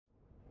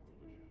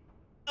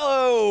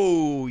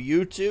Hello,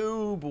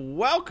 YouTube.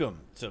 Welcome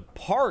to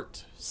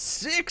part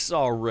 6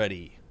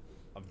 already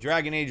of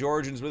Dragon Age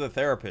Origins with a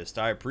Therapist.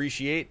 I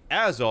appreciate,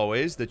 as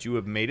always, that you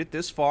have made it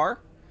this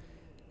far,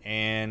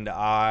 and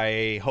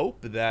I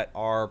hope that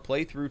our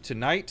playthrough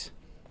tonight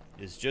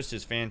is just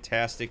as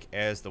fantastic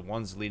as the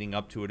ones leading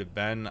up to it have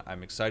been.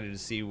 I'm excited to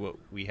see what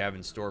we have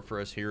in store for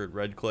us here at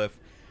Redcliffe.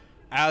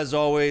 As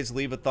always,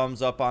 leave a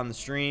thumbs up on the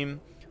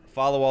stream,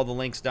 follow all the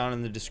links down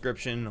in the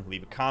description,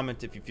 leave a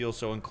comment if you feel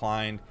so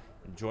inclined.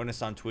 And join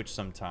us on Twitch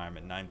sometime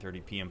at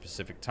 9:30 p.m.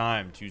 Pacific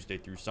Time, Tuesday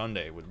through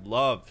Sunday. Would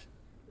love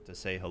to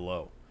say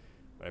hello.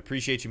 But I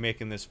appreciate you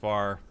making this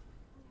far.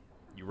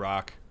 You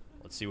rock.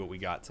 Let's see what we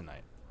got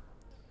tonight.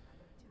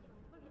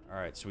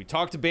 Alright, so we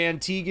talked to Ban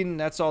Tegan.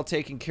 That's all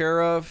taken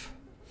care of.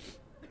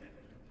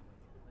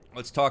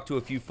 Let's talk to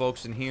a few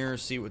folks in here,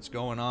 see what's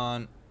going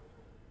on.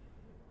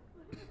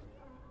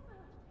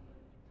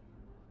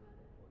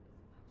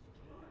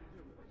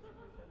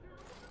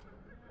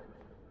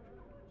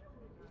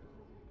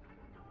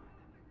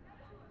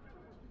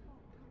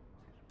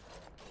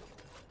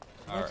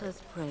 Let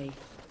us pray.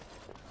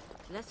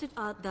 Blessed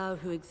art thou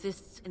who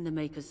exists in the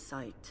Maker's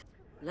sight.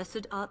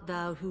 Blessed art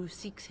thou who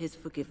seeks his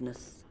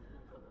forgiveness.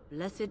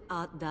 Blessed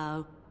art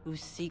thou who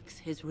seeks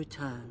his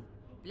return.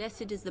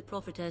 Blessed is the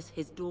prophetess,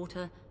 his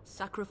daughter,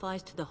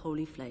 sacrificed to the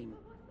holy flame.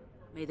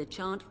 May the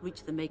chant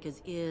reach the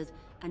Maker's ears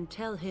and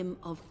tell him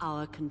of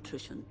our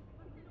contrition.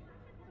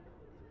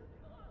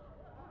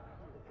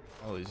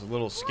 Oh, these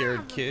little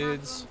scared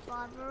kids.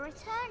 Father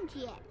returned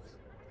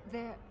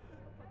yet?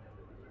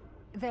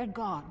 They're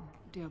gone,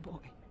 dear boy.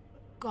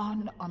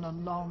 Gone on a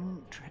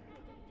long trip.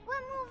 When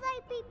will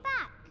they be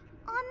back?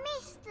 I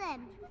miss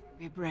them.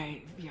 Be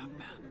brave, young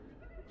man.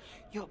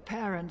 Your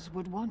parents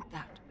would want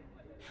that.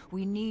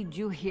 We need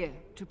you here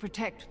to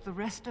protect the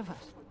rest of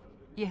us.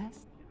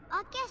 Yes?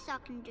 I guess I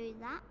can do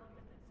that.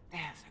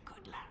 There's a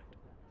good lad.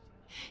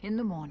 In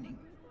the morning,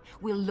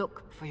 we'll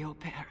look for your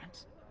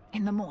parents.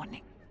 In the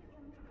morning.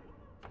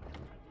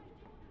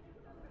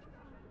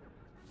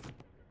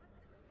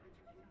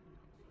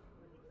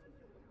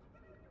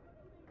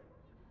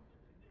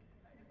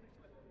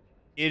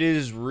 It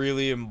is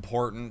really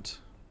important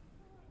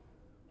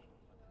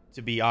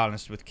to be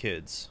honest with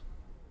kids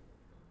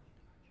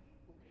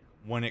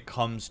when it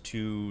comes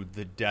to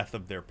the death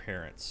of their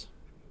parents.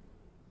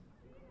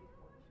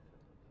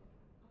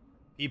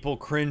 People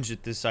cringe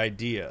at this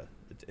idea.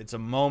 It's a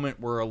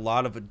moment where a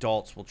lot of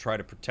adults will try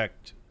to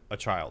protect a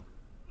child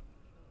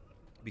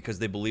because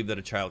they believe that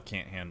a child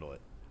can't handle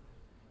it.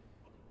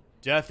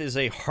 Death is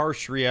a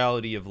harsh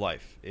reality of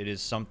life. It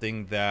is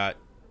something that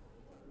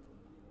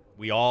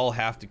we all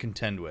have to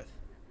contend with.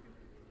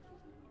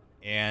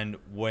 And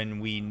when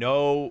we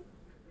know,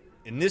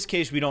 in this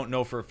case, we don't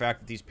know for a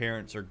fact that these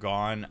parents are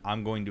gone,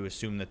 I'm going to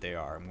assume that they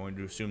are. I'm going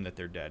to assume that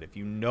they're dead. If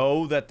you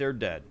know that they're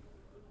dead,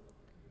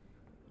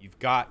 you've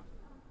got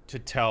to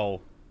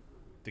tell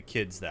the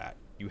kids that.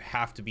 You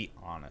have to be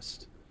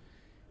honest.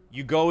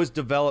 You go as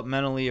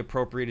developmentally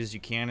appropriate as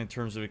you can in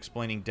terms of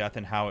explaining death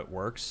and how it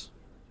works.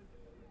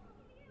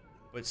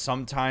 But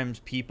sometimes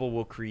people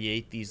will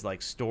create these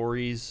like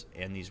stories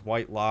and these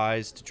white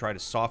lies to try to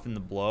soften the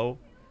blow.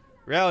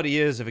 Reality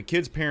is, if a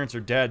kid's parents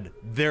are dead,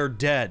 they're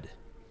dead.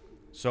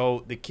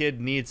 So the kid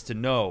needs to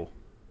know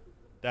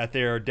that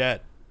they are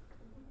dead.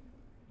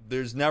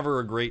 There's never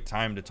a great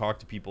time to talk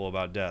to people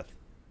about death.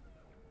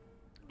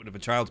 But if a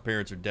child's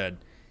parents are dead,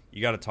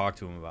 you got to talk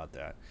to them about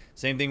that.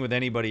 Same thing with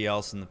anybody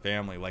else in the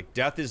family. Like,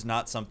 death is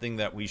not something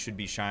that we should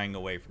be shying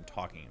away from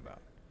talking about.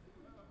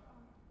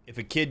 If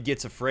a kid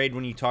gets afraid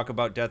when you talk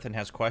about death and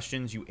has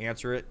questions, you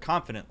answer it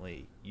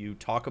confidently. You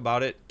talk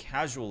about it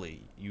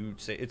casually. You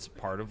say it's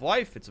part of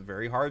life. It's a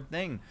very hard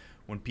thing.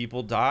 When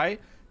people die,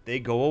 they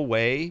go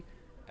away,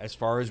 as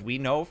far as we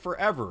know,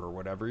 forever, or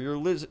whatever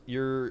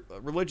your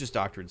religious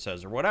doctrine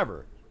says, or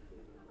whatever.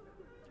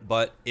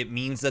 But it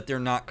means that they're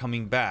not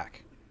coming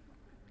back.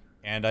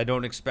 And I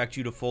don't expect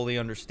you to fully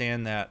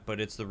understand that, but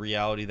it's the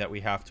reality that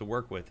we have to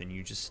work with. And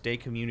you just stay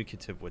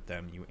communicative with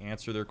them. You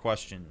answer their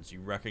questions.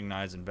 You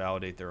recognize and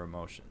validate their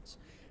emotions.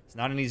 It's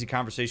not an easy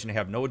conversation to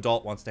have. No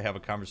adult wants to have a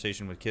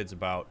conversation with kids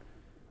about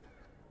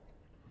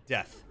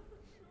death.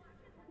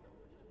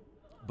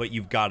 But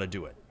you've got to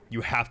do it. You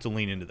have to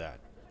lean into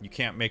that. You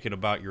can't make it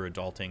about your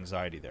adult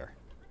anxiety there.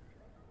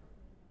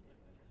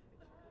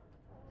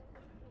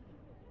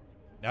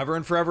 Never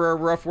and forever are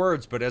rough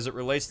words, but as it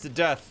relates to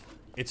death,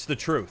 it's the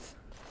truth.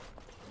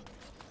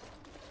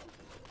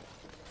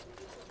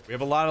 We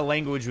have a lot of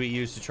language we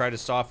use to try to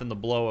soften the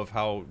blow of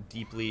how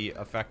deeply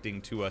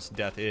affecting to us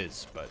death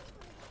is, but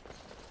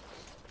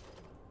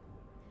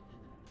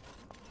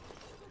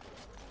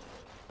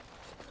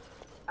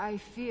I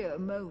fear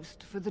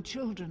most for the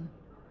children.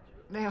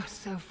 They are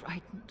so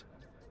frightened.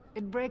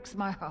 It breaks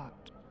my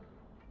heart.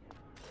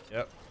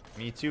 Yep,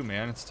 me too,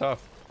 man. It's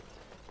tough.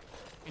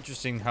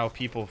 Interesting how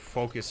people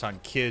focus on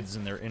kids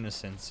and their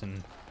innocence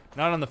and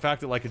not on the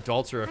fact that, like,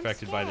 adults are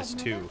affected by this,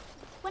 too.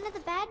 When are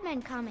the bad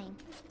men coming?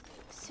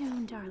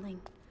 Soon,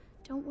 darling.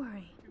 Don't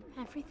worry.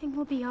 Everything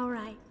will be all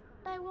right.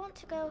 I want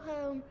to go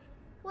home.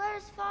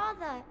 Where's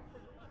Father?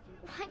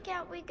 Why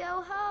can't we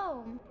go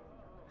home?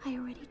 I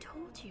already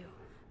told you.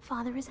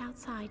 Father is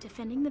outside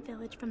defending the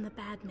village from the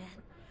bad men.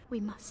 We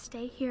must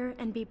stay here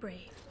and be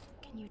brave.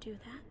 Can you do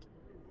that?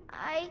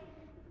 I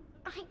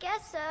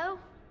guess so.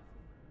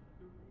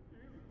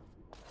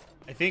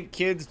 I think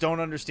kids don't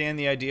understand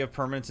the idea of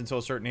permanence until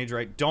a certain age,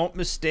 right? Don't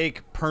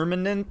mistake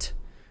permanent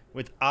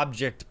with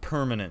object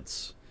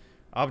permanence.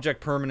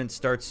 Object permanence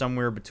starts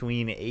somewhere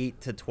between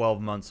 8 to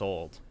 12 months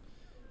old.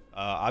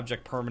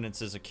 Object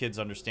permanence is a kid's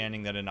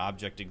understanding that an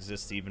object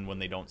exists even when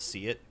they don't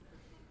see it.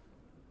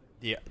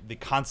 The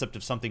concept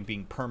of something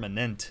being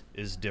permanent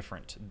is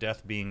different.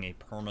 Death being a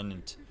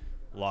permanent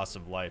loss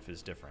of life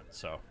is different.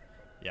 So,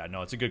 yeah,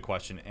 no, it's a good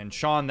question. And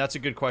Sean, that's a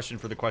good question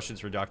for the Questions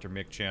for Dr.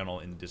 Mick channel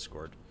in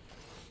Discord.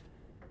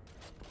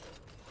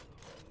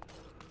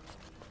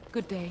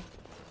 Good day.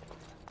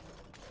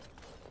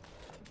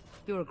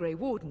 You're a Grey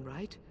Warden,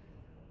 right?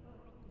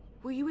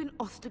 Were you in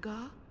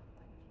Ostagar?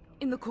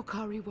 In the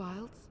Korkari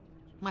Wilds?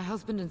 My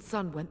husband and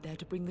son went there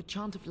to bring the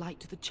chant of light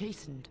to the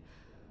chastened.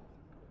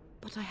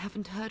 But I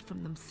haven't heard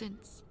from them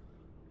since.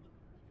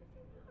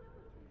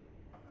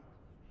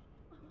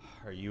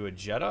 Are you a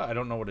Jedha? I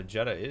don't know what a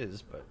Jedha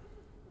is, but...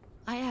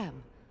 I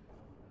am.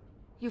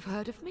 You've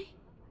heard of me?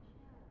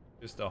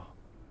 Just a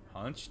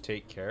hunch?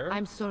 Take care?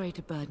 I'm sorry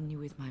to burden you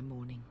with my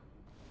mourning.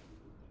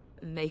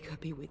 May her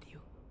be with you.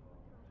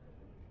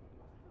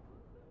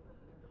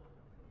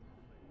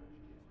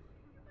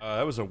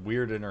 That was a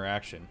weird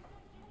interaction.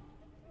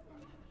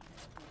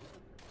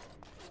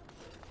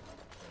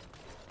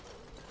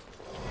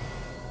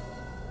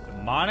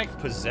 Demonic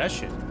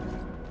possession.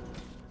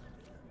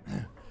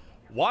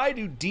 Why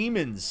do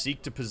demons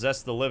seek to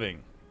possess the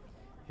living?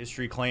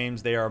 History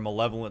claims they are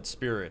malevolent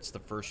spirits, the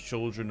first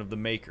children of the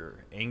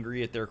Maker,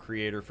 angry at their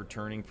creator for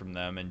turning from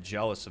them and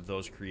jealous of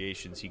those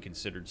creations he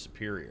considered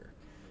superior.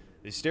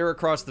 They stare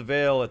across the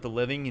veil at the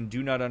living and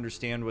do not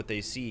understand what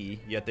they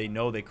see, yet they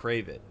know they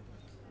crave it.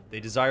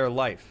 They desire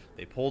life.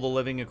 They pull the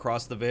living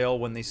across the veil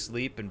when they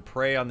sleep and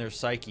prey on their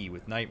psyche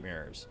with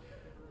nightmares.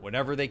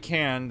 Whenever they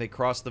can, they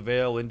cross the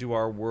veil into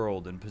our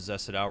world and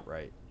possess it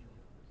outright.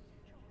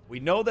 We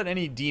know that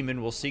any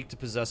demon will seek to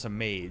possess a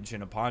mage,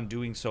 and upon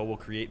doing so will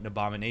create an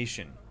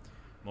abomination.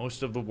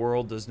 Most of the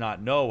world does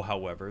not know,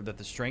 however, that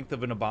the strength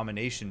of an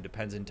abomination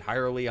depends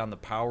entirely on the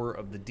power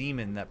of the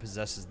demon that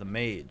possesses the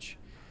mage.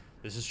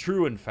 This is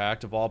true, in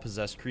fact, of all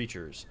possessed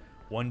creatures.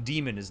 One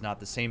demon is not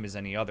the same as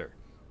any other.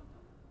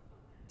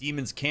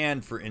 Demons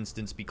can, for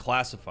instance, be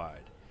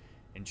classified.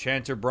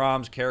 Enchanter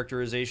Brahm's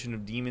characterization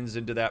of demons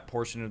into that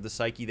portion of the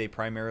psyche they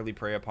primarily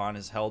prey upon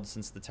is held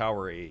since the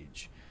Tower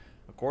Age.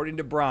 According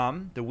to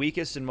Brahm, the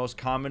weakest and most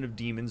common of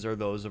demons are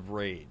those of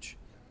rage.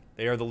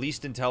 They are the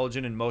least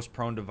intelligent and most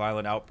prone to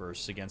violent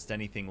outbursts against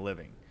anything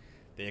living.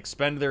 They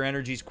expend their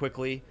energies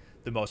quickly,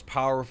 the most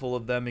powerful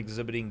of them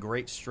exhibiting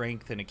great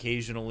strength and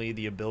occasionally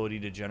the ability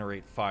to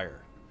generate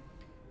fire.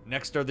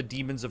 Next are the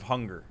demons of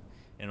hunger.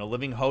 In a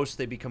living host,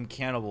 they become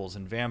cannibals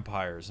and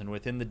vampires, and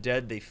within the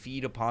dead, they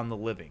feed upon the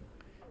living.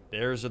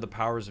 Theirs are the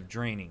powers of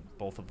draining,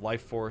 both of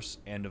life force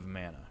and of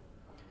mana.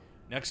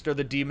 Next are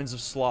the demons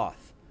of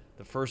sloth,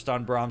 the first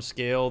on Brahm's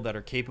scale that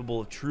are capable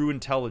of true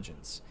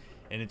intelligence.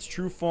 In its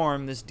true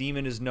form, this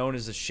demon is known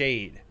as a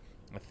shade,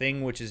 a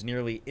thing which is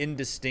nearly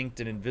indistinct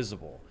and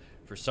invisible,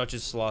 for such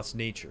is sloth's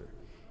nature.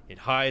 It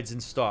hides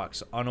and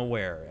stalks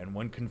unaware, and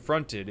when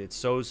confronted, it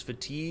sows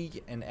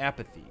fatigue and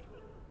apathy.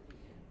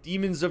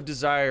 Demons of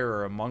desire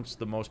are amongst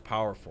the most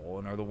powerful,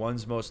 and are the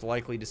ones most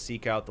likely to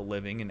seek out the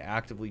living and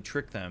actively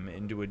trick them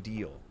into a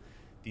deal.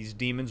 These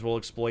demons will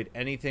exploit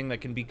anything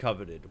that can be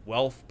coveted,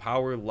 wealth,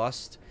 power,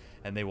 lust,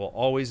 and they will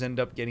always end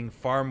up getting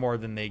far more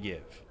than they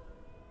give.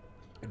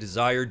 A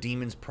desire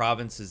demon's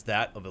province is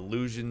that of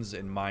illusions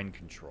and mind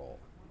control.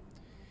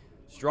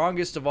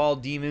 Strongest of all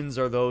demons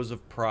are those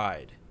of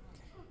pride.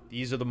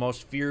 These are the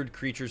most feared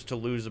creatures to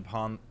loose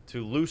upon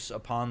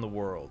the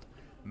world.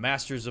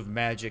 Masters of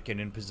magic and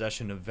in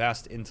possession of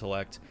vast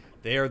intellect,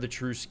 they are the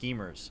true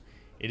schemers.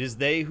 It is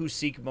they who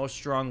seek most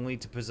strongly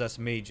to possess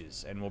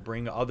mages, and will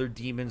bring other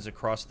demons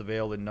across the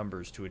veil in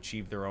numbers to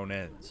achieve their own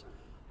ends,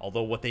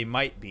 although what they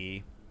might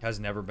be has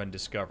never been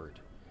discovered.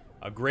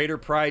 A greater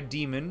pride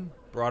demon,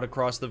 brought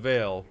across the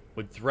veil,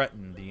 would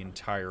threaten the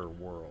entire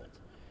world.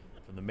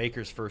 From the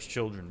Maker's First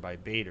Children by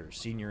Bader,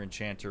 Senior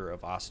Enchanter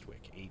of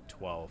Ostwick,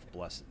 812,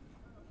 Blessed.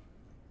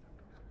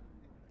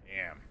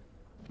 Damn.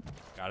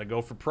 Gotta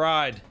go for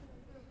pride.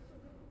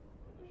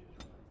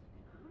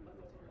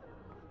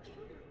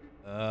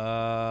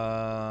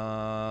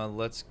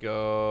 Let's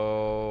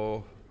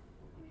go.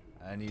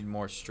 I need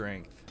more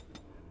strength.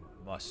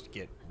 Must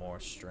get more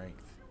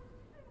strength.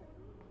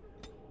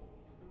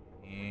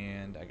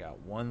 And I got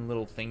one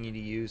little thingy to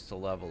use to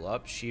level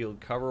up. Shield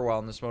cover while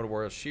in this mode of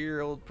Warrior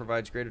Shield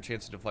provides greater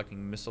chance of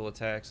deflecting missile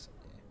attacks.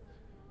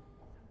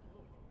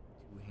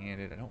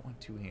 Two-handed. I don't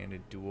want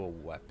two-handed dual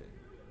weapon.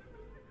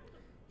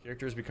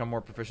 Characters become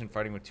more proficient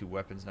fighting with two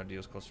weapons. Now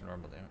deals close to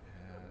normal damage.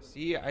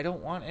 See, I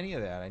don't want any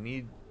of that. I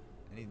need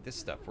this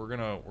stuff. We're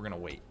gonna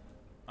wait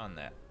on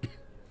that.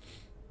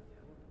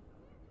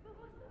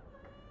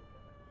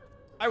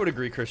 I would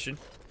agree, Christian.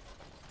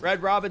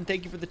 Red Robin,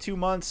 thank you for the 2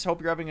 months. Hope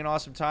you're having an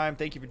awesome time.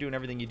 Thank you for doing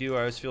everything you do. I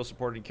always feel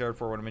supported and cared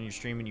for when I'm in your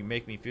stream, and you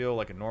make me feel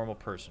like a normal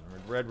person.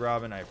 Red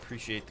Robin, I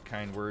appreciate the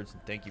kind words,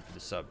 and thank you for the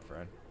sub,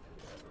 friend.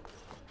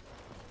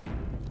 I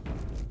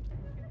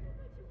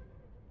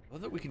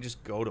love that we can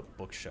just go to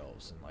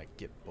bookshelves and, like,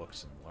 get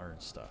books and learn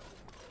stuff.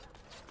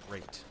 It's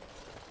great.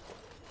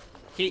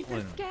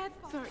 Caitlin.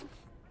 Sorry.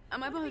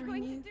 Am I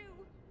bothering you?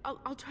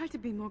 I'll try to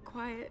be more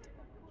quiet.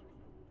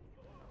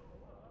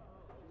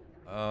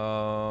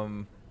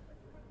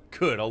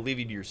 Good. I'll leave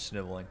you to your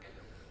sniveling.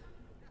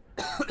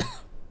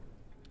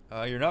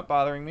 You're not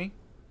bothering me.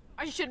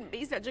 I shouldn't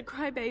be such a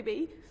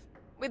crybaby.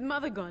 With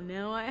Mother gone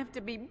now, I have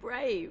to be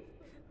brave.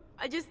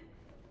 I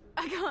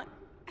can't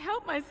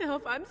help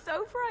myself. I'm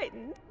so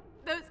frightened.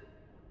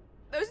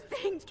 Those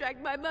things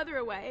dragged my mother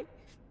away.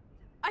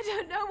 I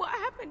don't know what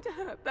happened to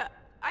her, but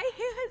I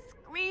hear her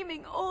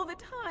screaming all the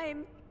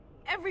time.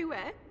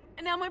 Everywhere.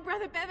 And now my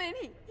brother Bevan,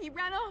 he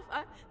ran off.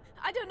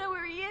 I don't know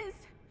where he is.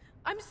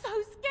 I'm so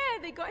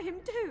scared they got him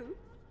too.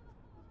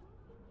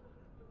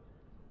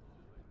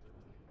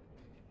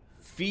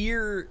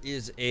 Fear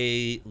is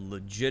a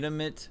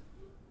legitimate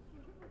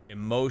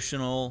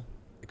emotional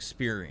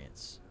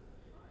experience.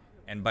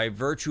 And by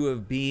virtue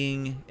of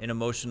being an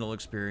emotional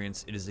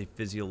experience, it is a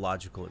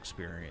physiological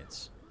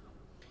experience.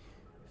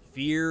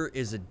 Fear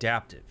is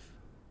adaptive.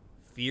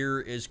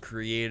 Fear is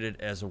created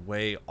as a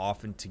way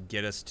often to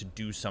get us to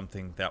do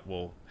something that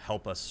will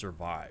help us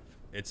survive.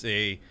 It's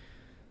a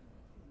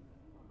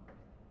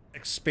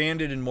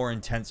expanded and more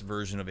intense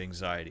version of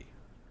anxiety.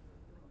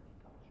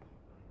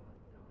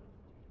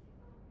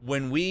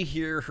 When we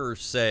hear her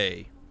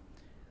say,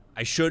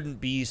 I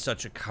shouldn't be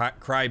such a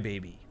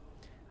crybaby,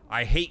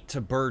 I hate to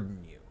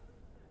burden you,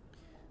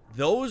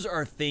 those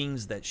are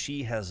things that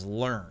she has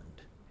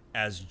learned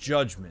as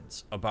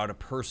judgments about a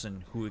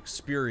person who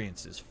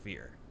experiences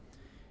fear.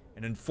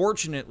 And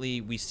unfortunately,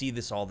 we see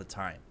this all the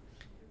time.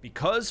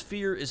 Because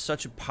fear is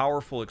such a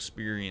powerful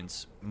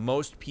experience,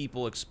 most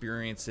people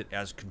experience it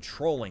as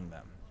controlling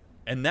them.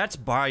 And that's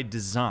by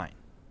design.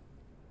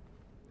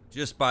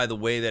 Just by the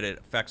way that it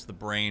affects the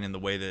brain and the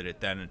way that it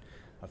then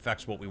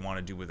affects what we want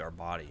to do with our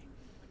body.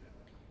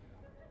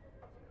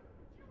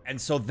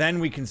 And so then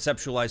we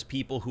conceptualize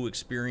people who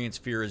experience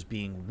fear as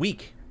being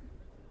weak.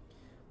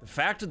 The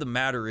fact of the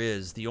matter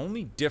is, the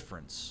only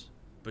difference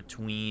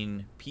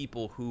between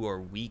people who are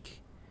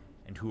weak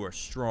and who are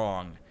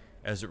strong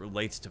as it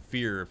relates to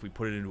fear, if we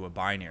put it into a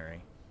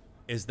binary,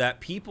 is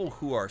that people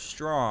who are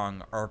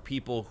strong are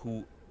people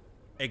who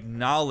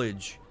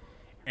acknowledge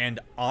and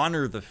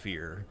honor the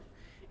fear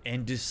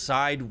and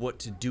decide what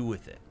to do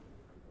with it.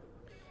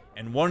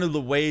 And one of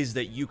the ways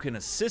that you can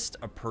assist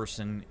a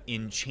person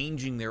in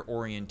changing their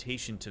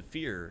orientation to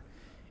fear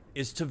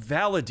is to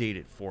validate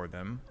it for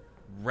them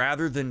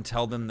rather than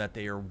tell them that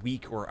they are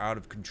weak or out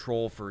of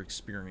control for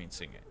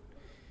experiencing it.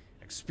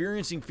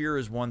 Experiencing fear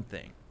is one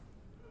thing.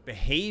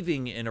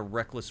 Behaving in a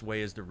reckless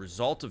way as the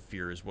result of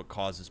fear is what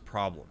causes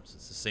problems.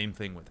 It's the same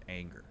thing with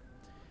anger.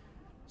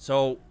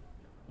 So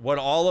what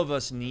all of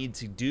us need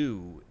to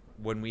do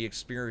when we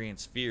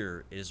experience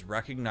fear is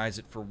recognize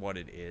it for what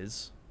it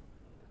is,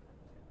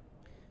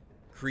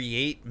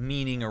 create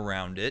meaning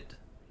around it,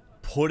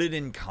 put it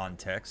in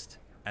context,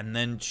 and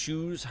then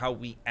choose how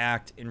we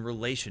act in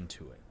relation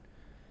to it.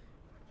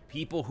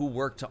 People who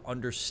work to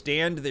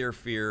understand their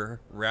fear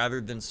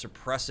rather than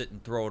suppress it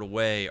and throw it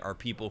away are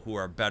people who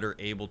are better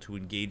able to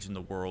engage in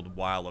the world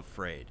while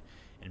afraid.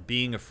 And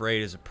being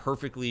afraid is a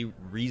perfectly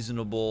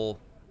reasonable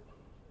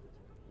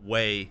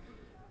way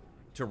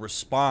to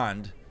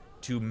respond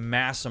to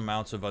mass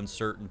amounts of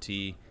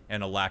uncertainty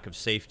and a lack of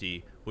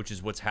safety, which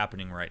is what's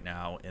happening right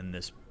now in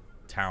this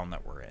town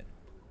that we're in.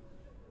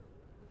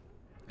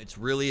 It's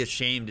really a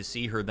shame to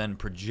see her then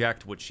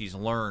project what she's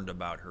learned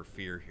about her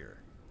fear here.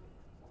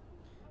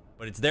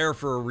 But it's there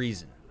for a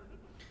reason.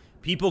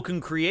 People can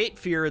create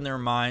fear in their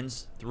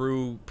minds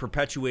through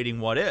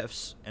perpetuating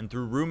what-ifs and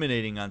through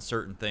ruminating on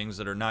certain things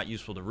that are not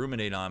useful to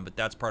ruminate on, but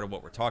that's part of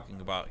what we're talking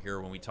about here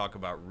when we talk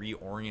about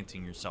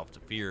reorienting yourself to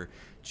fear,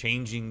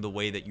 changing the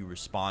way that you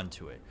respond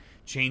to it,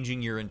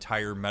 changing your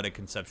entire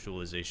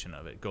meta-conceptualization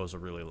of it goes a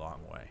really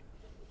long way.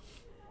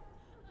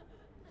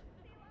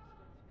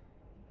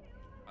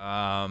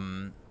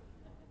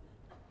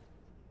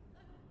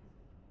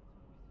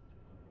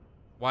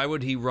 Why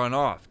would he run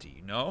off? Do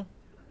you know?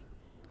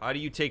 How do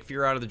you take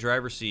fear out of the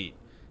driver's seat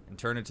and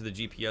turn it to the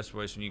GPS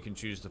voice when you can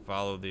choose to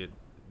follow the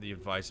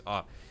advice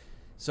off?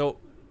 So,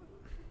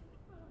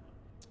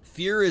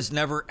 fear is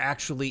never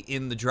actually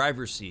in the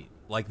driver's seat.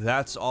 Like,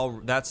 that's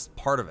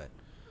part of it.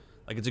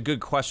 Like, it's a good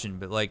question,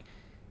 but, like,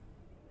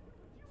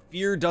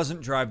 fear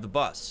doesn't drive the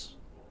bus.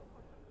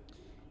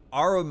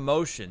 Our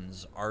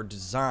emotions are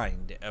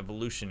designed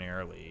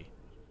evolutionarily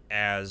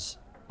as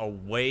a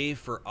way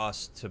for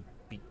us to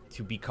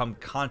become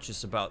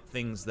conscious about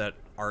things that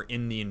are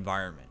in the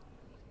environment.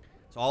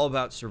 It's all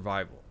about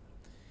survival.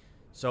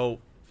 So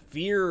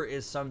fear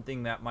is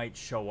something that might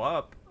show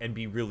up and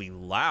be really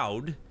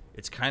loud.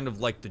 It's kind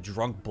of like the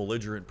drunk,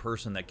 belligerent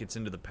person that gets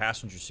into the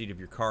passenger seat of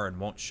your car and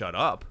won't shut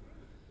up.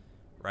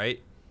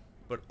 right?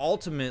 But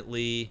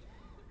ultimately,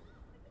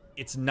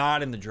 it's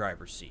not in the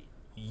driver's seat.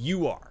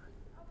 You are.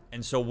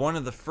 And so one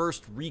of the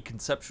first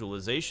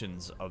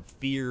reconceptualizations of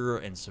fear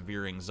and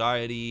severe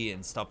anxiety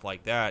and stuff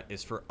like that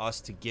is for us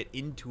to get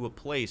into a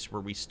place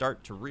where we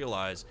start to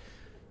realize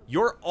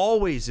you're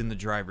always in the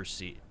driver's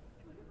seat.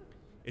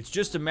 It's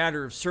just a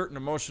matter of certain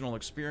emotional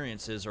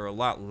experiences are a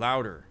lot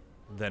louder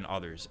than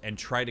others and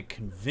try to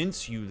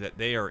convince you that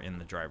they are in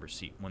the driver's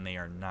seat when they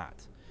are not.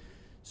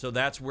 So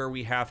that's where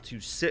we have to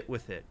sit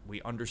with it.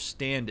 We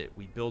understand it.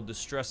 We build the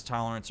stress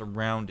tolerance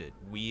around it.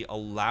 We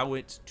allow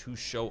it to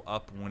show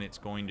up when it's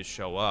going to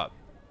show up.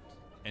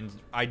 And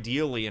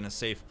ideally, in a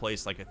safe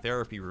place like a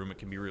therapy room, it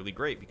can be really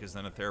great because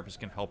then a therapist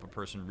can help a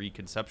person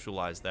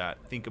reconceptualize that,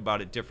 think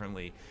about it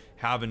differently,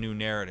 have a new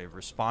narrative,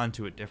 respond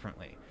to it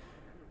differently.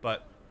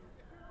 But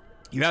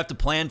you have to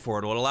plan for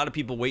it. What a lot of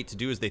people wait to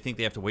do is they think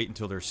they have to wait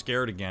until they're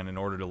scared again in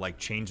order to like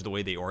change the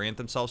way they orient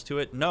themselves to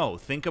it. No,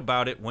 think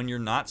about it when you're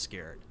not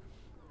scared.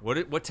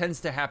 What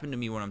tends to happen to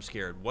me when I'm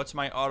scared? What's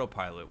my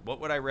autopilot?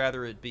 What would I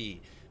rather it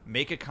be?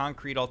 Make a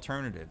concrete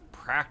alternative.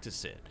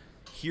 Practice it.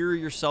 Hear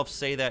yourself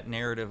say that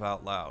narrative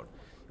out loud.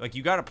 Like,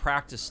 you got to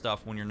practice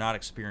stuff when you're not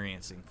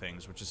experiencing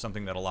things, which is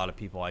something that a lot of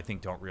people, I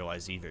think, don't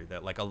realize either.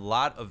 That, like, a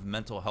lot of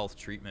mental health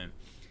treatment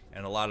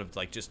and a lot of,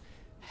 like, just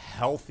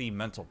healthy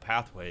mental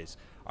pathways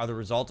are the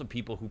result of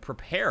people who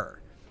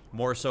prepare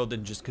more so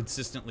than just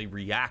consistently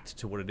react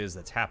to what it is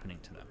that's happening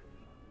to them.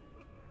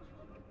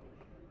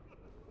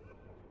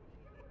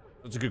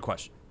 That's a good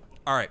question.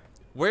 All right.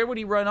 Where would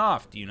he run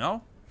off? Do you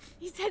know?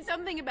 He said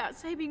something about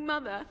saving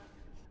Mother.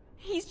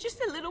 He's just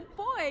a little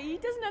boy. He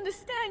doesn't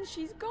understand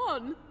she's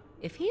gone.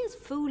 If he has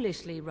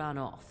foolishly run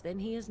off, then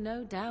he is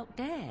no doubt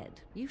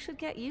dead. You should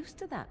get used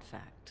to that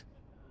fact.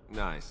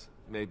 Nice.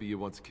 Maybe you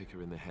want to kick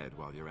her in the head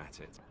while you're at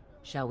it.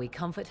 Shall we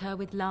comfort her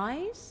with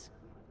lies?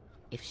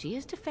 If she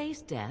is to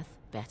face death,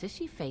 better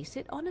she face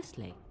it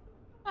honestly.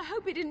 I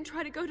hope he didn't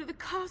try to go to the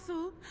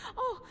castle.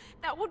 Oh,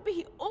 that would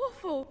be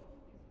awful.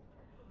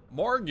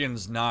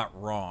 Morgan's not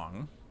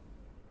wrong.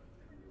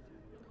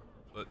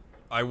 But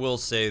I will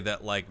say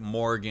that, like,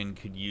 Morgan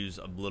could use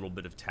a little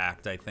bit of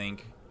tact, I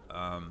think.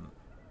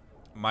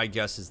 My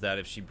guess is that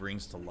if she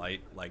brings to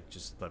light, like,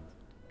 just the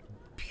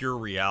pure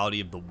reality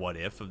of the what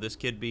if of this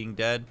kid being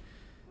dead,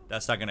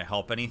 that's not going to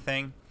help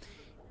anything.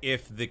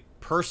 If the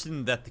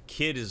person that the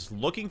kid is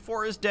looking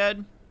for is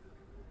dead,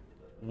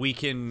 we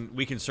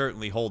can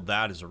certainly hold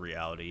that as a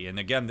reality. And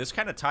again, this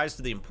kind of ties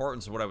to the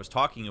importance of what I was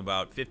talking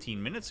about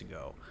 15 minutes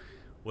ago,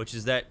 which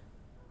is that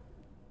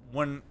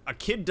when a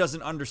kid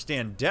doesn't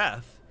understand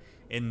death,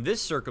 in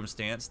this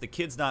circumstance, the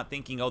kid's not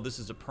thinking, oh, this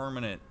is a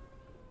permanent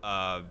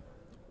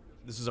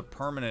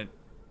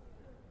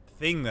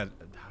thing that,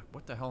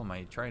 what the hell am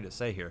I trying to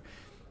say here?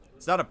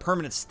 It's not a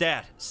permanent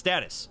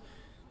status.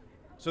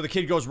 So the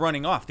kid goes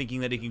running off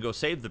thinking that he can go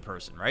save the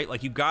person, right?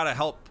 Like, you've got to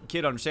help the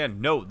kid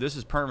understand, no, this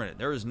is permanent.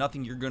 There is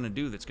nothing you're going to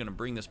do that's going to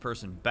bring this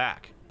person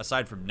back,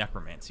 aside from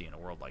necromancy in a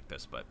world like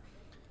this. But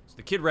so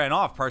the kid ran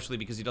off partially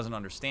because he doesn't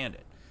understand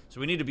it. So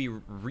we need to be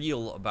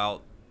real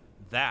about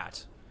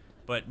that.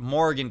 But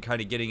Morgan kind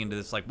of getting into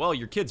this, like, well,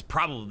 your kid's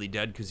probably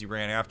dead because you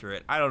ran after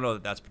it. I don't know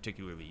that that's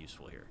particularly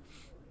useful here.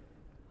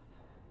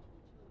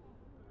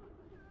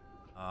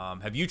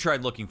 Have you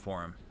tried looking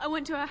for him? I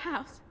went to our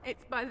house.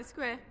 It's by the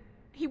square.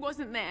 He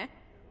wasn't there.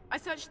 I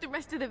searched the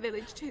rest of the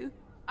village too.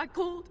 I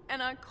called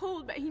and I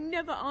called, but he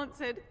never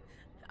answered.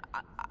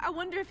 I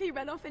wonder if he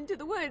ran off into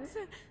the woods.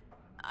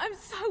 I'm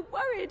so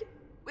worried.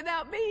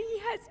 Without me, he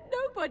has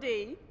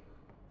nobody.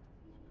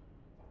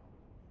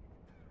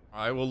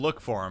 I will look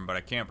for him, but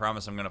I can't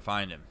promise I'm going to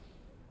find him.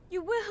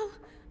 You will?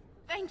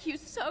 Thank you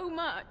so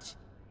much.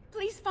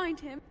 Please find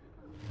him.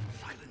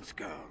 Silence,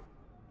 girl.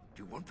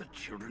 Do you want the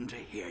children to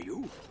hear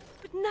you?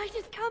 But night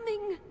is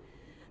coming.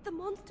 The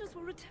monsters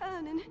will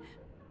return and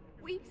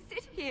we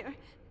sit here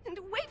and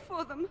wait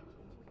for them.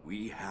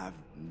 We have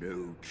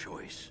no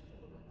choice.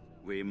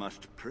 We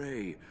must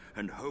pray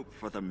and hope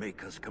for the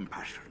Maker's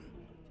compassion.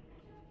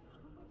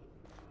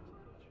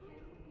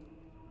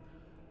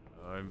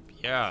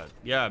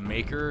 Yeah,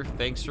 Maker,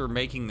 thanks for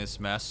making this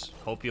mess.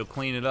 Hope you'll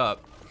clean it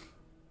up.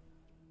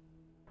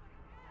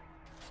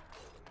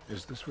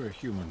 Is this where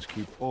humans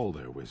keep all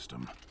their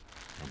wisdom?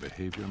 Your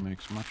behavior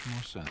makes much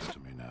more sense to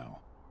me now.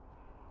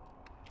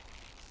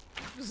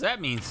 What does that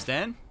mean,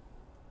 Sten?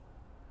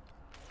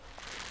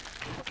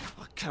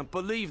 I can't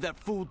believe that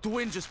fool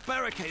Dwyn just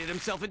barricaded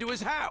himself into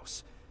his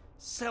house.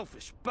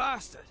 Selfish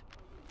bastard.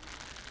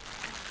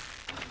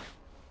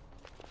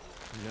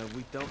 No,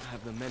 we don't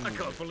have the men. I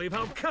can't believe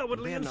how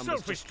cowardly and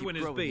selfish Dwyn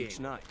is being.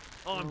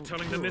 I'm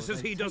telling the missus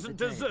he doesn't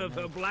deserve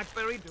her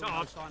blackberry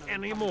tart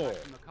anymore.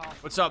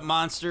 What's up,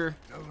 monster?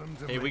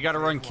 Hey, we gotta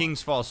run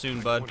Kingsfall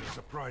soon, bud. Want a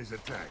surprise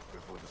attack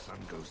before the sun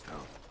goes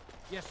down.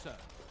 Yes, sir.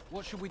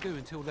 What should we do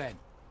until then?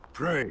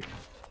 Pray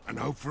and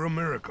hope for a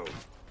miracle.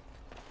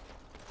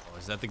 Oh,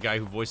 is that the guy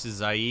who voices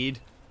Zaid?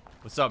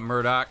 What's up,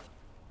 Murdoch?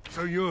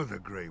 So you're the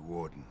Grey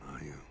Warden,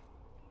 are you?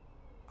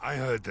 I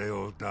heard they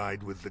all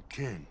died with the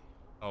king.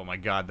 Oh my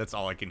god, that's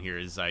all I can hear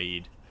is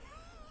Zaid.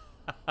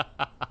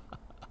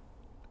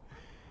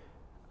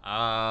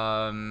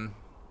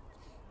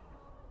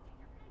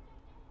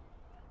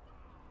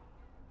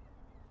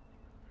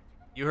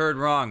 heard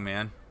wrong,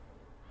 man.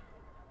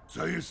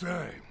 So you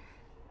say?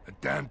 A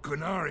damn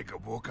Qunari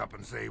could walk up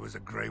and say he was a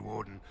Grey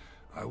Warden.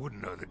 I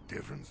wouldn't know the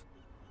difference.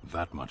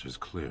 That much is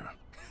clear.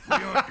 We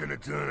aren't gonna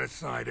turn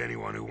aside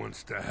anyone who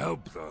wants to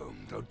help, though.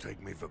 Don't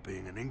take me for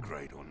being an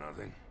ingrate or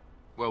nothing.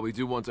 Well, we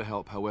do want to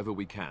help however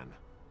we can.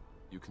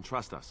 You can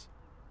trust us.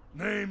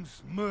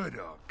 Name's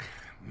Murdoch,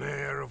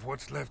 mayor of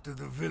what's left of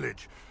the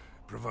village,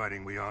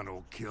 providing we aren't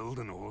all killed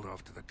and hauled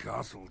off to the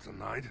castle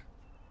tonight.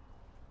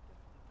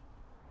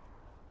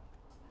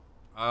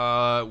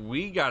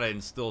 We gotta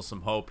instill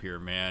some hope here,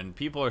 man.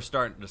 People are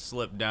starting to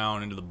slip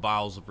down into the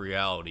bowels of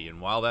reality, and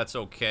while that's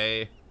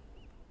okay,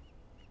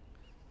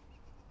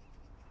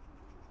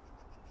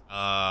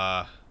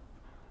 I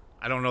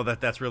don't know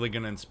that that's really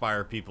gonna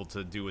inspire people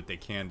to do what they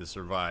can to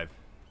survive.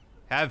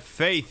 Have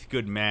faith,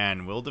 good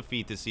man. We'll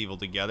defeat this evil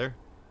together.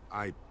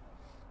 I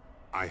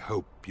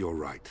hope you're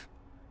right.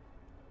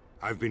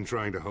 I've been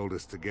trying to hold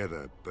us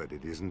together, but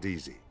it isn't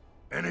easy.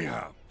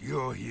 Anyhow,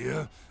 you're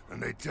here,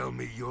 and they tell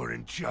me you're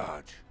in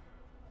charge.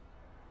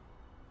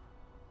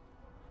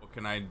 What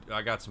can I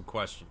got some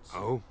questions.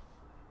 Oh?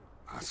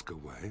 Ask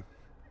away.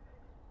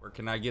 Where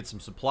can I get some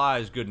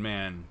supplies, good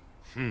man?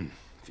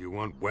 If you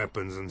want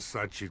weapons and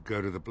such, you'd go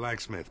to the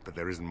blacksmith, but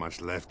there isn't much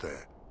left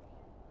there.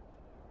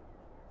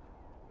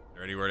 Is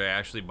there anywhere to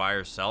actually buy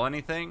or sell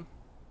anything?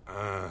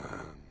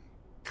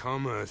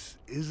 Commerce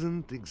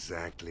isn't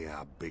exactly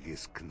our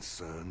biggest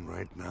concern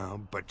right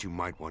now, but you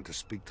might want to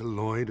speak to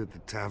Lloyd at the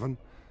tavern.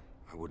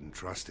 I wouldn't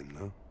trust him,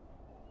 though.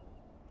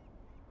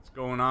 What's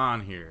going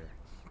on here?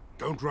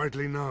 Don't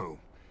rightly know.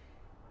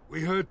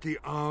 We heard the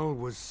Arl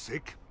was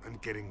sick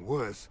and getting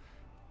worse,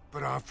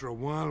 but after a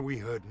while we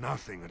heard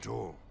nothing at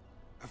all.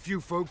 A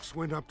few folks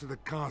went up to the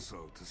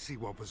castle to see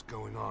what was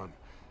going on.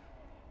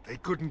 They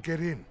couldn't get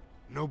in.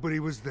 Nobody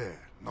was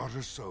there, not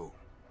a soul.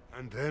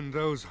 And then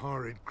those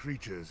horrid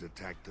creatures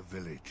attacked the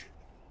village.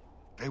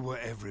 They were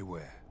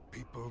everywhere,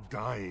 people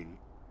dying.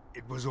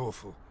 It was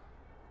awful.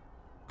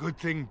 Good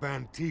thing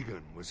Ban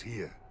Tegan was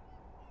here.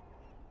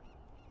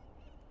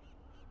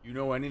 You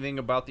know anything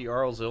about the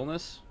Arl's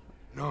illness?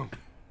 No.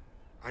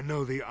 I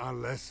know the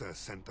Arlessa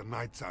sent the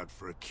knights out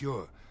for a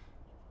cure.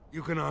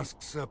 You can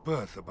ask Sir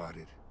Perth about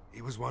it.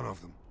 He was one of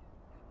them.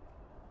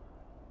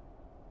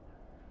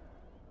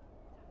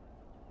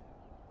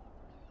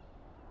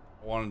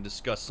 I want to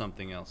discuss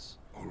something else.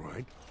 All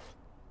right.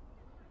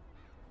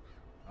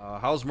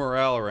 How's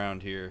morale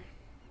around here?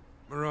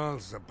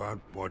 Morale's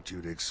about what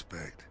you'd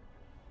expect.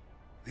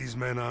 These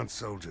men aren't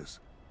soldiers.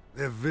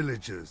 They're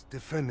villagers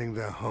defending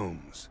their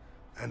homes,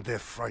 and they're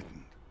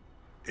frightened.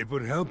 It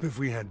would help if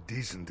we had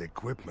decent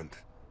equipment.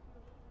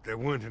 There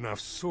weren't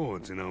enough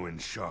swords in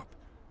Owen's shop,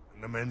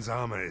 and the men's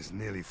armor is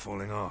nearly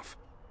falling off.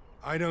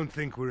 I don't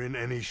think we're in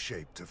any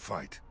shape to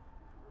fight.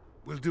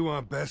 We'll do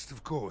our best,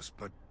 of course,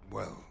 but,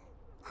 well,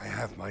 I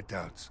have my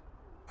doubts.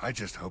 I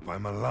just hope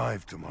I'm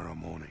alive tomorrow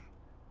morning.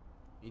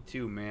 Me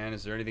too, man.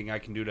 Is there anything I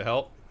can do to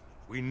help?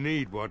 We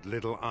need what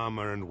little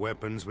armor and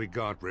weapons we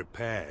got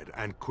repaired,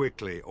 and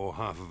quickly, or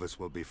half of us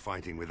will be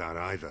fighting without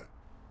either.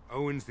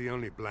 Owen's the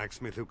only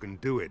blacksmith who can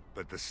do it,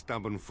 but the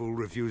stubborn fool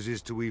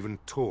refuses to even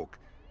talk.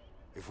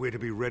 If we're to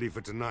be ready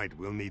for tonight,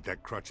 we'll need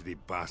that crotchety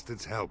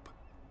bastard's help.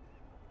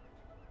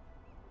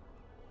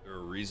 Is there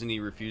a reason he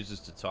refuses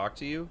to talk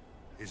to you?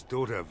 His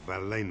daughter,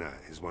 Valena,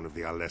 is one of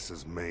the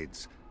Arlessa's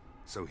maids,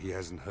 so he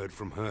hasn't heard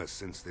from her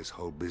since this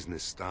whole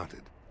business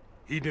started.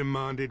 He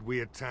demanded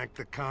we attack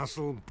the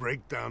castle,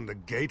 break down the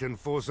gate, and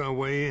force our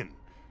way in.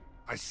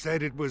 I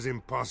said it was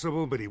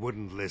impossible, but he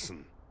wouldn't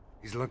listen.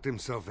 He's locked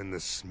himself in the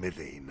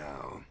smithy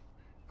now.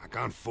 I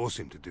can't force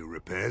him to do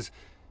repairs.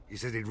 He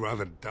said he'd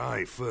rather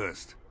die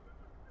first.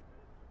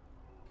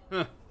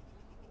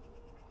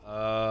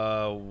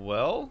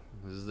 Well,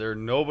 is there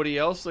nobody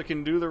else that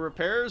can do the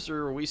repairs,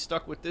 or are we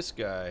stuck with this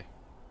guy?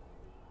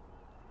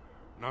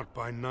 Not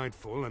by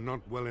nightfall, and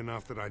not well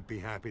enough that I'd be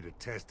happy to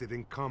test it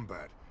in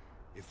combat.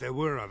 If there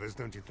were others,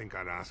 don't you think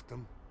I'd ask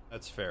them?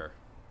 That's fair.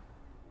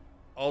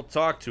 I'll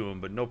talk to him,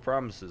 but no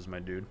promises, my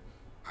dude.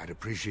 I'd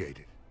appreciate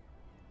it.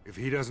 If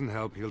he doesn't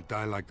help, he'll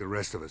die like the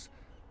rest of us.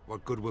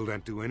 What good will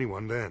that do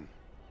anyone then?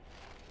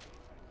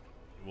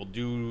 It will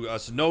do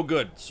us no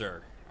good,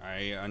 sir.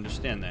 I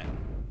understand that.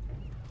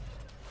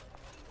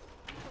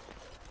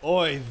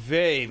 Oy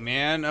vey,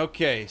 man.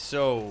 Okay,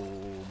 so,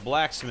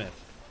 blacksmith.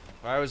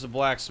 If I was a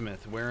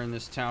blacksmith, where in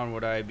this town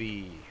would I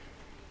be?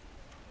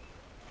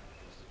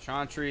 There's the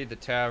Chantry, the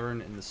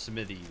tavern, and the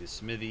smithy. The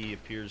smithy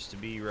appears to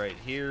be right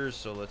here,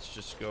 so let's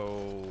just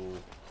go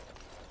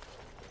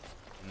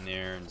in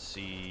there and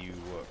see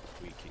what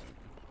we can...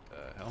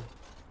 What the hell?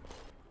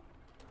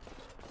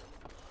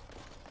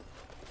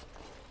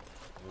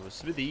 Oh,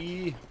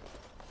 smithy!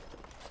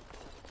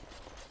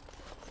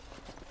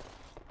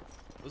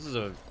 This is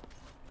a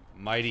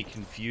mighty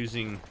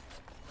confusing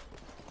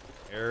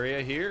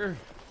area here.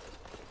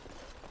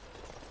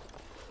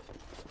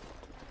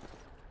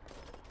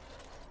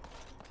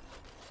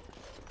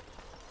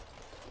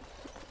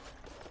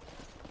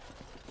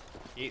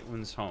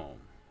 Caitlin's home.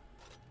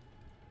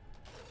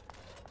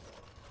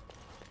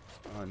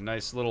 A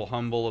nice little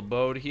humble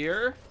abode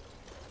here.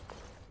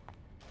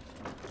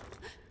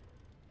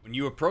 When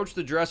you approach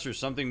the dresser,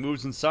 something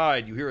moves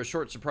inside. You hear a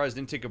short, surprised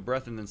intake of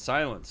breath and then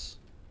silence.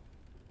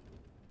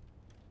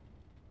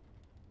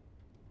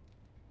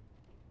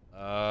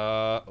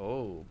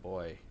 Oh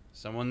boy.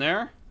 Someone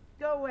there?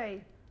 Go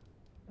away.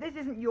 This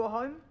isn't your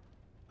home.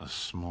 A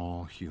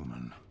small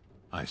human.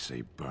 I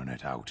say burn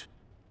it out.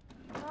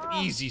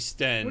 Easy,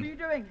 Sten. What are you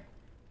doing?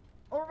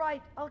 All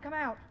right, I'll come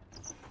out.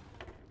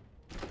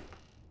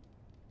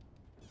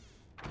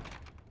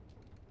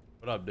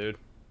 What up, dude?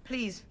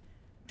 Please,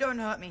 don't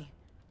hurt me.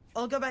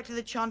 I'll go back to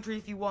the Chantry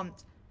if you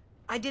want.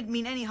 I didn't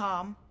mean any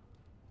harm.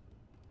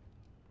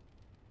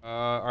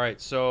 Alright,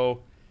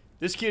 so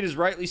this kid is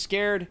rightly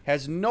scared,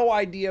 has no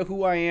idea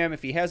who I am.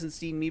 If he hasn't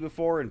seen me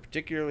before, and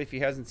particularly if he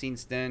hasn't seen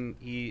Sten,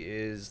 he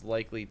is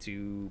likely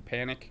to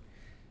panic.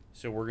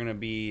 So we're going to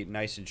be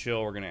nice and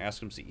chill. We're going to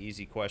ask him some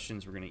easy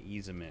questions. We're going to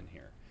ease him in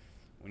here.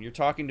 When you're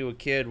talking to a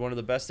kid, one of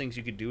the best things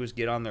you could do is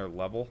get on their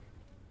level.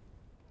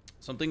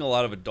 Something a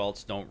lot of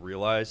adults don't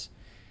realize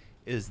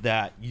is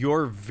that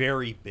you're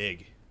very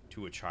big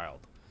to a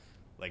child.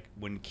 Like,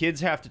 when kids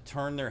have to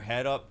turn their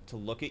head up to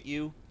look at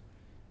you,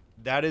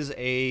 that is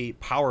a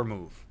power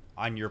move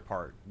on your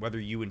part, whether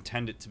you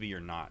intend it to be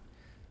or not.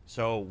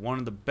 So one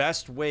of the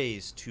best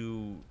ways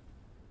to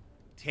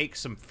take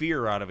some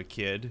fear out of a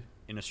kid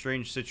in a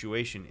strange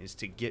situation is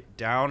to get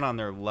down on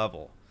their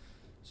level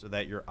so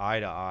that you're eye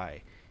to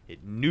eye.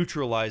 It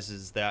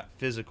neutralizes that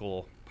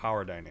physical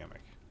power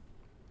dynamic.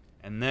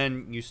 And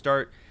then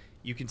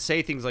you can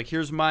say things like,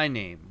 here's my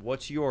name,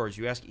 what's yours?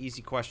 You ask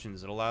easy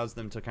questions. It allows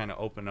them to kind of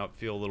open up,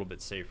 feel a little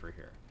bit safer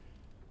here.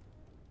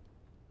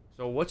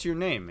 So what's your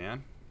name,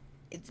 man?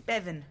 It's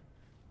Bevan.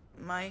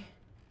 My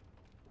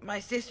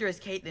sister is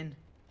Caitlin.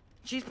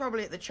 She's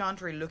probably at the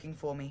Chantry looking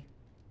for me.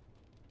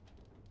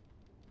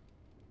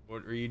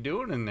 What are you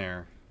doing in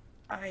there?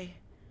 I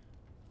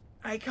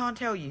can't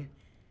tell you.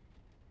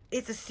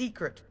 It's a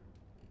secret.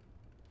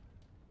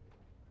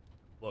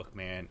 Look,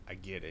 man, I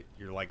get it.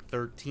 You're like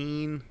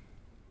 13.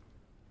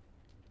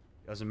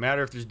 Doesn't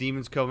matter if there's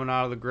demons coming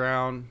out of the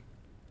ground.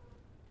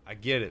 I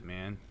get it,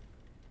 man.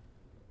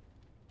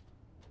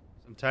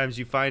 Sometimes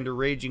you find a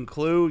raging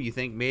clue. You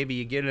think maybe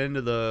you get it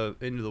into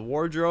the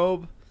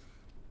wardrobe.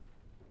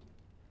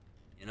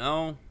 You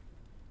know,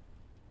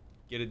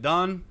 get it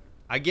done.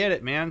 I get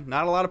it, man.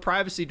 Not a lot of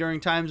privacy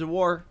during times of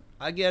war.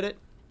 I get it.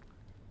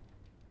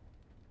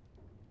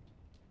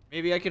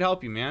 Maybe I could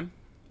help you, man.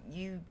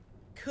 You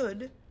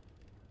could.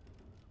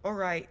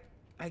 Alright,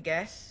 I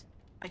guess.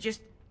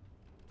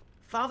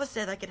 Father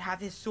said I could have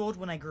his sword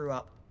when I grew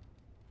up.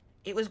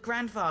 It was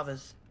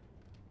Grandfather's.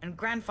 And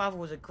Grandfather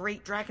was a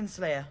great dragon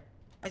slayer.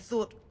 I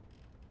thought,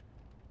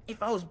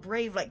 if I was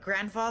brave like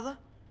Grandfather,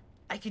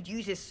 I could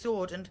use his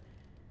sword and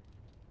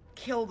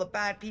kill the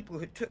bad people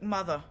who took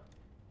Mother.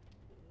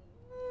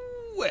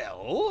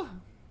 Well,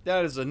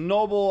 that is a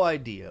noble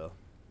idea,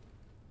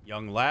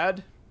 young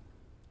lad.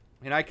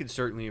 And I could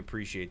certainly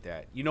appreciate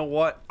that. You know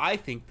what? I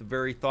think the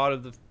very thought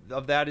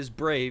of that is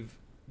brave,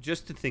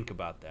 just to think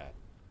about that.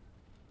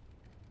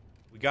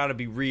 We gotta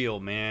be real,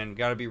 man.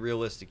 Gotta be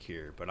realistic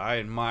here. But I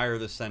admire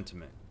the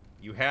sentiment.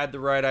 You had the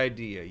right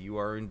idea. You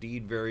are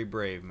indeed very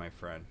brave, my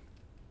friend.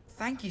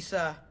 Thank you,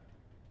 sir.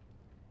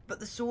 But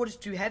the sword is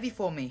too heavy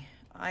for me.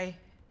 I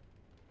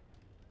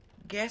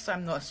guess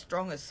I'm not as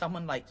strong as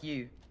someone like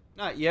you.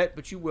 Not yet,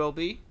 but you will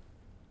be.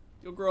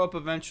 You'll grow up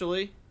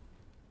eventually.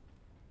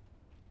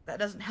 That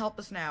doesn't help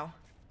us now.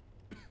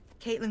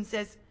 Caitlin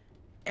says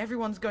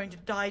everyone's going to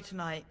die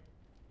tonight.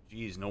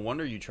 Jeez, no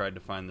wonder you tried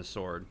to find the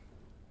sword.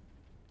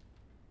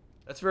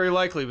 That's very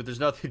likely, but there's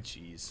nothing...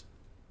 Jeez.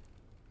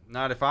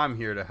 Not if I'm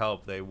here to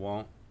help, they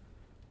won't.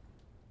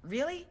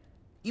 Really?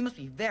 You must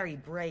be very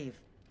brave.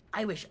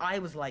 I wish I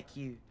was like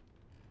you.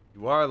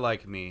 You are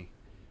like me.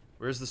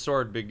 Where's the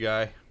sword, big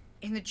guy?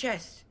 In the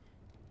chest.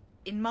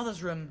 In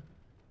Mother's room.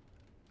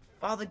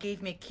 Father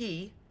gave me a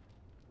key,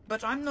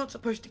 but I'm not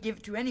supposed to give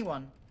it to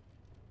anyone.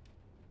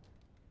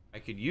 I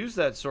could use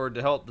that sword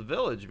to help the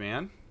village,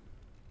 man.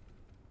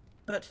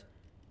 But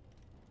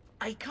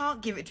I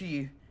can't give it to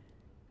you.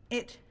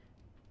 It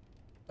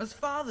was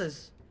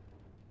Father's.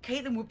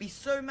 Caitlin would be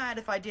so mad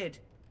if I did.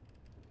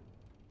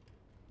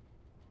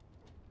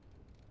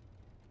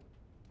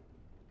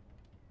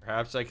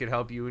 Perhaps I could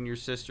help you and your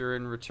sister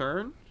in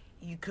return?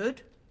 You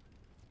could?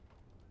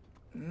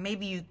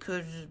 Maybe you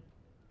could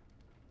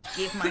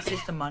give my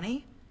sister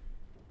money?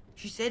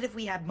 She said if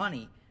we had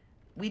money,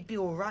 we'd be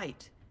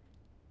alright.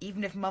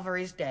 Even if Mother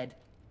is dead.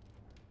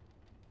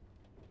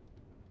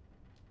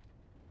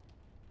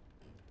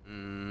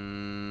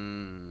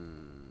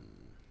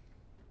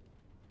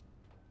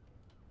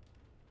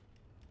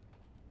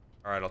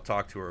 Alright, I'll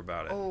talk to her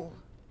about it. Oh,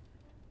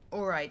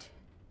 alright.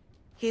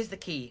 Here's the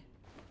key.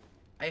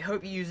 I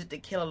hope you use it to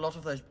kill a lot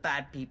of those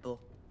bad people.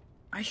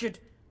 I should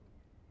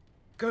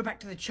go back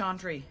to the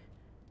Chantry.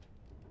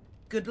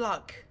 Good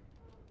luck.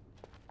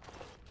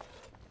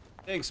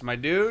 Thanks, my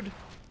dude.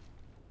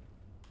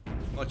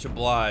 Much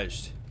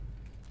obliged.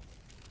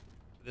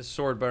 This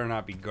sword better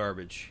not be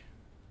garbage.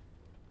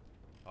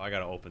 Oh, I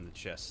gotta open the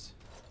chest.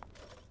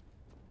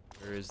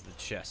 Where is the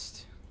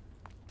chest?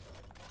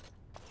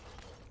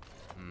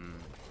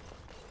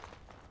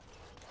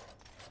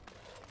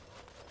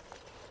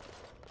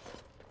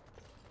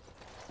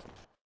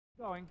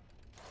 Going.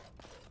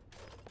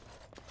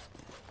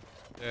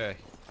 Okay.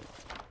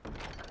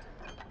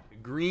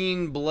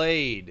 Green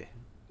blade.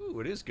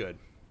 Ooh, it is good.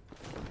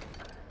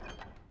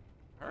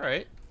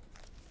 Alright.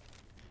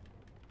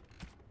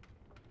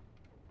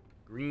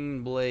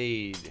 Green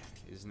blade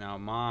is now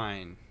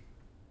mine.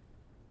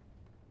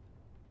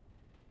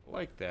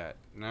 Like that.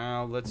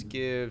 Now let's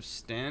give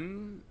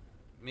Sten.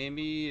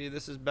 Maybe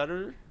this is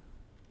better.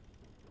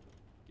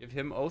 Give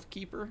him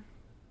Oathkeeper.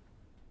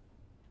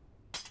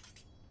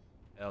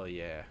 Hell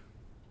yeah.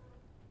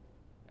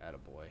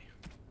 Attaboy.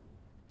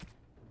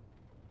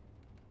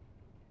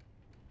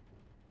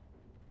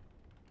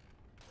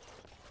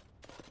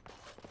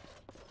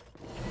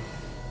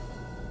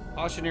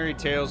 Cautionary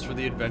tales for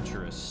the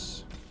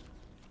adventurous.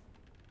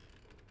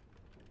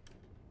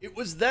 It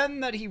was then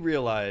that he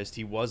realized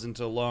he wasn't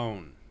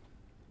alone.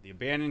 The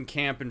abandoned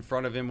camp in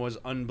front of him was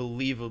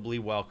unbelievably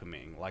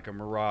welcoming, like a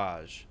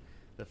mirage.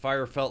 The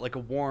fire felt like a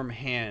warm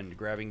hand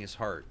grabbing his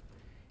heart.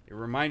 It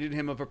reminded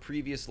him of a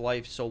previous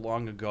life so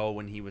long ago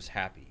when he was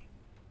happy.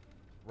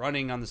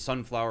 Running on the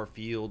sunflower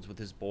fields with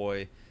his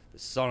boy, the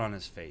sun on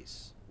his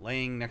face,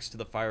 laying next to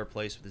the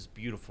fireplace with his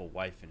beautiful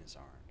wife in his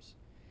arms.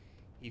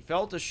 He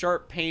felt a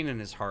sharp pain in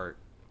his heart.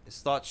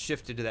 His thoughts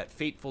shifted to that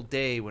fateful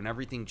day when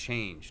everything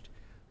changed.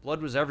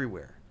 Blood was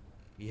everywhere.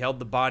 He held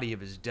the body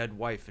of his dead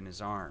wife in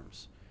his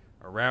arms.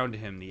 Around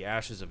him, the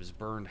ashes of his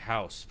burned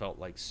house felt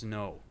like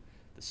snow.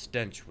 The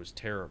stench was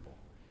terrible.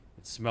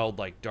 It smelled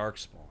like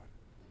darkspawn.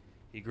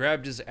 He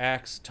grabbed his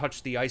axe,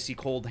 touched the icy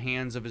cold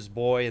hands of his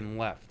boy, and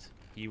left.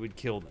 He would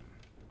kill them.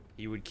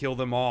 He would kill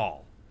them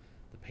all.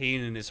 The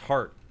pain in his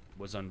heart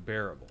was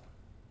unbearable.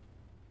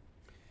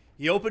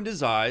 He opened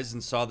his eyes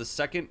and saw the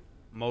second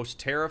most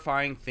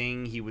terrifying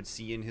thing he would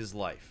see in his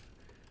life.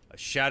 A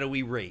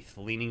shadowy wraith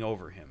leaning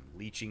over him,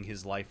 leeching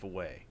his life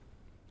away.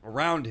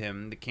 Around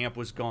him, the camp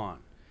was gone,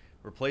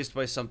 replaced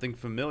by something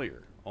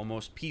familiar,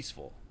 almost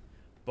peaceful.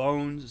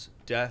 Bones,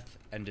 death,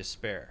 and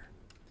despair.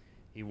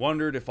 He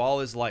wondered if all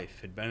his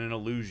life had been an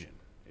illusion,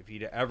 if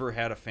he'd ever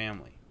had a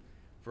family.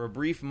 For a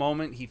brief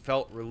moment, he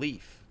felt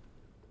relief.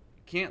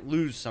 You can't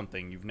lose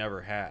something you've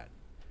never had.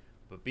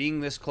 But being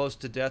this close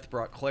to death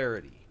brought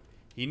clarity.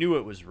 He knew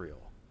it was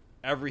real.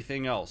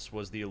 Everything else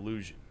was the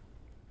illusion.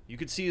 You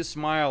could see a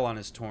smile on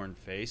his torn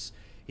face.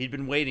 He'd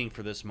been waiting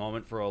for this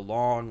moment for a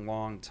long,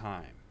 long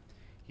time.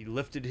 He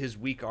lifted his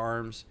weak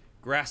arms,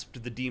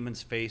 grasped the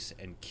demon's face,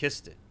 and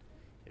kissed it.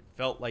 It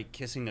felt like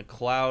kissing a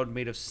cloud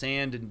made of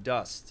sand and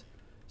dust.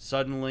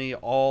 Suddenly,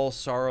 all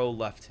sorrow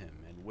left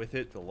him, and with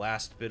it the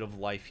last bit of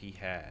life he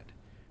had.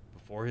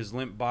 Before his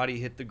limp body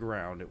hit the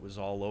ground, it was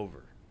all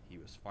over. He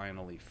was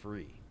finally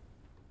free.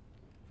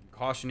 From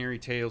Cautionary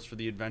Tales for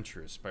the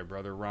Adventurous by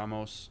Brother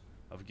Ramos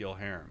of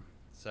Gilharim,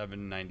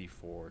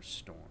 794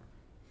 Storm.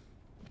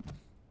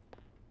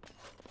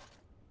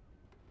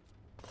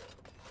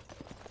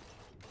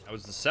 That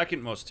was the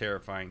second most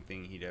terrifying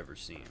thing he'd ever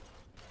seen.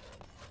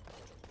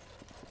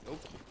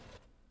 Okay.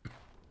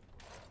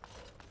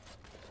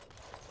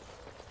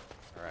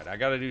 Alright, I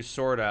gotta do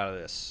sword out of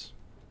this.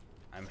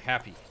 I'm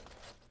happy.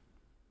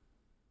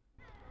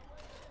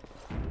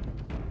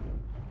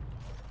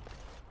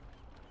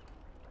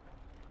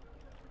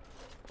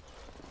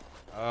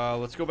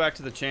 Let's go back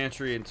to the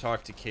Chantry and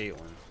talk to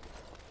Caitlin.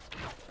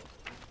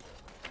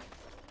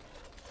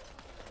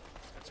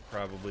 That's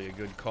probably a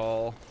good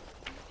call.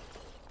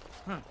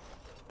 Huh.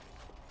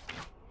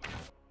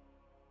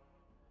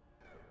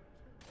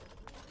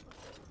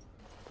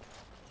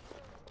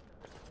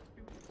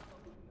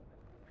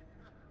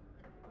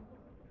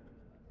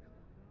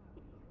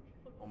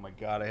 Oh my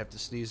god, I have to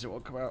sneeze, it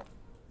won't come out.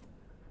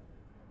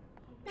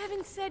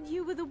 Bevan said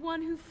you were the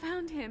one who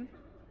found him.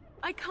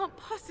 I can't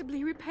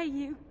possibly repay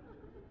you.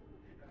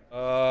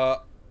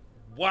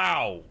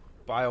 Wow.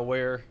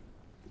 BioWare.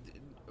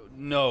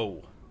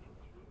 No.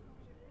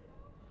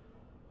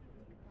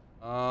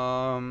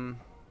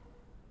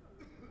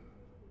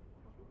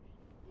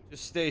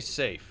 Just stay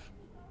safe.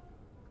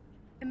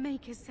 The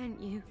Maker sent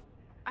you.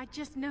 I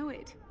just know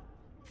it.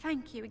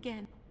 Thank you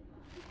again.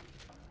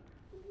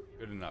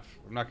 Good enough.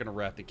 I'm not gonna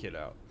rat the kid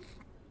out.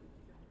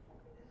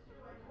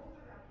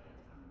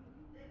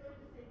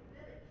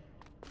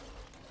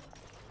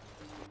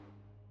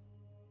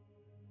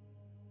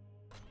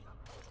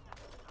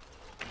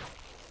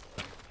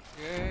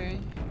 Okay.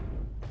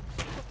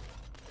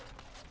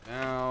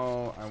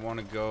 Now I want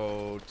to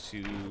go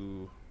to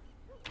the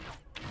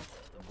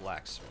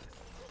blacksmith.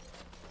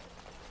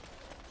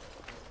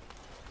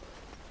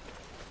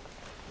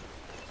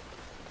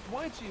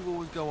 Why do you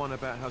always go on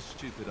about how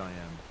stupid I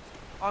am?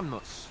 I'm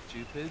not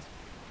stupid,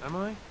 am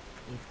I?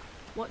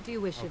 What do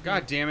you wish of me?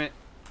 God damn it.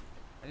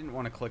 I didn't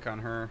want to click on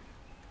her.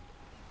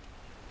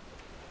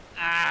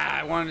 Ah,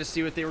 I wanted to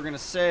see what they were going to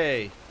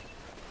say.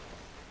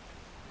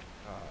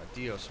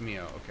 Dios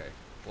mio. Okay.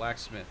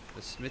 Blacksmith.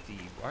 The smithy.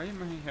 Why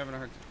am I having a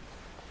hard time?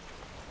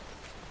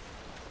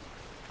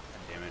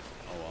 God damn it.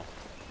 Oh well.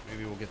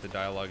 Maybe we'll get the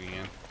dialogue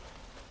again.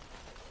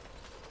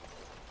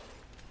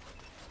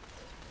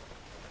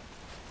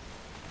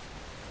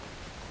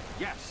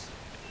 Yes.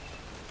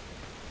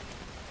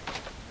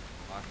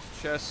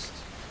 Locked chest.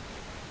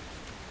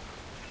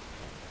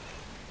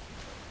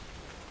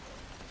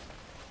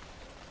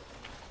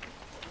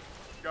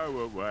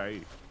 Go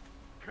away.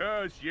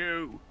 Curse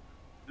you.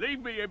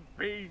 Leave me in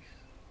peace.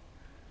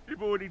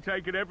 You've already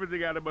taken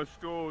everything out of my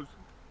stores.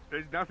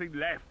 There's nothing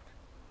left.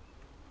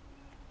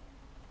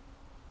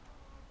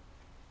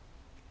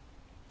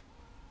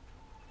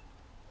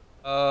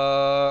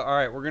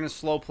 Alright, we're gonna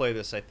slow play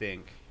this, I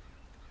think.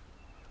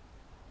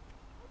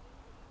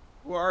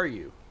 Who are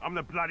you? I'm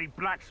the bloody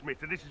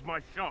blacksmith, and this is my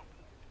shop.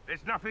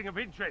 There's nothing of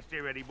interest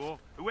here anymore,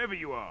 whoever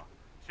you are.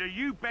 So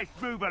you best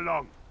move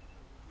along.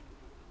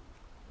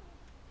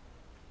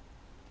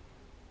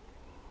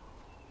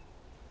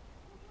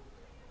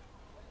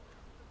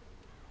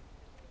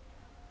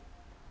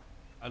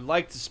 I'd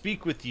like to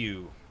speak with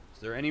you.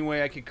 Is there any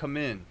way I could come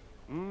in?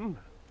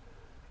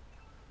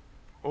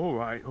 All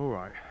right, all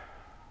right.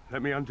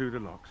 Let me undo the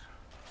locks.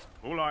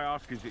 All I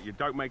ask is that you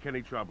don't make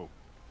any trouble.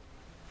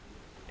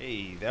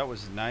 Hey, that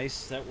was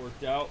nice. That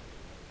worked out.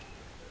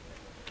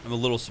 I'm a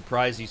little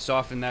surprised he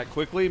softened that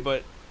quickly,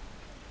 but...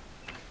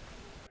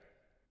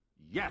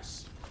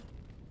 Yes.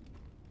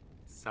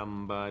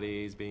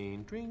 Somebody's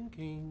been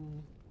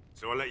drinking.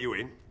 So I let you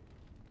in.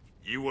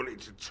 You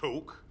wanted to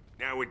talk.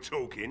 Now we're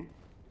talking.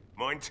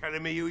 Mind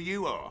telling me who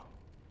you are?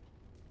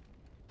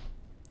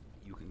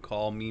 You can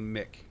call me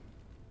Mick.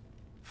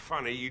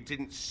 Funny, you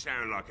didn't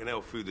sound like an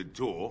elf through the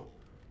door.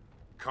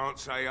 Can't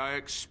say I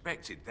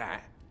expected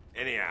that.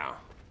 Anyhow,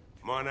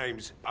 my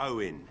name's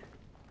Owen,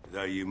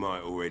 though you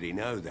might already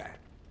know that.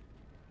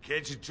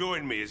 Care to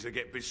join me as I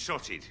get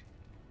besotted?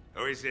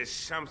 Or is there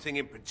something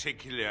in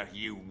particular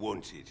you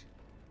wanted?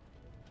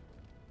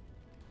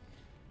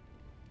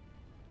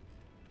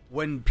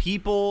 When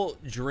people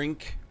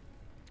drink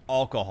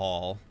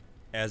alcohol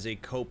as a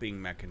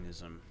coping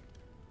mechanism,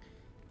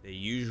 they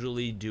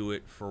usually do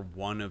it for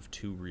one of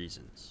two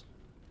reasons.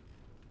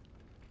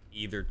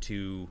 Either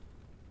to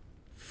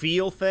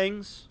feel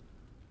things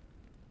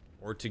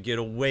or to get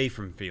away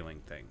from feeling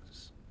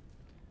things.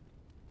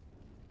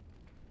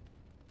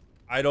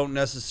 I don't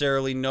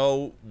necessarily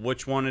know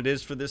which one it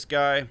is for this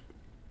guy,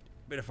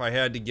 but if I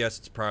had to guess,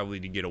 it's probably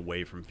to get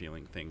away from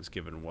feeling things,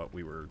 given what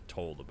we were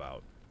told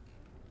about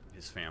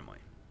his family.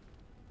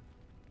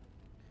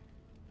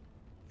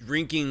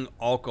 Drinking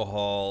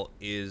alcohol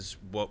is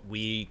what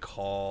we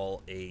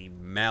call a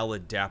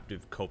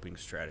maladaptive coping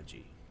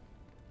strategy,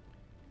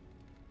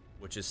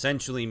 which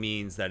essentially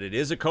means that it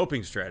is a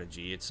coping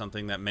strategy. It's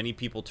something that many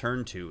people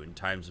turn to in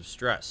times of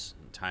stress,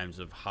 in times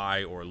of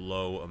high or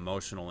low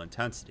emotional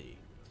intensity.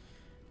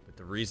 But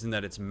the reason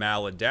that it's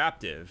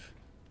maladaptive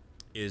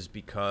is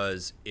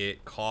because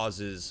it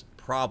causes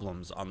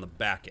problems on the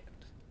back end.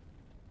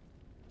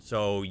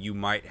 So you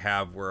might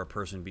have where a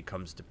person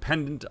becomes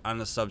dependent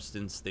on a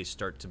substance. They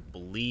start to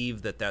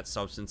believe that that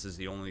substance is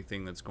the only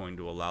thing that's going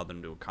to allow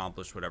them to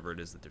accomplish whatever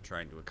it is that they're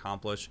trying to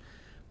accomplish.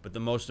 But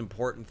the most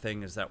important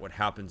thing is that what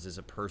happens is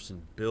a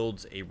person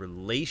builds a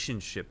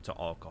relationship to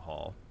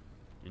alcohol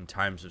in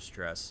times of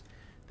stress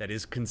that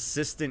is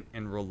consistent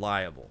and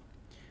reliable,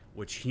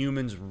 which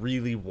humans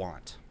really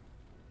want.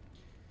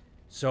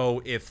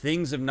 So if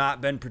things have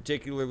not been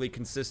particularly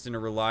consistent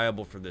or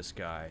reliable for this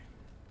guy,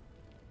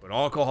 but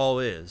alcohol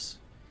is,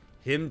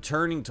 him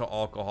turning to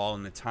alcohol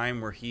in the time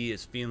where he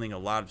is feeling a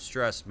lot of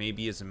stress,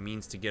 maybe as a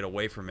means to get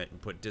away from it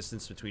and put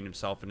distance between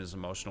himself and his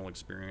emotional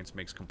experience,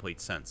 makes complete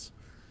sense.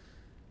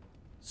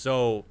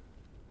 So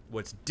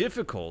what's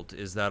difficult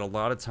is that a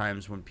lot of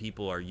times when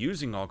people are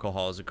using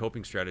alcohol as a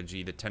coping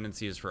strategy, the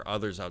tendency is for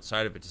others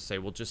outside of it to say,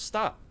 well, just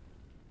stop.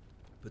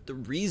 But the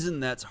reason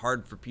that's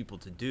hard for people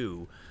to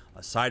do,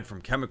 aside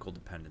from chemical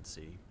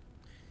dependency,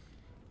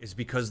 is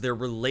because their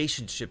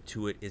relationship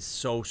to it is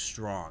so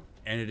strong,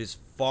 and it is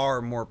far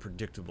more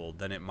predictable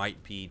than it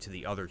might be to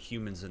the other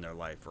humans in their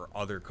life or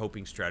other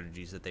coping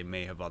strategies that they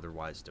may have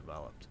otherwise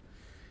developed.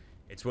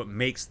 It's what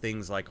makes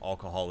things like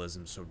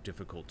alcoholism so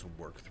difficult to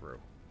work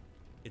through.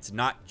 It's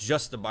not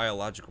just a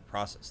biological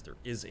process. There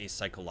is a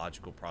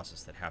psychological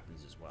process that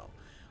happens as well.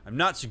 I'm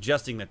not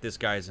suggesting that this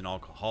guy is an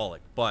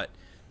alcoholic, but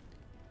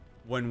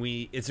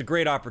it's a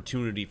great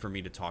opportunity for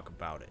me to talk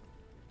about it.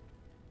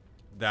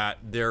 That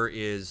there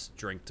is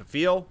drink to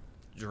feel,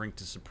 drink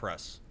to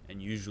suppress,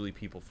 and usually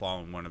people fall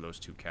in one of those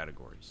two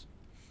categories.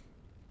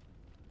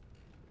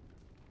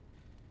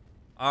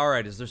 All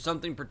right, is there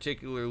something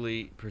particular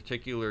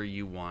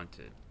you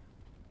wanted?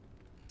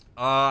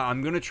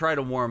 I'm going to try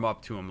to warm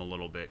up to him a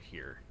little bit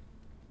here.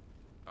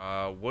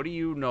 What do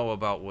you know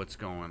about what's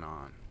going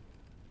on?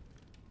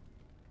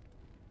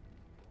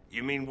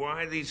 You mean,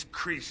 why are these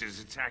creatures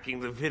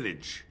attacking the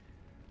village?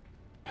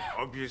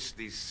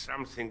 Obviously,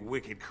 something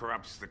wicked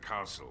corrupts the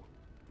castle.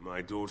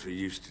 My daughter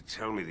used to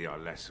tell me the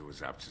Arlessa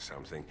was up to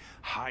something,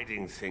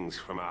 hiding things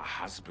from her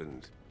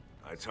husband.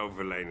 I told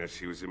Velena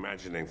she was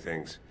imagining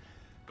things.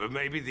 But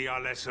maybe the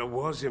Arlessa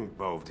was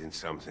involved in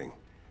something.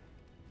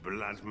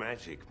 Blood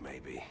magic,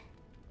 maybe.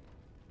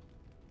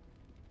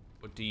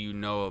 What do you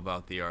know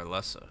about the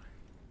Arlessa?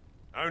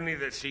 Only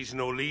that she's an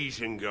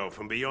Orlesian girl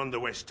from beyond the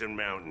Western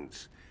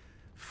Mountains.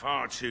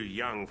 Far too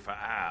young for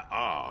our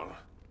Arl.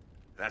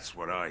 That's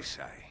what I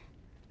say.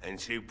 And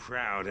too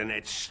proud and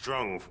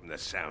headstrong from the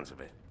sounds of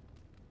it.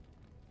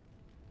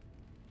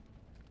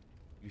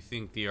 You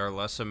think the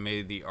Arlessa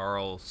made the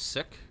Arl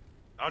sick?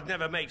 I'd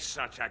never make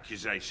such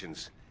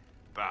accusations.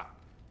 But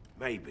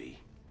maybe,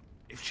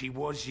 if she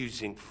was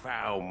using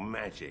foul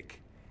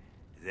magic,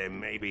 then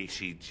maybe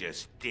she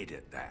just did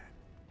at that.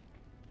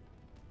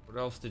 What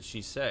else did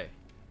she say?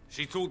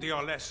 She thought the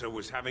Arlessa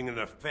was having an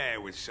affair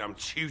with some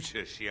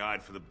tutor she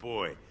hired for the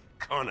boy,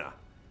 Connor.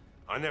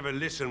 I never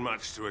listened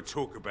much to her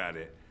talk about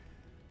it,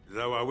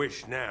 though I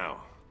wish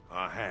now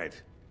I had.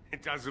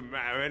 It doesn't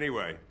matter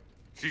anyway.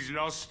 She's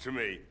lost to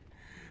me,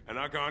 and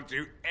I can't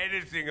do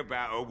anything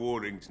about her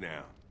warnings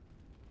now.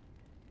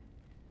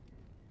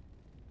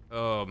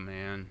 Oh,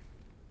 man.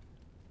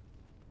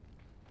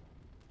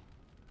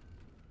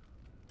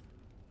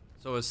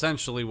 So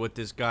essentially what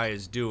this guy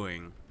is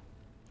doing,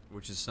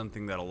 which is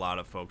something that a lot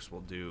of folks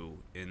will do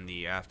in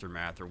the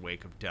aftermath or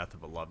wake of death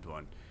of a loved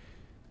one.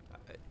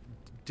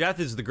 Death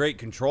is the great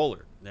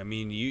controller. I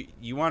mean,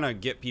 you want to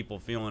get people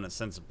feeling a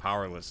sense of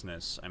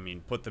powerlessness. I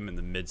mean, put them in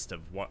the midst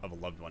of a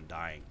loved one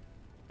dying.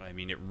 I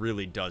mean, it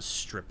really does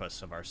strip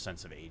us of our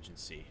sense of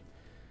agency.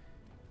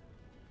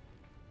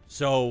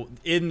 So,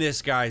 in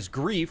this guy's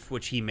grief,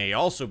 which he may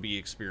also be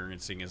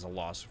experiencing as a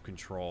loss of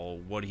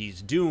control, what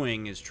he's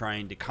doing is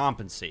trying to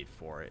compensate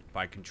for it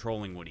by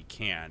controlling what he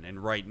can.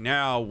 And right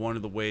now, one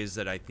of the ways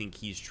that I think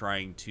he's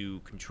trying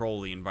to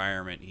control the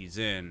environment he's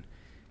in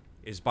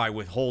is by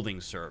withholding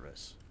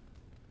service.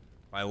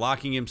 By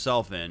locking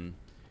himself in,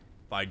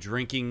 by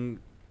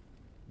drinking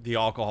the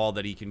alcohol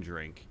that he can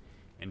drink,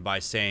 and by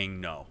saying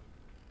no.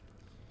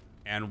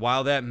 And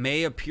while that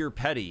may appear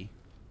petty,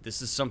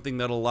 this is something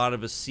that a lot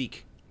of us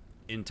seek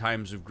in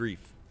times of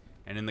grief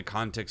and in the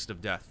context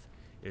of death,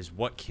 is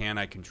what can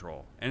I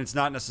control? And it's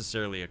not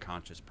necessarily a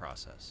conscious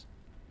process,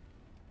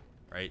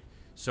 right?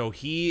 So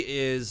he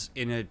is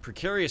in a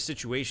precarious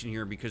situation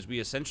here because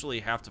we essentially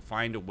have to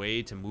find a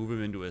way to move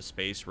him into a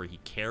space where he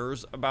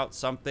cares about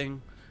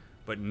something,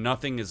 but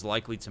nothing is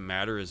likely to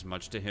matter as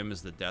much to him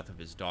as the death of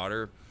his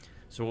daughter.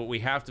 So what we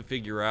have to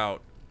figure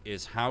out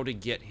is how to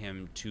get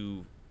him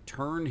to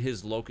turn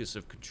his locus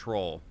of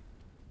control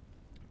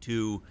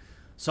to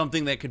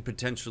something that could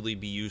potentially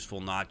be useful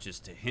not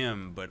just to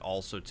him, but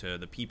also to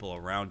the people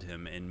around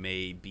him, and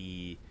may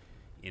be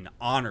in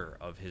honor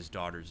of his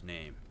daughter's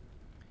name.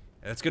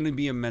 That's going to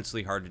be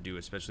immensely hard to do,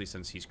 especially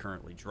since he's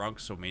currently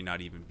drunk, so may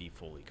not even be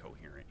fully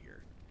coherent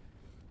here.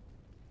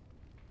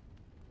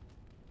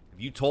 Have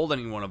you told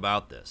anyone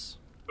about this?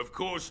 Of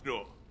course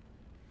not.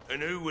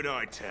 And who would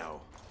I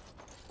tell?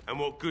 And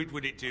what good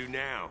would it do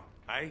now,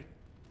 eh?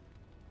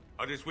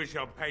 I just wish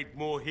I'd paid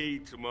more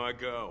heed to my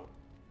girl.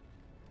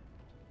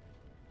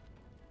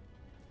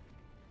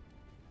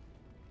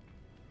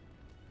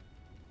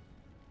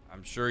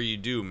 I'm sure you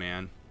do,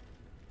 man.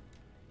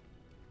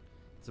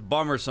 It's a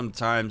bummer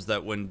sometimes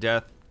that when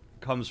death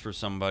comes for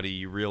somebody,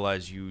 you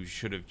realize you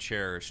should have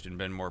cherished and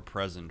been more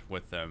present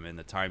with them in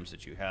the times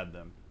that you had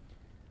them.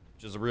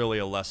 Which is really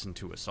a lesson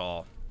to us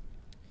all.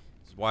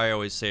 This is why I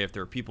always say if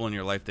there are people in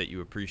your life that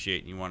you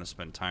appreciate and you want to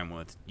spend time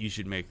with, you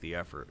should make the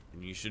effort.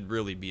 And you should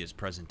really be as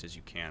present as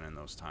you can in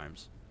those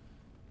times.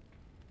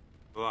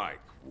 Like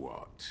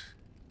what?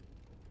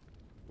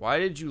 Why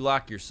did you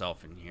lock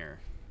yourself in here?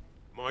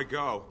 My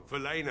girl,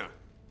 Velena,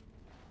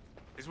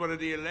 is one of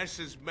the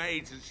Alessa's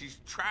maids, and she's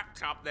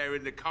trapped up there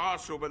in the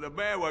castle, but the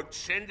mayor won't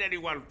send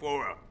anyone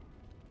for her.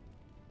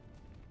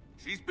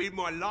 She's been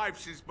my life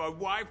since my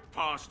wife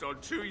passed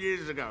on 2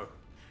 years ago.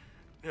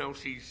 Now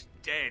she's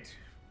dead,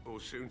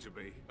 or soon to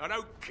be. I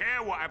don't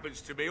care what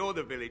happens to me or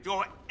the village,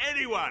 or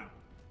anyone!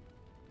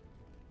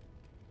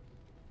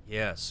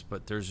 Yes,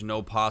 but there's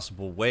no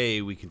possible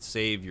way we can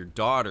save your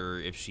daughter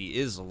if she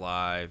is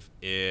alive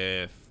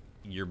if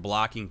you're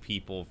blocking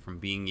people from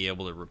being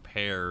able to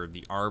repair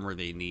the armor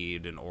they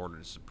need in order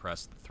to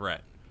suppress the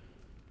threat.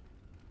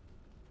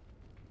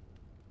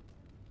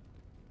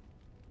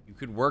 You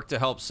could work to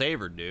help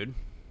save her, dude.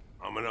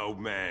 I'm an old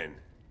man.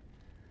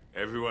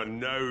 Everyone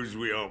knows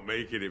we aren't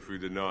making it through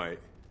the night.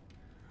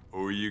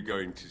 Or are you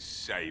going to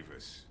save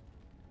us?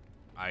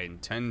 I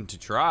intend to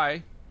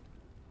try.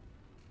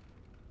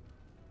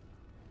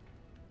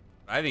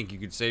 I think you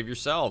could save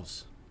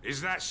yourselves.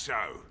 Is that so?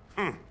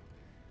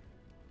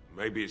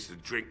 Maybe it's the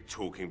drink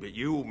talking, but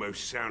you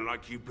almost sound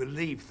like you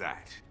believe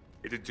that.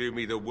 It'd do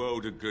me the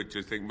world of good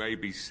to think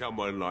maybe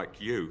someone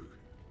like you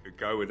could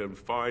go in and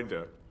find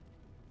her.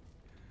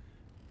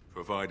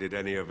 Provided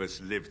any of us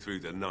live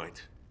through the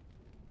night.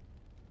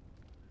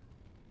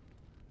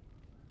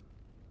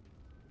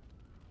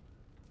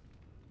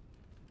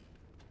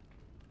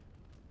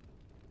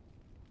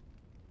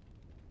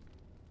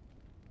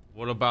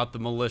 What about the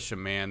militia,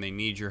 man? They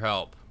need your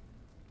help.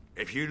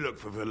 If you look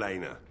for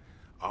Velena,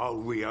 I'll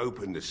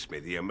reopen the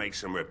smithy and make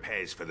some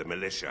repairs for the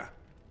militia.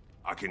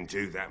 I can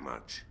do that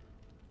much.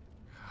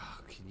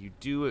 Can you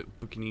do it?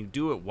 Can you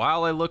do it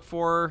while I look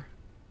for her?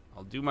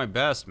 I'll do my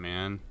best,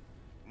 man.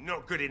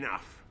 Not good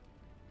enough.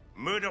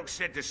 Murdoch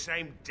said the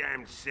same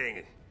damn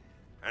thing.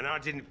 And I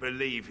didn't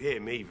believe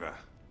him either.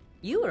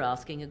 You were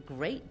asking a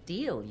great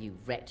deal, you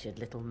wretched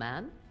little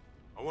man.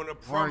 I want to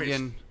promise...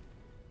 Morgan.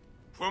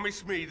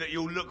 Promise me that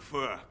you'll look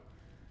for her.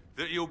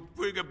 That you'll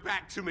bring her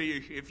back to me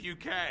if you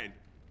can.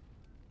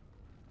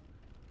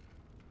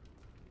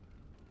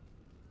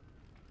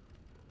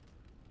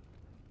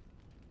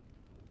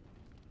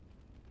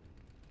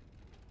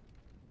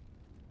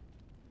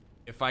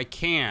 If I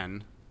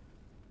can...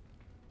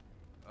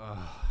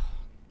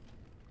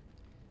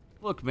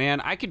 Look, man,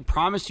 I can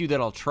promise you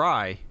that I'll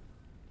try.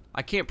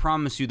 I can't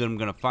promise you that I'm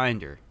going to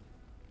find her.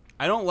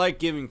 I don't like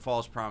giving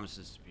false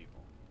promises to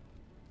people.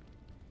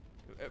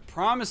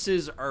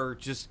 Promises are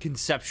just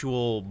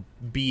conceptual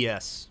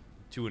BS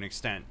to an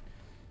extent.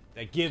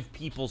 That give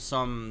people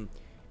some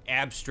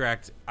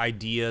abstract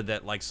idea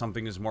that, like,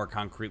 something is more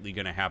concretely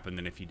going to happen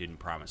than if you didn't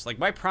promise. Like,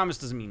 my promise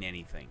doesn't mean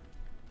anything.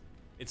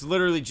 It's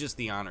literally just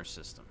the honor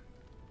system.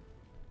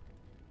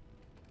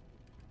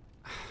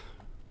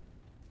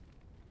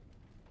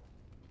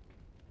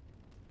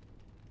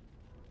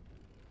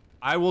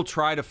 I will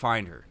try to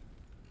find her.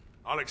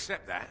 I'll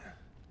accept that.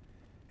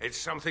 It's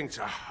something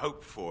to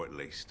hope for, at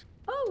least.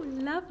 Oh,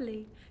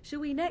 lovely.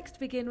 Shall we next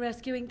begin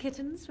rescuing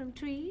kittens from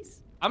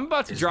trees? I'm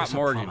about to drop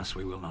Morgan. Is this a promise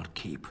we will not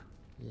keep?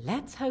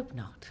 Let's hope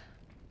not.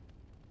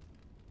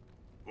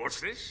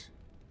 What's this?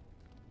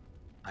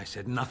 I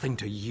said nothing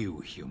to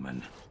you,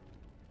 human.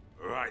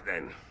 Right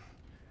then.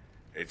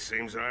 It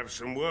seems I have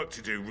some work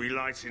to do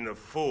relighting the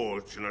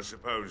forge, and I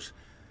suppose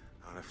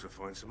I'll have to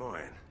find some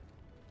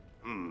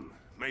iron.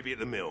 Maybe at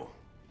the mill.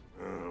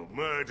 Oh,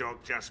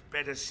 Murdoch just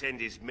better send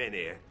his men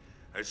here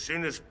as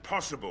soon as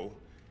possible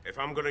if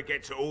I'm gonna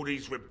get to all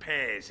these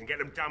repairs and get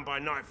them done by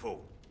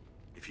nightfall.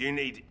 If you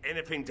need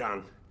anything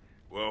done,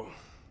 well,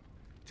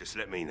 just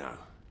let me know.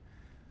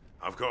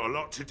 I've got a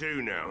lot to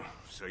do now,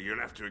 so you'll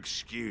have to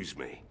excuse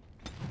me.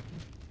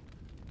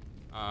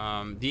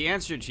 The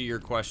answer to your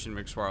question,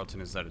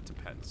 McSwarlton, is that it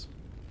depends.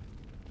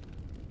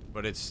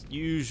 But it's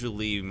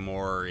usually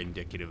more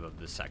indicative of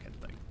the second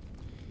thing.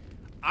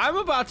 I'm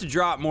about to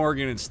drop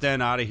Morgan and Sten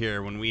out of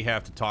here when we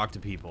have to talk to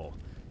people.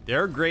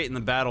 They're great in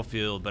the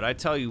battlefield, but I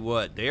tell you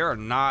what, they are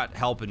not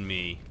helping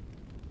me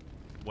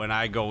when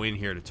I go in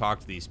here to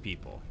talk to these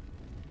people.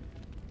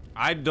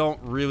 I don't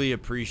really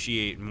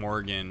appreciate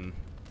Morgan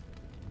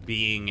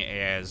being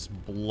as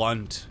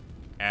blunt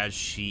as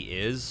she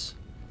is,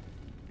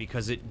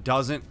 because it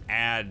doesn't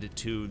add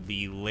to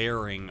the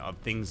layering of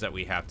things that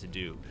we have to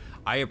do.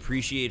 I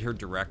appreciate her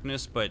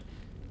directness, but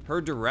her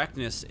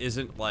directness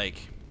isn't,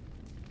 like,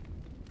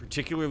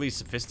 particularly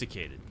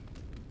sophisticated.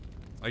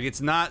 Like,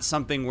 it's not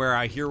something where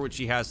I hear what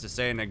she has to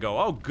say and I go,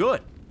 oh,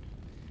 good.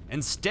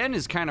 And Sten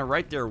is kind of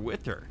right there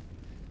with her.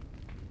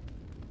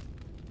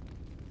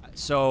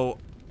 So,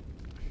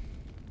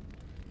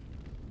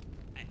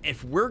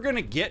 if we're going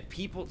to get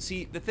people...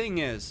 See, the thing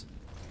is,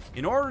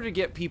 in order to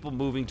get people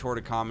moving toward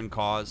a common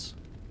cause,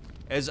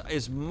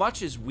 as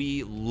much as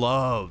we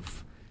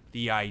love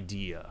the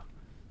idea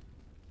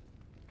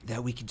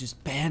that we could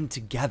just band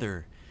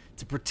together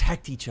to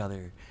protect each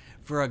other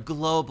for a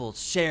global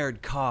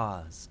shared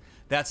cause,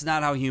 that's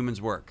not how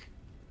humans work.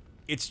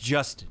 It's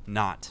just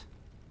not.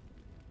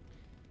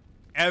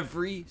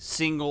 Every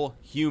single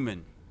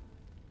human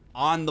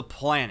on the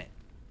planet,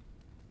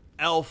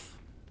 elf,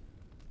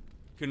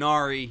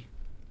 Canary,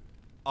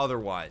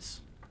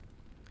 otherwise,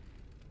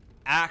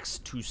 acts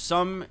to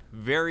some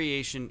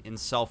variation in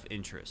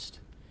self-interest.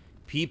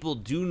 People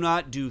do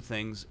not do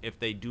things if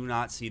they do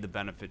not see the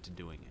benefit to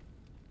doing it.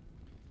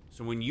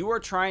 So when you are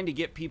trying to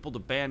get people to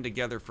band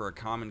together for a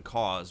common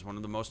cause, one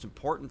of the most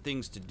important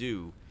things to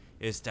do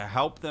is to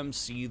help them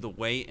see the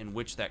way in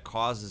which that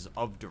cause is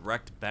of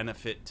direct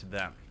benefit to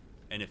them.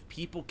 And if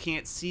people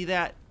can't see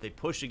that, they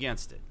push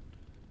against it.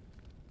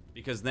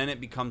 Because then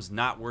it becomes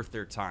not worth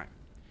their time.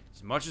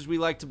 As much as we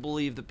like to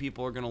believe that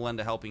people are going to lend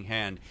a helping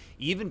hand,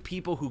 even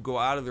people who go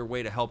out of their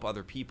way to help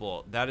other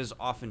people, that is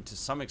often to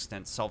some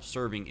extent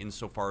self-serving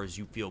insofar as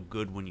you feel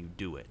good when you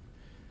do it.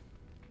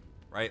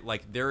 Right?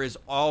 Like, there is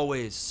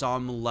always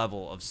some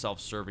level of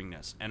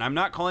self-servingness. And I'm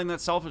not calling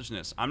that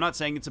selfishness. I'm not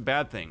saying it's a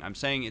bad thing. I'm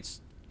saying it's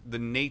the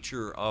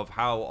nature of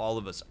how all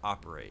of us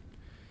operate.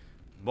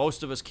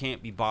 Most of us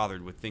can't be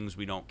bothered with things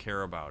we don't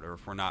care about, or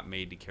if we're not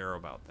made to care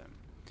about them.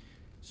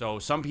 So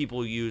some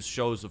people use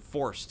shows of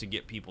force to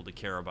get people to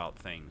care about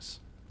things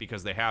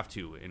because they have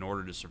to in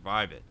order to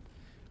survive it.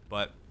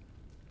 But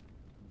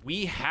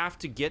we have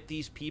to get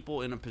these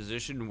people in a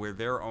position where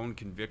their own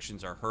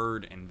convictions are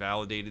heard and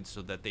validated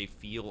so that they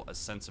feel a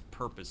sense of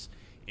purpose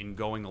in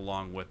going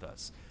along with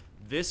us.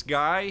 This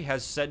guy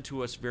has said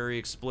to us very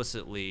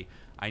explicitly,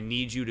 I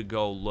need you to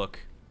go look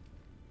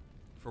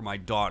for my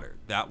daughter.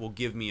 That will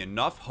give me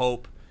enough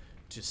hope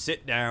to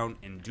sit down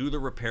and do the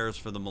repairs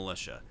for the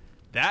militia.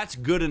 That's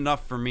good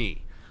enough for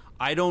me.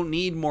 I don't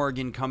need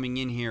Morgan coming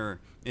in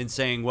here and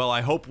saying, well, I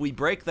hope we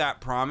break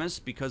that promise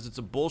because it's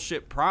a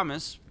bullshit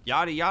promise,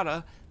 yada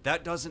yada.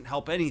 that doesn't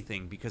help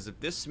anything, because if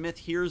this Smith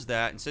hears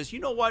that and says, you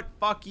know what,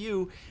 fuck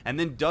you, and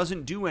then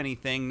doesn't do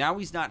anything, now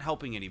he's not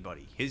helping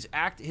anybody. His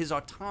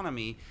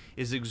autonomy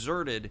is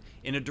exerted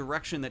in a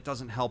direction that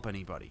doesn't help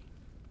anybody.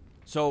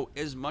 So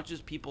as much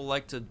as people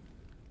like to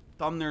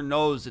thumb their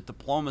nose at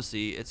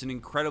diplomacy, it's an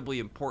incredibly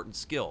important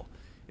skill.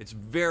 It's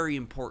very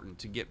important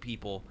to get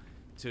people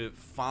to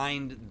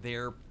find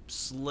their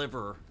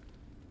sliver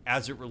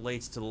as it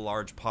relates to the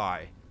large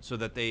pie, so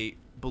that they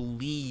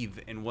believe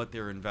in what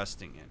they're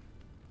investing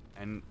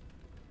in. And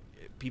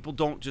people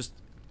don't just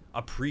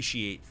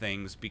appreciate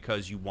things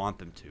because you want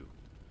them to.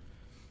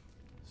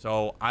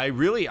 So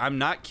I'm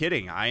not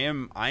kidding. I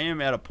am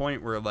at a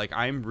point where, like,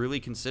 I'm really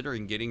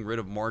considering getting rid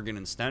of Morgan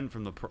and Sten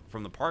from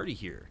the party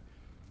here,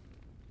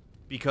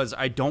 because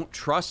I don't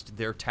trust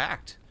their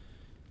tact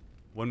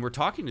when we're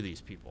talking to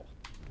these people.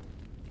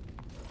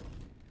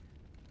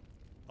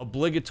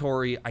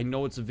 Obligatory. I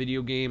know it's a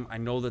video game. I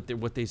know that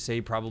what they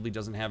say probably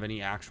doesn't have any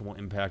actual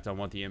impact on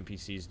what the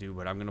NPCs do,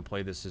 but I'm going to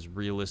play this as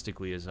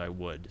realistically as I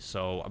would.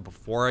 So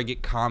before I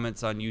get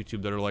comments on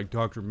YouTube that are like,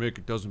 DrMick,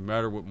 it doesn't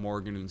matter what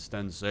Morgan and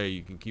Sten say,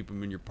 you can keep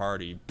them in your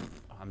party.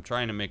 I'm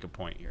trying to make a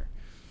point here.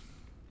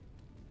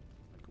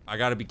 I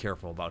got to be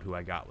careful about who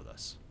I got with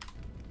us.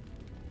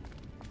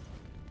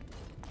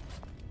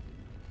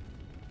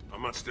 I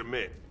must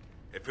admit,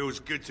 it feels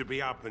good to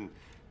be up and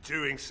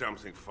doing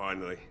something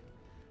finally.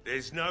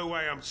 There's no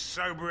way I'm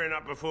sobering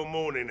up before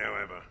morning,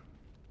 however.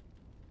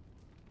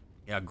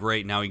 Yeah,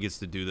 great. Now he gets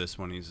to do this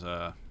when he's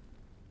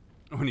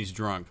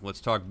drunk.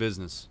 Let's talk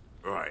business.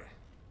 Right.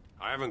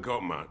 I haven't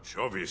got much,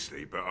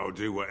 obviously, but I'll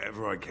do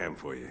whatever I can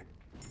for you.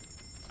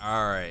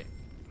 All right.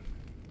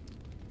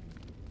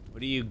 What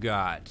do you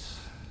got?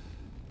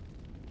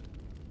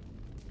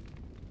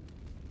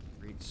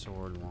 Great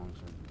sword, long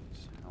sword,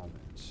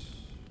 helmet,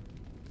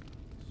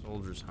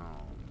 soldier's helm.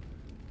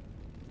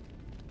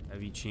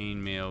 Heavy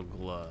chainmail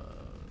gloves.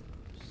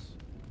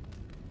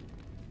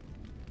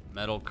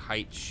 Metal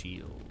kite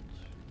shield.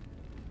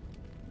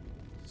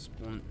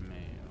 Splint mail.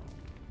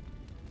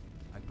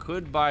 I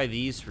could buy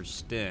these for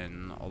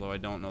Sten, although I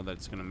don't know that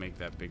it's going to make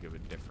that big of a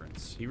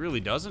difference. He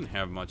really doesn't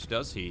have much,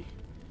 does he?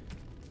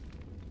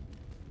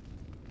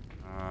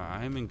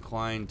 I'm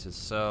inclined to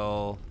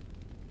sell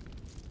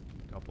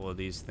a couple of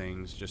these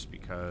things just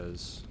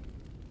because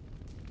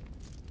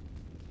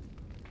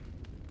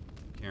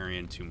I'm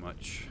carrying too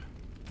much.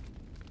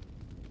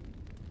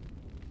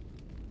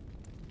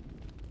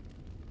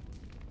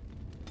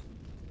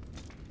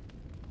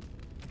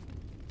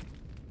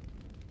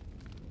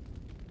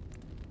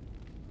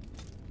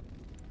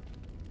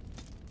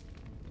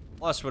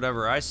 Plus,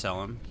 whatever I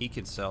sell him, he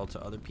can sell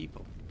to other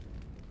people.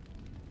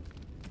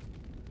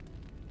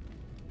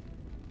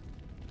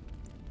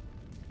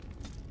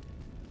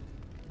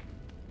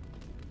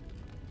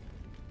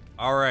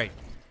 All right.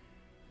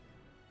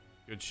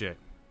 Good shit.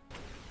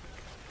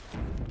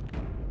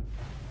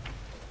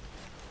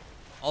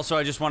 Also,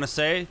 I just want to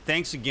say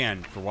thanks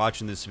again for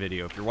watching this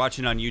video. If you're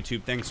watching on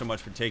YouTube, thanks so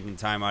much for taking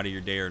time out of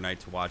your day or night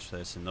to watch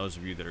this. And those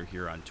of you that are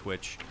here on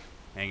Twitch,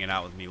 hanging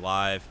out with me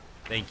live,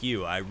 thank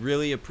you. I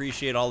really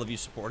appreciate all of you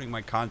supporting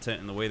my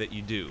content in the way that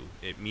you do.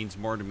 It means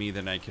more to me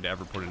than I could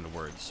ever put into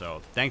words.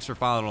 So thanks for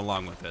following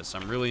along with this.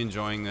 I'm really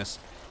enjoying this,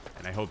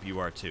 and I hope you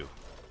are too.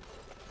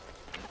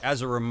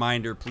 As a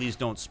reminder, please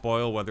don't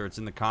spoil, whether it's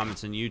in the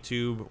comments in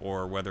YouTube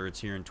or whether it's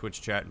here in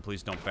Twitch chat, and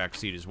please don't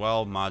backseat as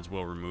well. Mods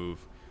will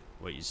remove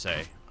what you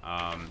say.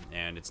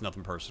 And it's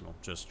nothing personal.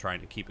 Just trying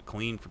to keep it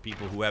clean for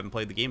people who haven't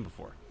played the game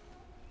before.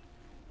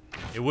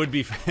 It would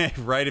be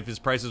right if his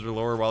prices were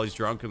lower while he's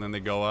drunk and then they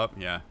go up.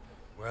 Yeah.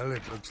 Well,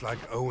 it looks like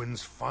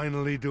Owen's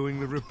finally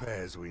doing the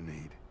repairs we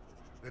need.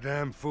 The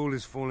damn fool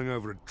is falling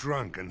over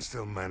drunk and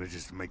still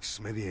manages to make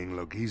smithying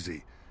look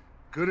easy.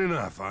 Good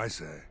enough, I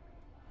say.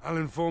 I'll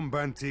inform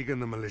Bantig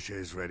and the militia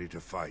is ready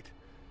to fight.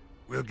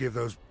 We'll give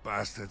those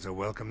bastards a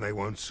welcome they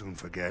won't soon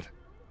forget.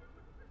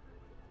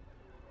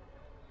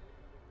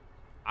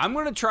 I'm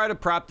going to try to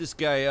prop this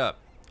guy up.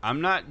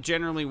 I'm not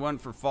generally one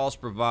for false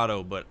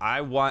bravado, but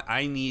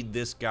I need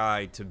this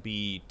guy to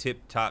be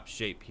tip-top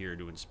shape here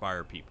to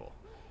inspire people.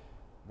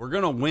 We're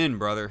going to win,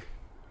 brother.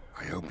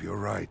 I hope you're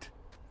right.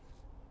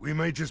 We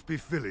may just be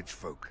village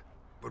folk,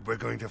 but we're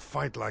going to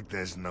fight like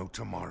there's no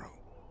tomorrow.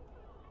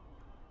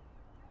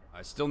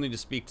 I still need to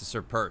speak to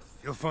Sir Perth.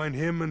 You'll find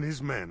him and his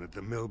men at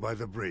the mill by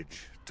the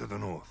bridge, to the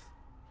north.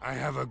 I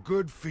have a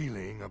good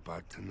feeling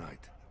about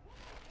tonight.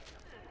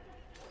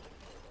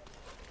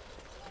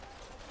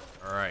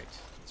 All right,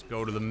 let's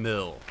go to the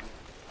mill.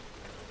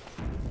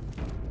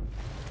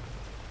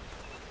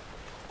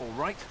 All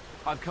right,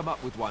 I've come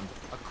up with one.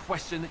 A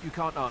question that you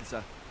can't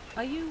answer.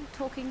 Are you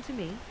talking to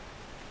me?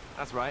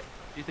 That's right.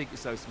 You think you're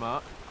so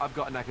smart. I've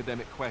got an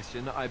academic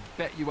question that I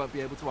bet you won't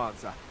be able to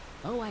answer.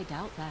 Oh, I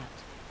doubt that.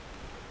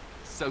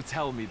 So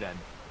tell me then,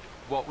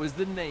 what was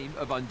the name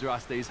of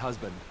Andraste's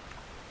husband?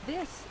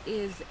 This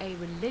is a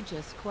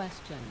religious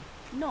question,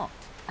 not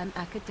an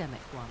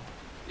academic one.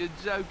 You're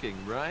joking,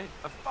 right?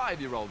 A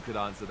 5-year-old could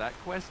answer that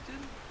question.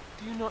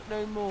 Do you not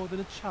know more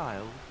than a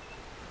child?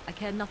 I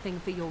care nothing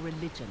for your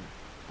religion.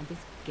 and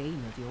this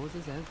game of yours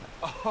is over.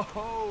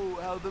 Oh,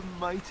 how the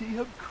mighty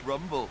have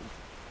crumbled.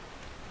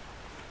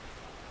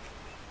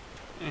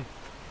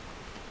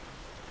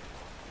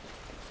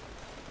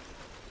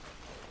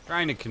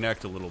 Trying to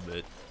connect a little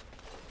bit.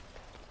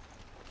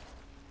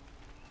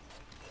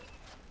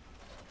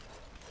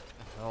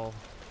 What the hell?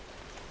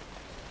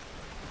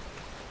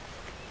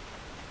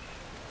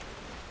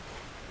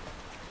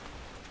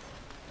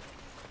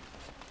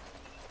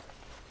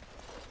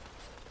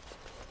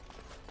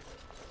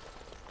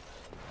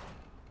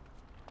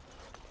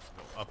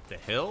 Go up the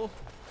hill?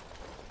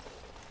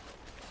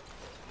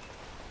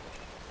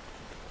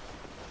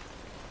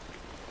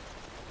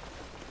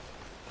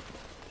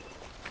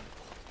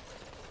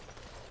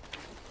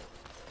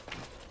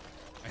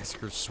 Ask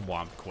her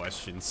swamp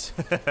questions.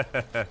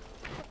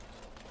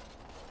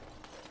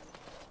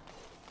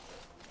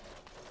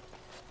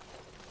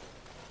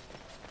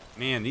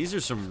 Man, these are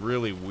some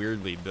really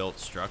weirdly built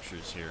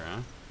structures here,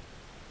 huh?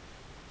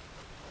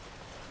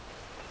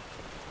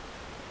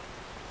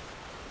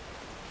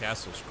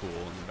 Castle's cool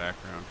in the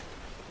background.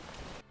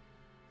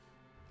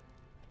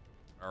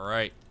 All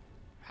right,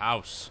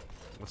 house.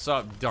 What's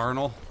up,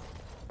 Darnell?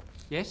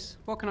 Yes?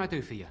 What can I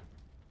do for you?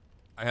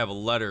 I have a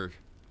letter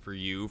for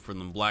you from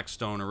the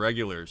Blackstone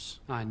Irregulars.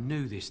 I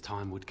knew this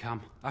time would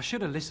come. I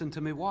should have listened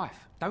to my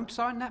wife. Don't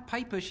sign that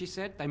paper, she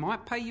said. They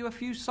might pay you a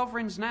few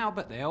sovereigns now,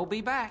 but they'll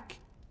be back.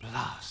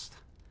 Blast.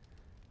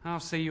 I'll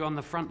see you on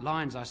the front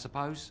lines, I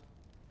suppose.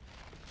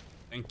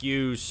 Thank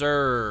you,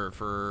 sir,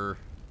 for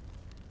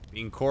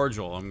being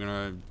cordial. I'm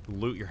gonna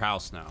loot your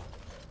house now.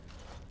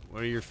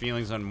 What are your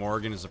feelings on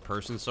Morgan as a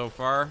person so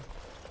far?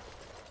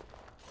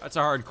 That's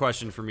a hard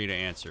question for me to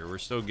answer. We're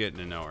still getting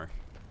to know her.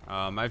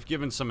 I've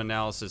given some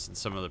analysis in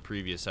some of the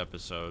previous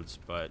episodes,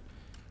 but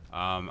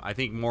I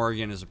think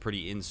Morgan is a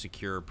pretty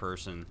insecure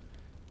person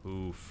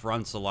who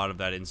fronts a lot of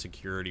that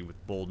insecurity with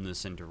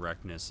boldness and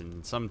directness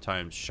and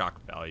sometimes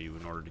shock value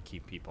in order to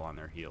keep people on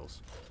their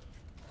heels.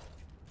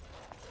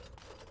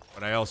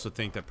 But I also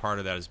think that part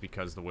of that is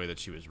because the way that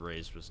she was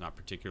raised was not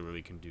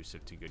particularly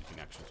conducive to good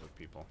connections with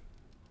people.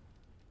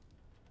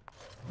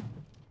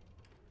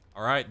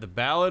 Alright, the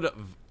Ballad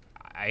of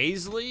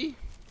Aisley?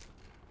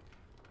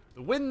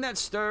 The wind that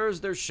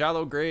stirs their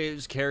shallow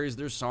graves carries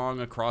their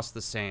song across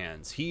the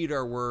sands. Heed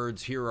our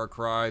words, hear our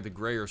cry, the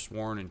grey are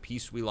sworn, in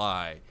peace we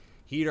lie.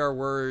 Heed our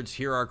words,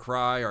 hear our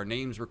cry, our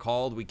names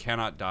recalled, we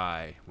cannot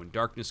die. When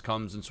darkness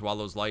comes and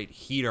swallows light,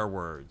 heed our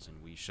words,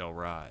 and we shall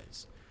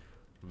rise.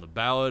 From the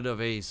Ballad of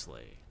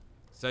Aisley,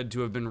 said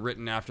to have been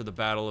written after the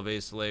Battle of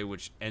Aisley,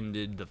 which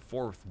ended the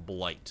 4th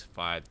Blight,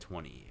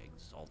 520,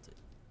 exalted.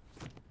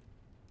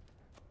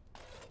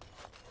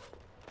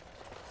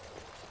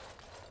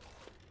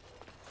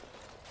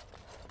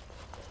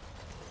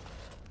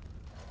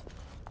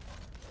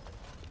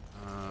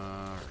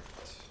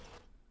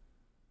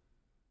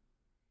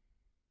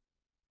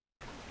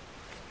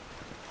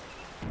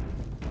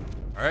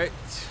 Alright,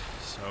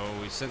 so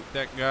we sent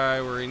that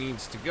guy where he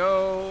needs to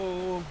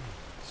go.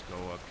 Let's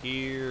go up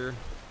here.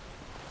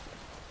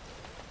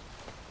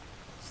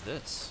 What's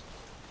this?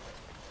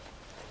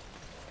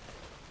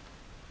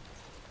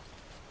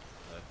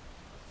 A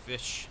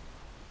fish.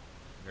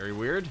 Very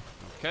weird.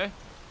 Okay.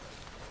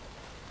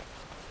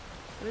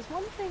 There is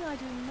one thing I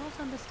do not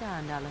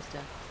understand,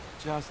 Alistair.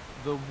 Just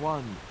the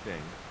one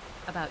thing.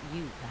 About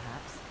you,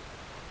 perhaps.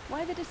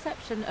 Why the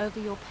deception over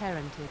your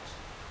parentage?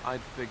 I'd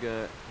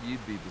figure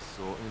you'd be the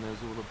sort who knows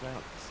all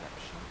about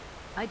deception.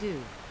 I do.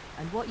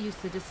 And what use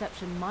the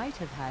deception might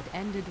have had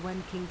ended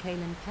when King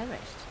Kaelin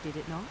perished, did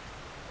it not?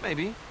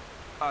 Maybe.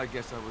 I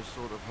guess I was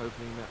sort of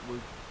hoping that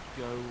would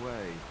go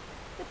away.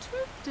 The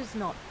truth does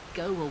not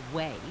go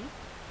away.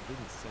 I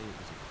didn't say it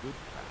was a good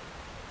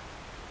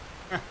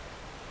fact.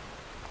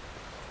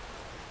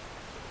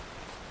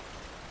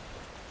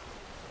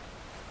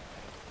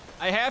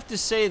 I have to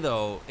say,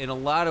 though, in a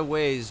lot of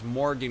ways,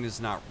 Morgan is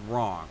not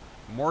wrong.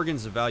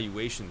 Morgan's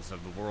evaluations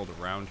of the world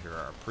around her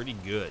are pretty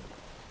good.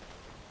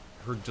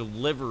 Her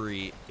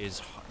delivery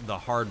is the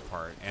hard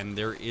part, and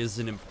that is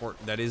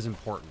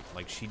important.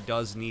 Like, she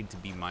does need to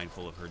be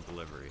mindful of her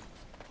delivery.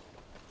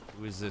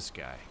 Who is this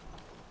guy?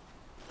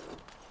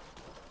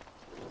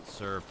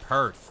 Sir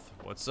Perth.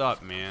 What's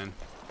up, man?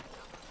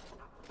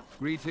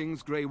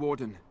 Greetings, Grey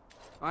Warden.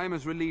 I am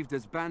as relieved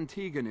as Ban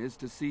Tegan is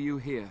to see you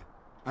here.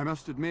 I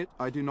must admit,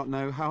 I do not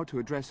know how to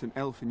address an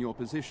elf in your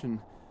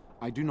position.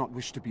 I do not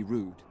wish to be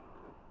rude.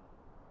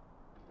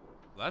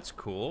 That's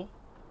cool.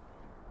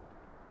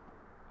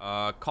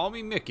 Call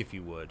me Mick if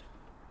you would.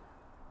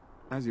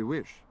 As you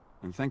wish,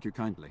 and thank you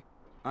kindly.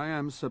 I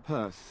am Sir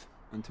Perth,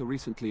 until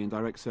recently in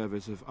direct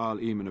service of Arl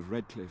Eamon of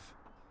Redcliffe.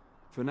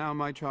 For now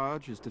my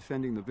charge is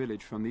defending the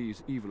village from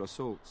these evil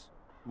assaults.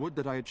 Would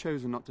that I had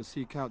chosen not to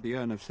seek out the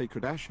urn of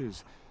sacred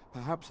ashes.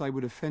 Perhaps I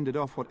would have fended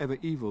off whatever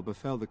evil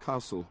befell the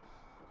castle,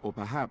 or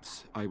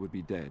perhaps I would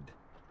be dead.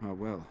 Ah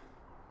well,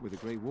 with a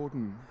Grey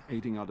Warden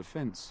aiding our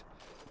defense,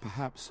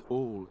 perhaps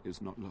all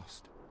is not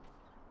lost.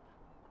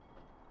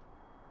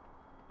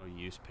 No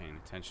use paying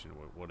attention to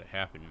what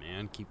happened,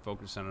 man. Keep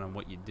focusing on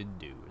what you did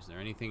do. Is there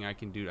anything I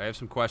can do? I have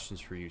some questions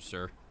for you,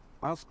 sir.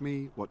 Ask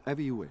me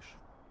whatever you wish.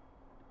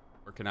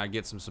 Or can I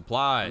get some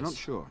supplies? I'm not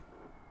sure.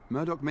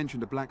 Murdoch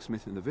mentioned a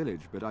blacksmith in the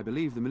village, but I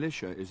believe the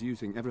militia is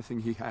using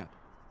everything he had.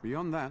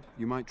 Beyond that,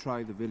 you might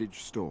try the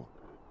village store.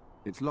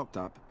 It's locked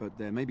up, but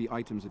there may be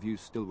items of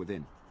use still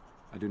within.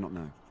 I do not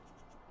know.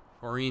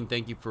 Maureen,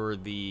 thank you for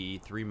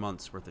the 3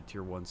 months worth of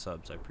tier 1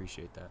 subs. I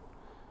appreciate that.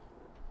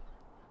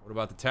 What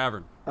about the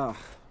tavern? Ah,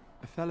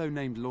 a fellow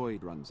named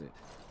Lloyd runs it.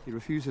 He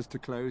refuses to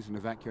close and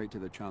evacuate to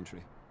the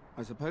Chantry.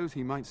 I suppose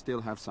he might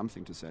still have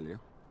something to sell you,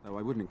 though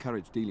I wouldn't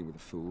encourage dealing with a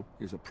fool.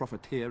 He's a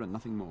profiteer and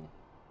nothing more.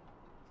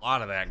 A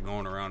lot of that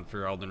going around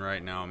for Eldon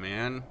right now,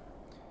 man.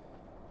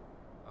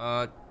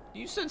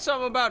 You said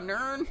something about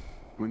Nern?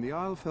 When the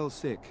Isle fell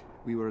sick,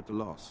 we were at a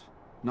loss.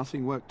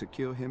 Nothing worked to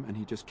cure him, and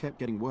he just kept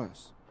getting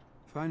worse.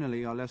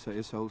 Finally, our lesser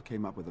Isolde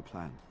came up with a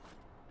plan.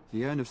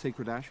 The Urn of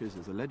Sacred Ashes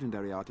is a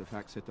legendary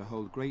artifact said to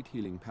hold great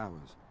healing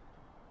powers.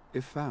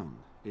 If found,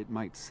 it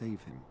might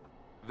save him.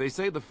 They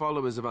say the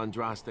followers of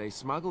Andraste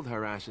smuggled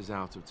her ashes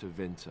out of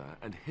Tevinter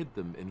and hid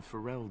them in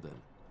Ferelden.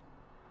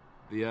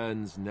 The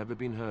urn's never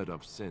been heard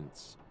of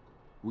since.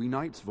 We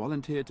knights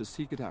volunteered to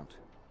seek it out.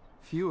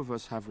 Few of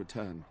us have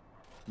returned.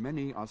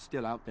 Many are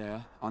still out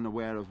there,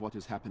 unaware of what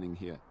is happening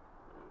here.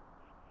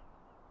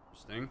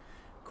 Interesting.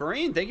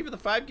 Corinne, thank you for the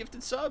 5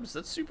 gifted subs.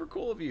 That's super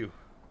cool of you.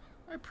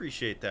 I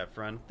appreciate that,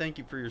 friend. Thank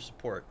you for your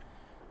support.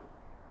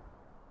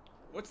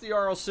 What's the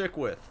Jarl sick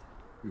with?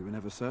 We were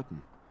never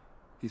certain.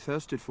 He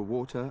thirsted for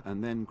water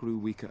and then grew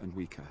weaker and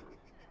weaker.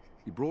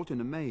 He brought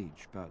in a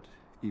mage, but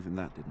even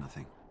that did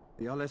nothing.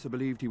 The Arlessa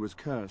believed he was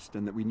cursed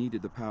and that we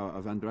needed the power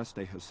of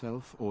Andraste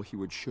herself, or he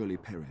would surely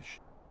perish.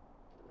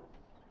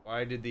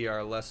 Why did the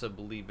Arlessa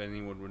believe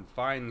anyone would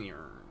find the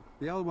urn?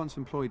 The Jarl once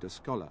employed a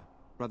scholar,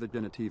 Brother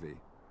Genetivi.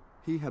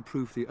 He had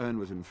proof the urn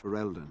was in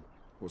Ferelden,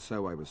 or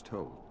so I was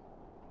told.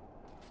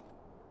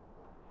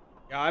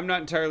 Yeah, I'm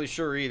not entirely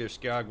sure either,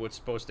 Skog, what's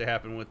supposed to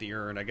happen with the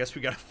urn. I guess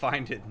we gotta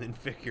find it and then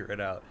figure it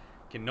out.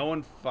 Can no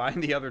one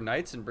find the other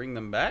knights and bring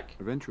them back?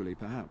 Eventually,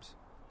 perhaps.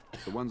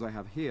 The ones I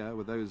have here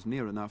were those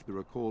near enough to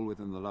recall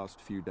within the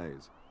last few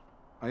days.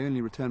 I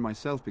only returned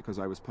myself because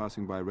I was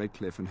passing by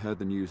Redcliffe and heard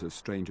the news of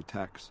strange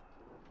attacks.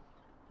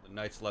 The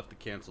knights left the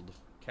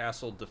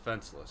castle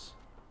defenseless.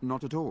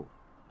 Not at all.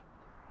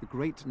 A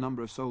great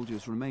number of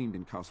soldiers remained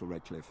in Castle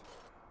Redcliffe.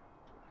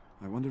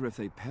 I wonder if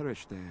they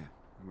perished there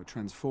and were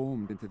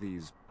transformed into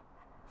these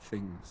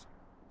things.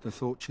 The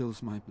thought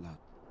chills my blood.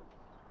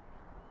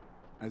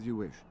 As you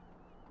wish.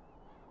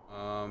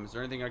 Is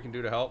there anything I can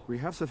do to help? We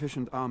have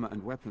sufficient armor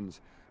and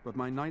weapons, but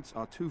my knights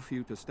are too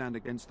few to stand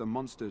against the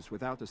monsters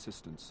without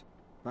assistance.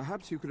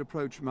 Perhaps you could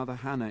approach Mother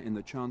Hannah in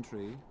the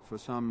Chantry for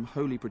some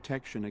holy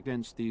protection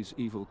against these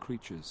evil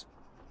creatures.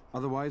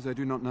 Otherwise, I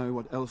do not know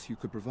what else you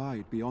could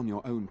provide beyond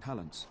your own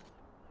talents.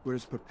 We're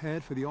as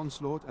prepared for the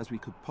onslaught as we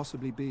could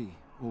possibly be,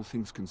 all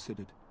things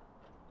considered.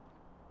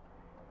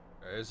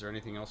 Is there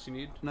anything else you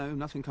need? No,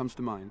 nothing comes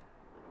to mind.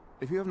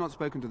 If you have not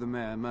spoken to the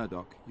Mayor,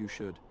 Murdoch, you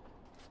should.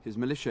 His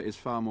militia is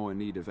far more in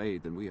need of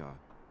aid than we are.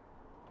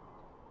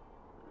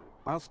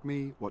 Ask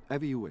me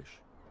whatever you wish.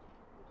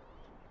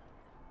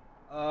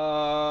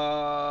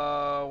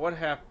 What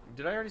happened?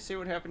 Did I already say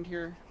what happened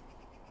here?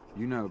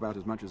 You know about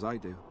as much as I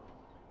do.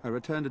 I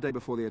returned a day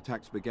before the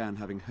attacks began,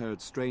 having heard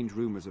strange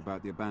rumors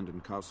about the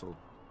abandoned castle.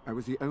 I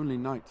was the only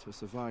knight to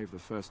survive the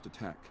first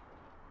attack.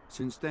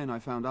 Since then, I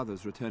found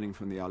others returning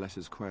from the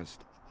Arlessa's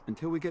quest.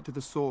 Until we get to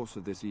the source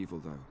of this evil,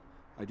 though,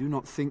 I do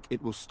not think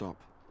it will stop.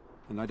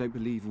 And I don't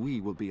believe we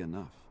will be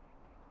enough.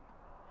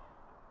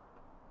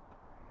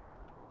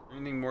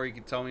 Anything more you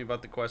can tell me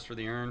about the quest for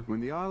the urn? When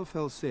the Isle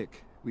fell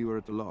sick, we were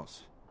at a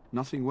loss.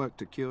 Nothing worked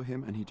to cure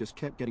him, and he just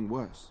kept getting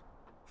worse.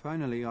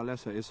 Finally, our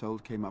lesser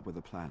Isolde came up with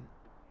a plan.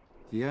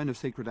 The Urn of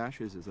Sacred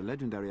Ashes is a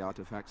legendary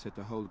artifact said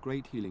to hold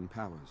great healing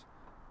powers.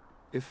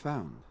 If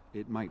found,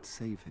 it might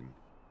save him.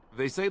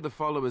 They say the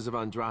followers of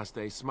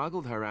Andraste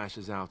smuggled her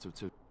ashes out of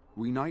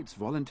We knights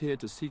volunteered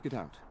to seek it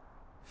out.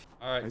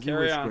 Alright, As you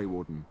wish, Grey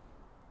Warden.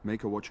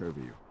 Make a watch over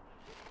you.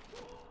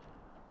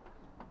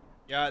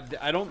 Yeah,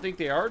 I don't think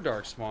they are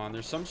Darkspawn.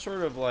 There's some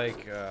sort of,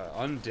 like,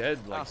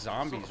 undead, like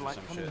zombies sort of or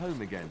some coming shit.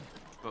 home again,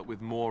 but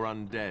with more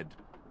undead.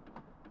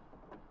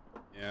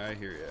 Yeah, I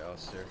hear you,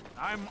 Alistair.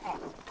 I'm off.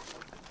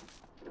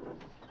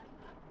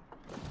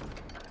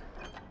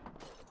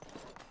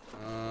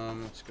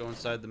 Let's go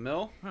inside the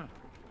mill. Huh.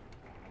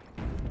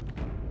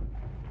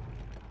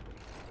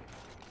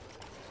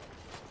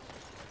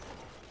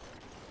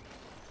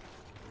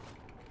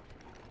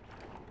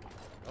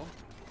 Oh.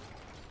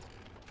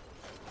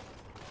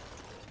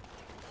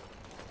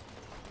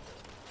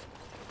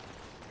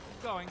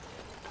 Going.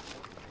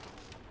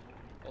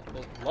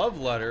 Love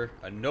letter,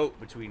 a note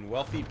between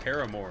wealthy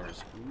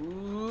paramours.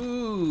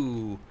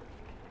 Ooh.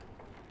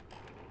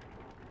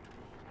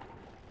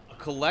 A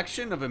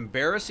collection of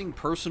embarrassing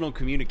personal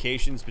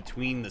communications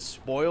between the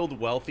spoiled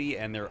wealthy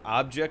and their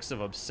objects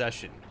of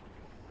obsession.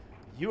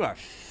 You are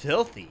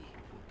filthy.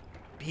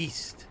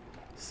 Beast.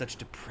 Such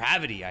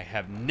depravity I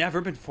have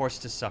never been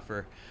forced to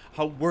suffer.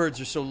 How words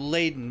are so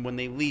laden when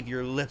they leave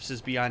your lips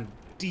is beyond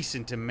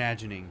decent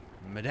imagining.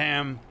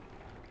 Madame,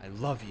 I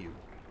love you,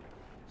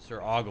 Sir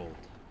Oggold.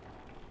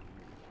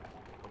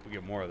 Hope we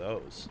get more of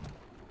those.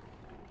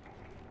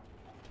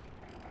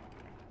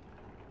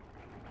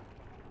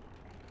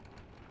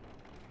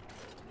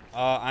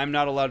 I'm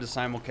not allowed to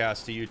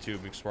simulcast to YouTube,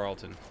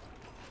 McSwarlton.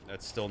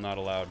 That's still not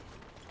allowed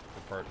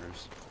for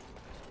partners.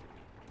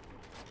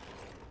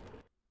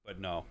 But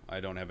no,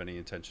 I don't have any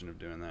intention of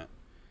doing that.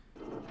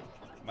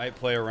 Might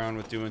play around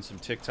with doing some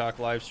TikTok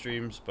live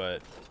streams,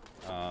 but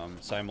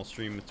simul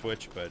stream with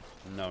Twitch, but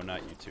no,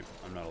 not YouTube.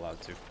 I'm not allowed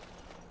to.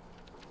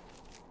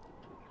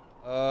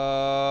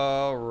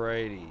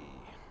 Alrighty.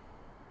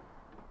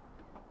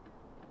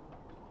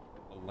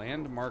 A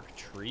landmark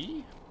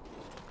tree?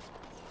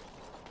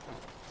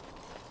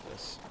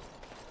 This.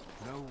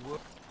 No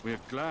work. We're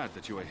glad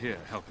that you are here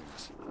helping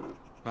us.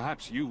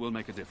 Perhaps you will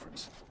make a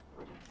difference.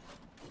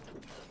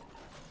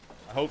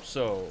 I hope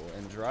so.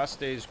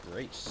 Andraste's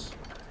Grace.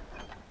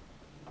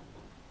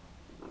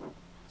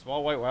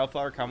 Small white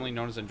wildflower, commonly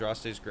known as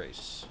Andraste's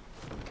Grace.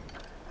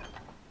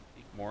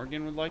 Think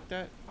Morgan would like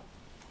that?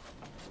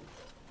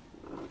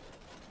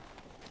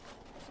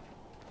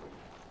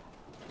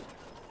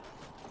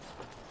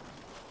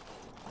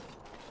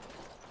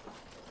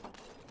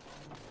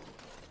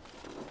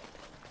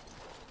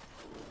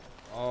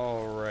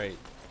 Alright. It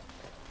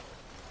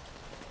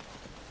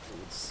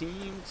would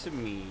seem to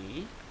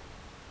me...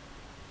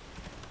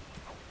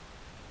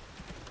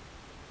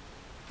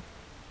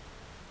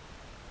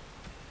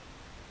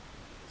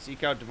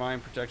 Seek out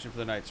divine protection for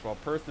the knights. While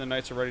Perth and the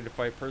knights are ready to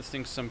fight, Perth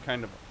thinks some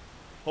kind of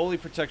holy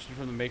protection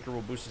from the Maker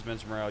will boost his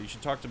men's morale. You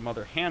should talk to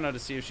Mother Hannah to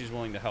see if she's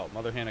willing to help.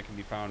 Mother Hannah can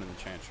be found in the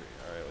chantry.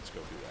 Alright, let's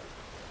go do that.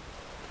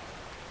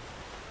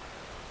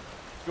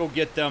 Go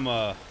get them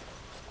a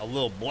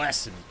little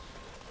blessing.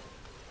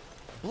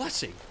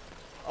 Blessing.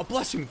 A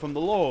blessing from the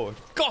Lord.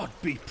 God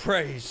be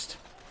praised.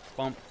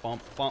 Bump,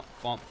 bump, bump,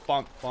 bump,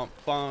 bump, bump,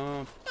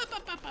 bump.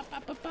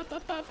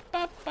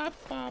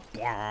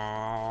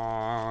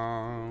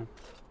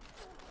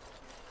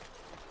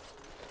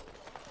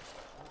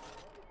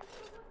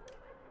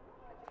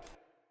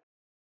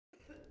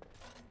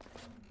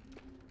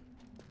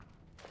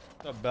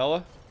 What's up,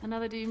 Bella?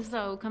 Another doomed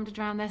soul come to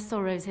drown their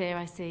sorrows here,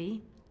 I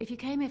see. If you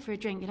came here for a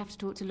drink, you'll have to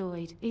talk to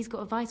Lloyd. He's got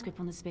a vice grip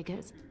on the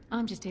spigots.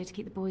 I'm just here to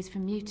keep the boys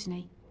from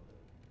mutiny.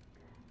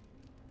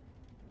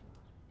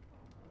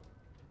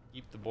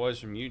 Keep the boys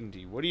from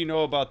mutiny. What do you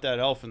know about that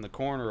elf in the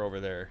corner over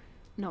there?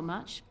 Not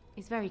much.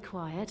 He's very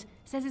quiet.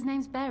 Says his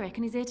name's Beric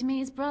and he's here to meet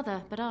his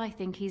brother, but I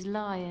think he's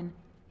lying.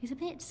 He's a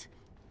bit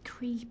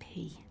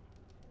creepy.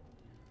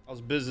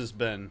 How's business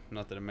been?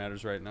 Not that it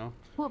matters right now.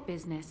 What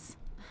business?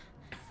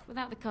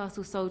 Without the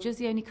castle soldiers,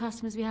 the only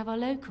customers we have are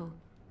local.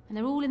 And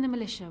they're all in the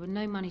militia with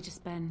no money to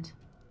spend.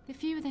 The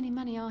few with any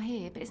money are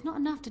here, but it's not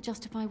enough to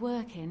justify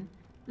working.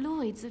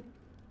 Lloyd's a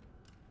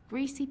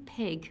greasy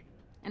pig.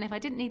 And if I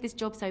didn't need this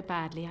job so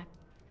badly, I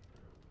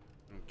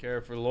Don't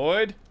care for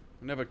Lloyd?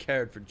 I never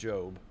cared for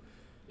Job.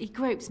 He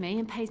gropes me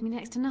and pays me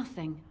next to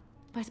nothing.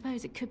 But I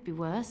suppose it could be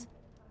worse.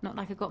 Not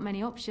like I've got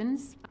many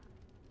options.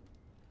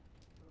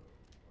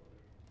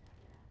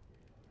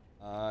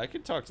 I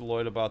could talk to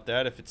Lloyd about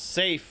that if it's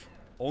safe.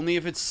 Only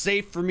if it's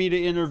safe for me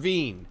to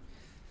intervene.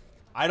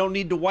 I don't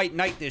need to white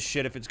knight this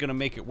shit if it's gonna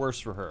make it worse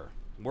for her.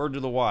 Word to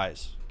the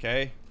wise,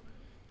 okay?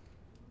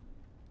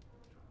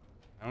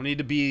 I don't need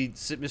to be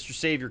Mr.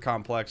 Savior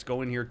complex,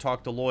 go in here,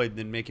 talk to Lloyd,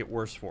 then make it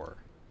worse for her.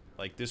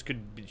 Like, this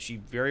could be, she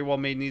very well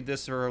may need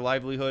this for her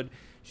livelihood.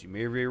 She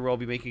may very well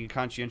be making a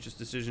conscientious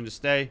decision to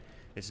stay.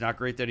 It's not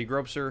great that he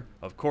gropes her,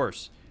 of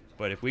course.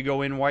 But if we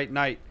go in white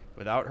knight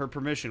without her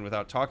permission,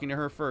 without talking to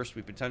her first,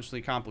 we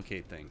potentially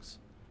complicate things.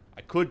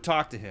 I could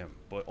talk to him,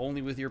 but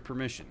only with your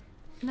permission.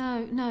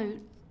 No,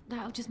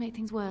 that'll just make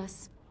things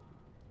worse.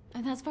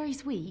 And that's very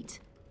sweet,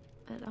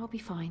 but I'll be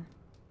fine.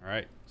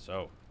 Alright,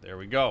 so, there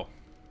we go.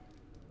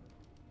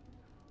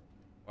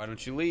 Why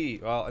don't you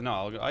leave? Well,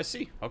 no, I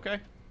see. Okay.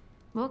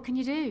 What can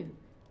you do?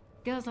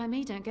 Girls like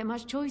me don't get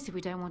much choice if we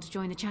don't want to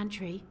join the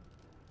chantry.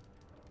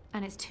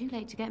 And it's too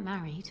late to get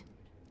married.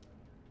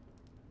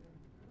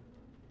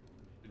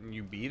 Shouldn't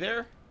you be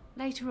there?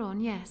 Later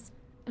on, yes.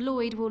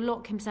 Lloyd will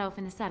lock himself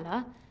in the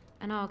cellar,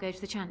 and I'll go to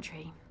the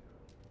chantry.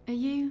 Are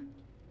you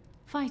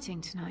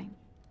fighting tonight?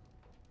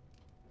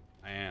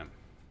 I am.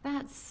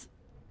 That's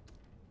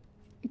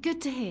good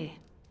to hear.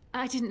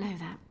 I didn't know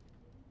that.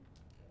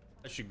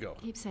 I should go.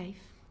 Keep safe.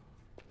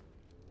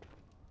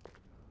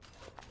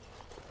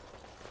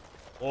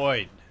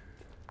 Lloyd.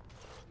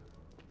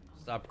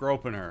 Stop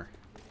groping her.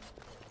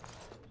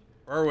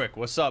 Berwick,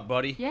 what's up,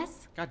 buddy?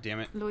 Yes? God damn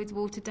it. Lloyd's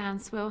watered down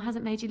swill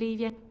hasn't made you leave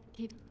yet.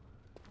 Keep...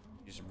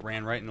 You just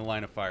ran right in the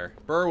line of fire.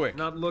 Berwick.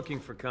 Not looking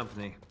for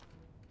company.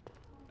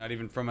 Not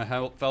even from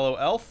a fellow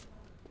elf?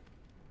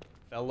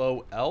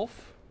 Fellow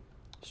elf?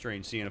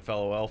 Strange seeing a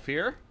fellow elf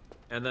here.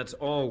 And that's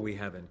all we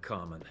have in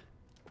common.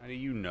 How do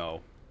you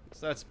know?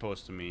 What's that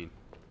supposed to mean?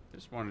 I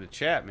just wanted to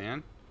chat,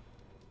 man.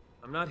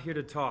 I'm not here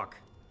to talk.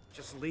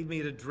 Just leave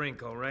me to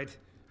drink, all right?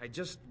 I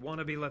just want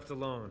to be left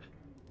alone.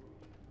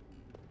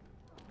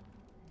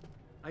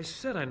 I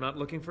said I'm not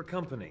looking for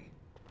company.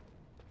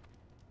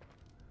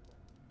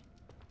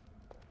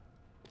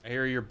 I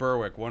hear you're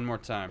Berwick. One more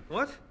time.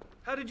 What?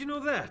 How did you know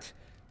that?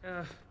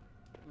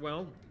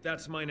 Well,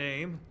 that's my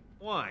name.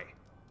 Why?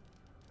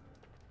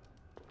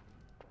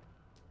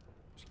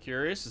 Just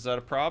curious, is that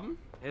a problem?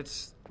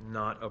 It's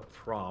not a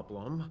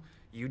problem.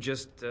 You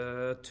just,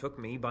 took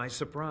me by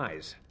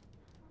surprise.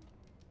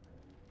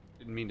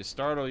 Didn't mean to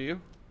startle you.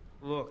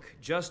 Look,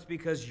 just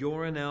because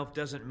you're an elf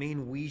doesn't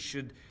mean we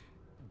should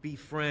be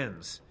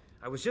friends.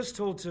 I was just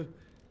told to...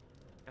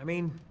 I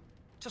mean,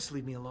 just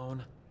leave me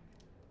alone.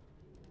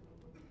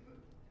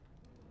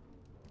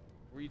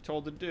 What were you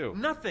told to do?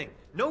 Nothing.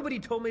 Nobody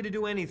told me to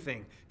do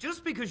anything.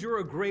 Just because you're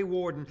a Grey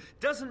Warden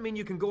doesn't mean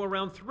you can go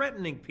around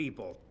threatening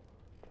people.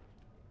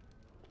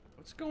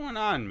 What's going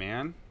on,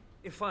 man?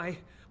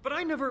 But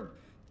I never...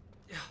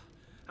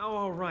 Oh,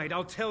 all right,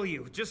 I'll tell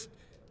you. Just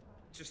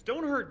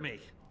don't hurt me.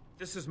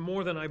 This is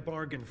more than I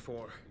bargained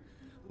for.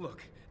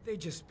 Look, they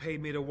just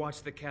paid me to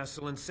watch the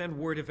castle and send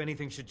word if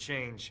anything should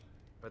change.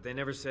 But they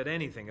never said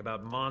anything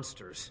about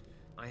monsters.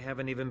 I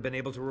haven't even been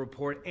able to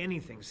report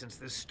anything since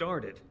this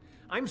started.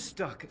 I'm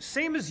stuck,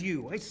 same as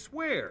you, I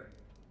swear.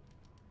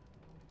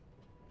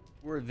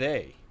 Who are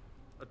they?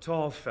 A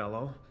tall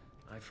fellow.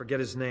 I forget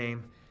his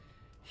name.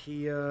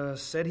 He,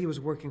 said he was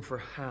working for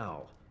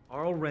Hal.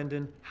 Arl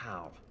Rendon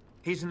Hal.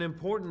 He's an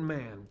important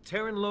man,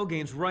 Terran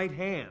Logain's right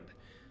hand.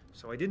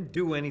 So I didn't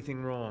do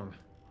anything wrong.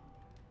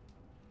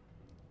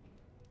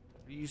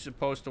 What are you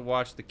supposed to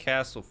watch the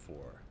castle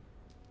for?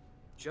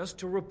 Just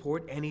to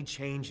report any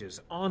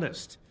changes,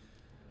 honest.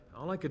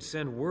 All I could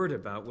send word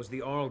about was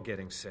the Arl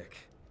getting sick.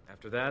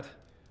 After that,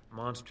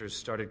 monsters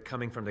started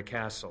coming from the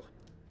castle.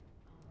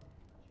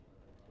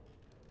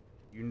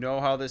 You know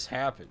how this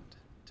happened.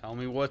 Tell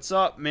me what's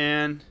up,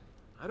 man.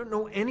 I don't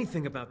know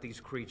anything about these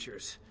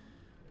creatures.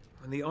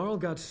 When the Arl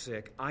got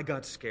sick, I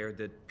got scared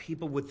that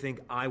people would think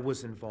I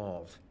was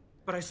involved.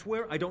 But I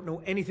swear I don't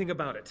know anything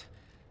about it.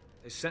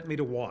 They sent me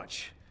to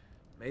watch.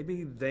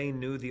 Maybe they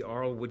knew the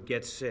Arl would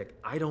get sick.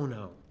 I don't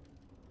know.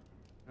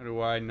 How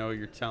do I know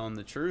you're telling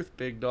the truth,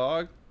 big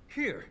dog?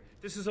 Here,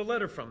 this is a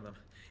letter from them.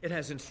 It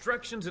has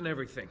instructions and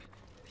everything.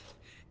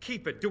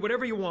 Keep it. Do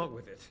whatever you want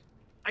with it.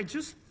 I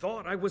just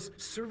thought I was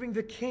serving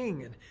the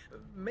king and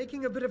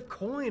making a bit of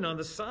coin on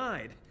the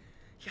side.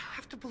 You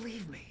have to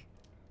believe me.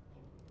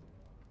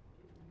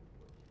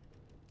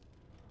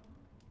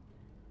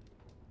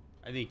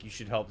 I think you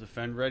should help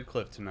defend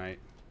Redcliffe tonight.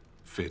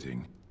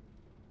 Fitting.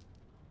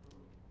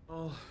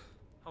 Oh,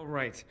 all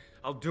right.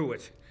 I'll do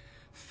it.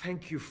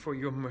 Thank you for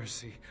your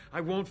mercy.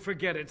 I won't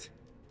forget it.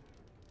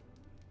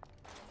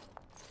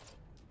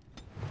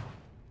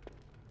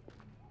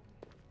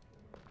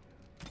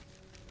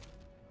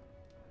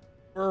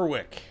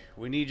 Berwick,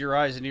 we need your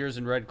eyes and ears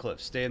in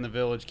Redcliffe. Stay in the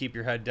village, keep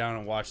your head down,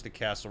 and watch the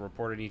castle.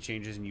 Report any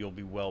changes, and you'll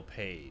be well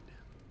paid.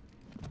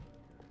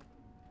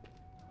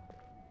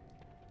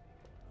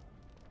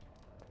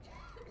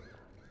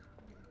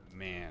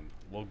 Man,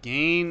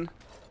 Logain.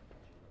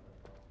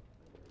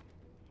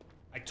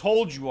 I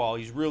told you all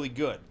he's really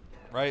good,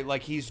 right?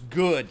 Like, he's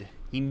good.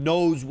 He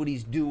knows what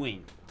he's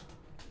doing.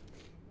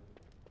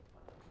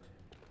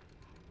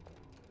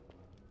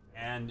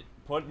 And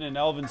putting an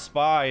elven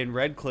spy in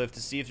Redcliffe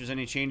to see if there's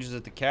any changes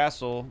at the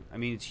castle, I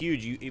mean, it's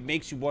huge. It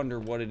makes you wonder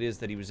what it is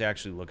that he was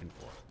actually looking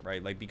for,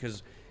 right? Like,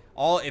 because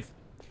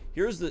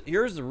here's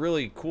the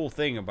really cool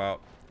thing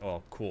about,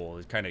 well, cool,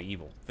 it's kind of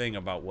evil thing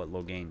about what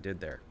Logain did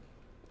there.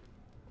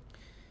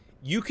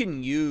 You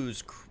can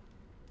use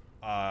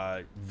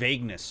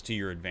vagueness to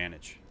your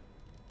advantage.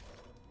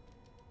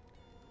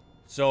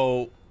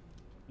 So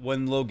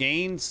when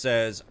Logain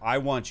says, I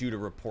want you to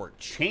report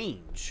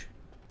change,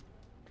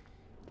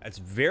 that's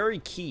very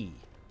key.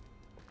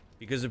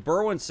 Because if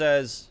Berwyn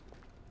says,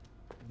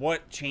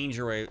 what change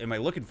am I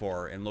looking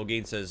for? And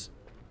Logain says,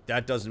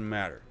 that doesn't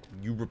matter.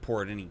 You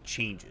report any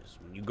changes.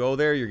 When you go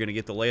there, you're going to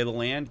get the lay of the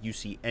land. You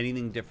see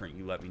anything different,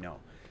 you let me know.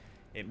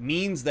 It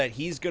means that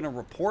he's going to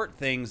report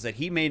things that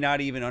he may not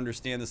even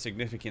understand the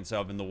significance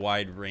of in the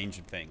wide range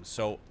of things.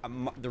 So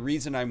the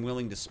reason I'm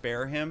willing to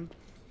spare him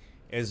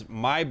is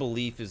my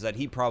belief is that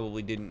he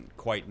probably didn't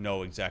quite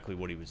know exactly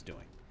what he was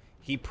doing.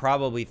 He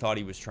probably thought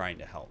he was trying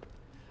to help.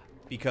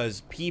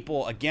 Because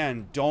people,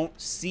 again, don't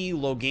see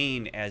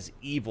Logain as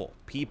evil.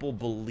 People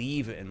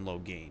believe in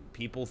Logain.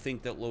 People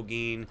think that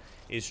Logain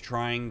is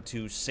trying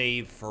to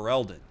save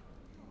Ferelden.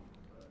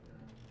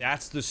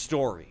 That's the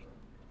story.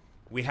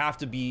 We have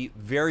to be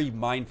very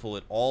mindful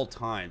at all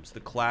times, the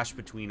clash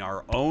between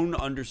our own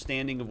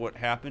understanding of what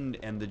happened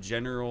and the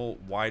general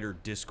wider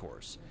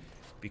discourse.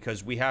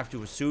 Because we have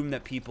to assume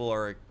that people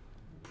are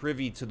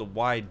privy to the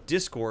wide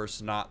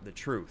discourse, not the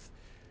truth.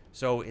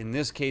 So in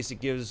this case, it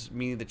gives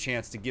me the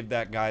chance to give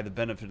that guy the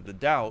benefit of the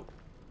doubt,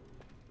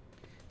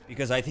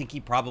 because I think he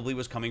probably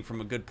was coming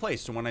from a good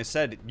place. So when I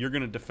said, you're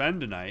going to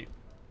defend tonight,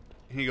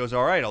 and he goes,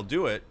 all right, I'll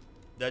do it,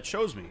 that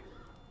shows me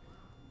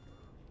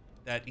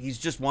that he's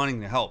just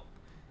wanting to help.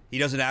 He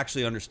doesn't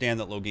actually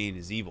understand that Logain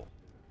is evil.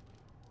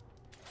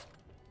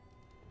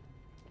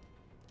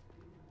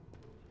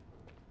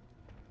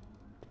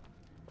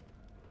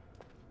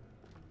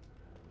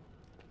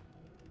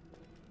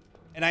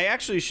 And I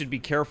actually should be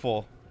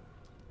careful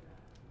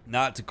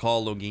not to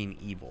call Logain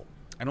evil.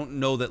 I don't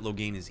know that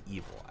Logain is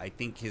evil. I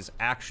think his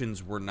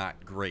actions were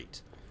not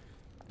great.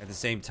 At the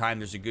same time,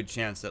 there's a good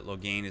chance that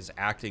Logain is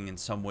acting in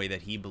some way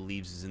that he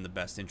believes is in the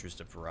best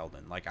interest of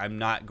Ferelden. Like, I'm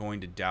not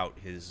going to doubt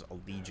his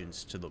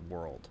allegiance to the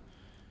world.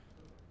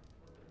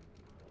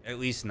 At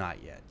least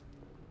not yet.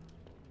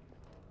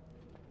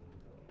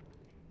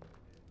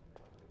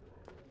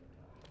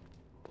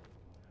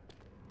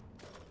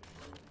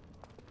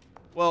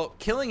 Well,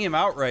 killing him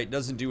outright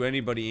doesn't do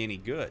anybody any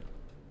good.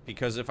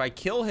 Because if I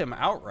kill him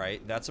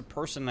outright, that's a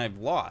person I've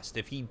lost.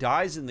 If he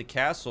dies in the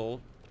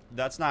castle,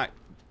 that's not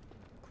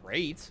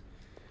great.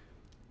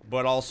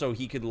 But also,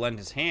 he could lend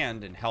his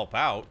hand and help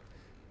out.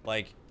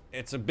 Like,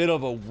 it's a bit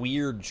of a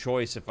weird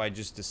choice if I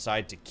just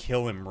decide to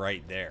kill him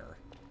right there.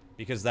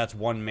 Because that's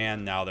one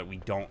man now that we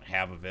don't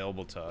have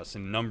available to us.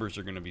 And numbers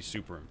are going to be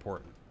super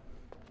important.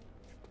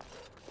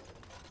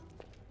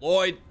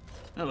 Lloyd!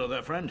 Hello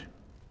there, friend.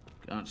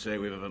 Can't say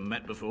we've ever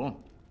met before.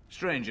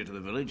 Stranger to the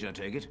village, I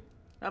take it.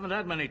 Haven't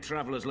had many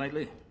travelers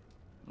lately.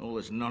 All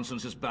this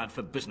nonsense is bad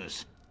for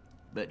business.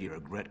 Bet you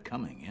regret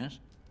coming, yes?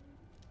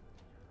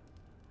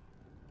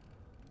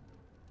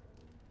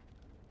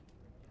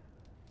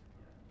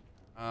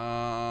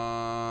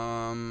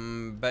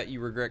 Bet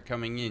you regret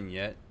coming in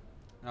yet.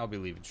 I'll be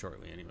leaving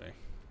shortly anyway.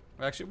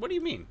 Actually, what do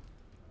you mean?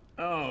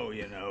 Oh,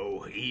 you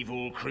know,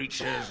 evil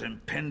creatures,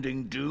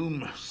 impending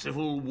doom,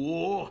 civil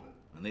war,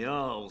 and the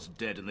Jarl's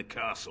dead in the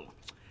castle.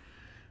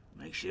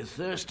 Makes you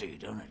thirsty,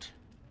 don't it?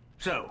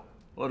 So,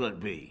 what'll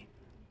it be?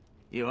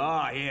 You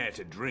are here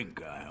to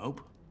drink, I hope?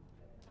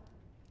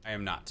 I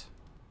am not.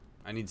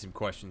 I need some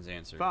questions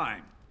answered.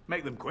 Fine.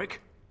 Make them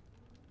quick.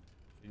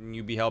 Shouldn't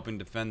you be helping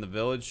defend the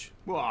village?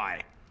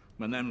 Why?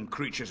 When them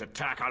creatures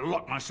attack, I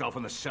lock myself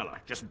in the cellar.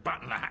 Just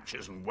batten the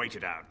hatches and wait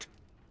it out.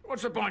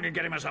 What's the point in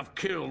getting myself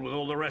killed with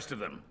all the rest of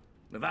them?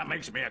 If that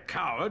makes me a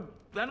coward,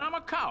 then I'm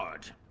a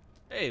coward.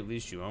 Hey, at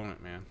least you own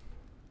it, man.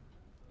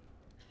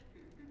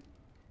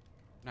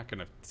 I'm not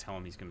gonna tell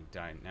him he's gonna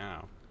die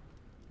now.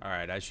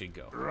 Alright, I should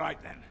go.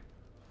 Right then.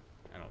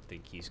 I don't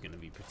think he's gonna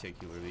be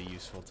particularly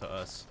useful to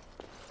us.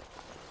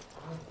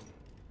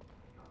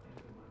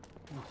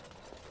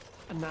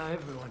 And now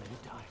everyone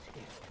who died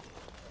here.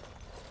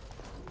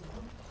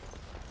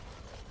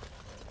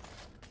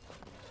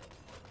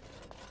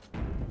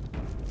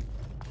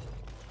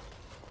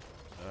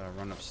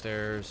 Run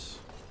upstairs.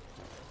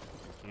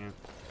 I can't.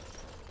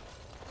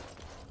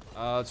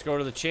 Let's go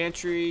to the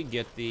Chantry,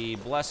 get the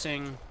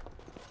blessing.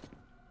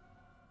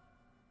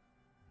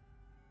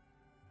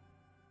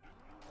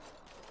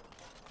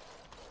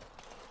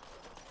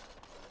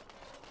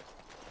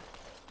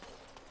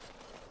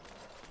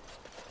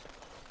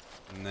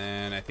 And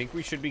then I think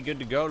we should be good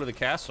to go to the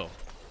castle.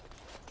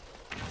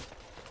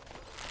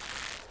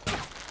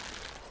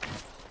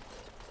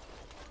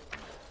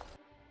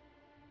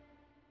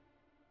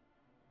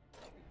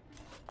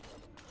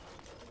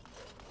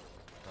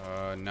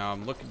 Now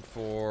I'm looking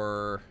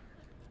for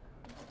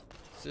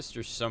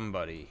Sister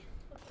somebody.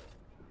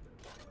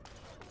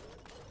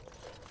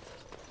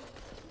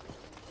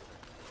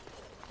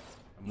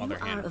 You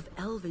are of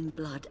elven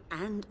blood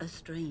and a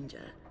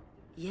stranger,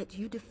 yet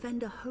you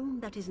defend a home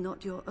that is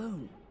not your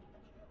own.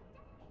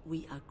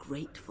 We are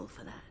grateful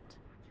for that.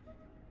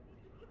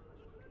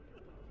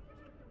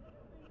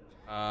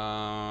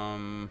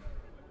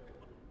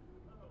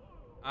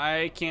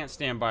 I can't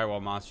stand by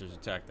while monsters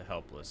attack the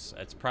helpless.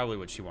 That's probably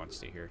what she wants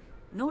to hear.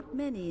 Not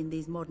many in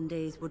these modern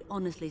days would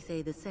honestly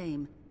say the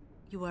same.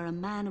 You are a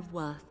man of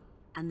worth,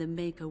 and the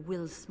Maker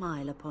will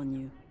smile upon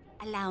you.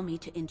 Allow me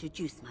to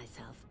introduce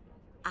myself.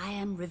 I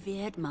am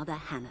revered Mother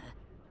Hannah,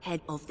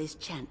 head of this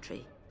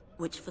chantry,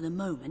 which for the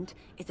moment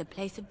is a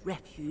place of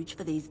refuge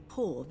for these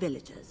poor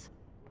villagers.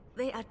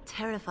 They are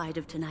terrified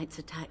of tonight's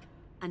attack,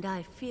 and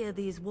I fear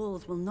these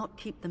walls will not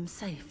keep them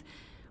safe.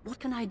 What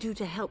can I do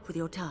to help with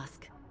your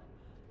task?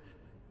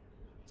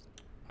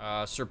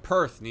 Sir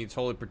Perth needs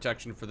holy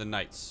protection for the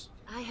knights.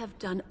 I have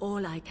done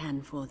all I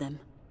can for them.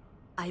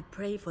 I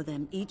pray for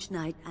them each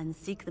night and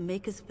seek the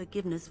Maker's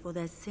forgiveness for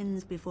their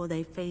sins before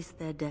they face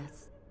their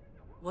deaths.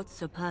 What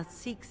Sir Perth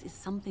seeks is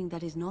something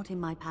that is not in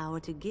my power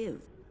to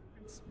give.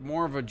 It's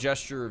more of a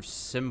gesture of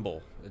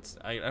symbol.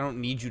 I don't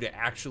need you to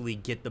actually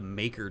get the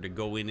Maker to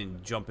go in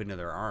and jump into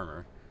their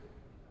armor.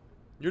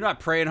 You're not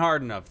praying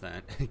hard enough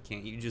then.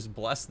 Can't you just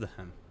bless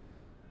them?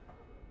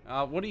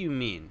 What do you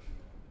mean?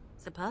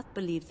 Sir Perth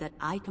believes that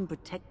I can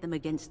protect them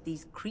against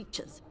these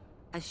creatures,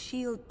 a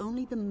shield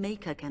only the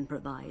Maker can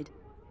provide,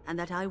 and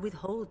that I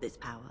withhold this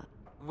power.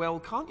 Well,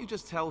 can't you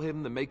just tell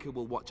him the Maker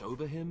will watch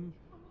over him?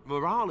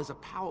 Morale is a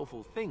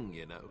powerful thing,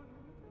 you know.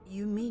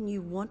 You mean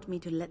you want me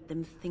to let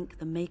them think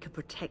the Maker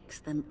protects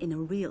them in a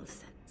real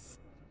sense?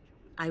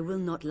 I will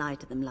not lie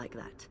to them like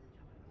that.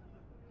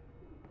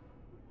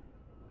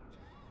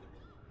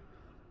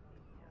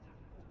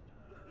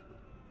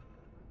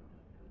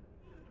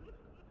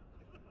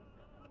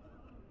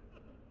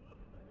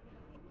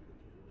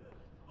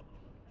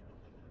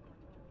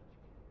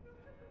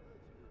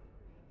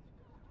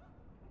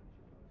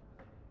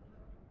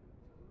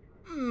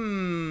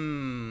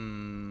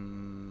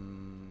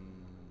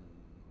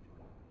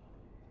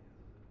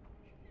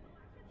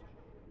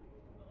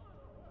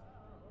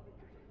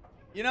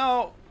 You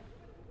know,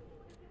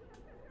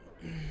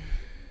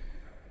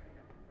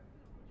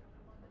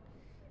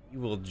 you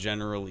will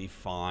generally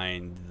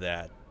find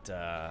that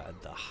the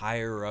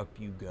higher up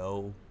you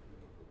go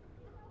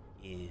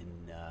in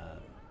the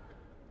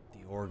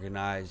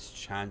organized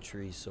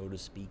chantry, so to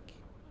speak,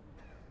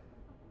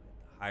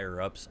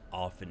 higher ups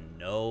often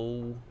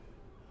know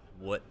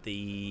what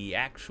the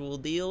actual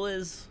deal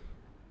is.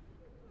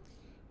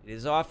 It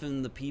is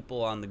often the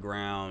people on the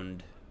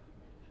ground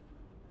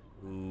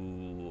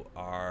who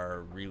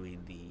are really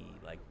the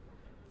like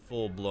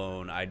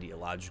full-blown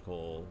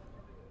ideological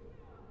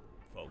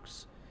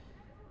folks.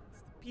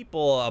 It's the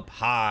people up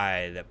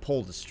high that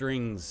pull the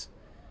strings,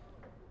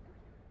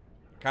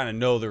 kind of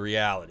know the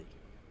reality.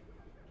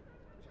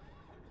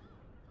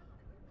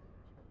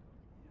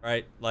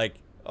 Right? Like,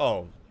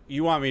 oh,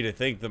 you want me to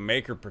think the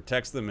Maker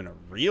protects them in a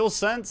real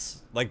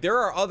sense? Like, there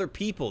are other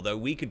people that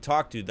we could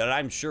talk to that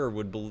I'm sure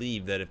would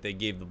believe that if they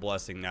gave the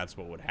blessing, that's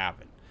what would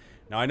happen.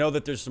 Now, I know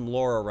that there's some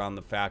lore around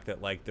the fact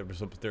that, like,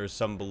 there's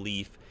some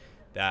belief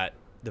that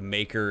the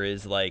Maker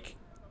is, like,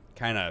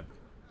 kind of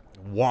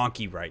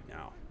wonky right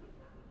now.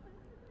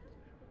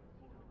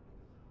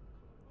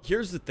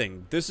 Here's the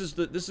thing. This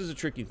is a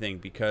tricky thing,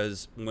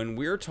 because when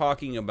we're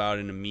talking about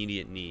an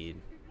immediate need,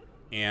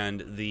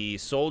 and the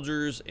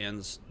soldiers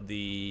and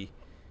the,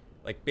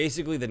 like,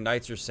 basically the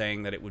knights are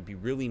saying that it would be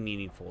really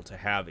meaningful to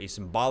have a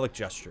symbolic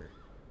gesture.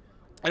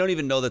 I don't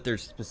even know that they're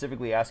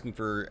specifically asking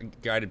for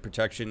guided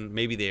protection.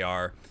 Maybe they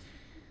are.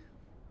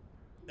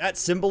 That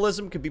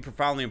symbolism could be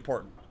profoundly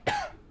important.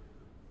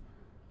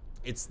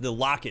 It's the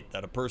locket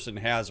that a person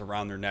has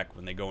around their neck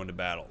when they go into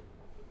battle.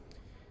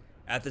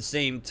 At the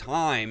same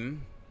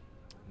time,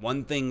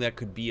 one thing that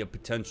could be a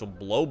potential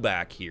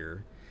blowback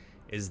here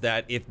is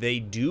that if they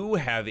do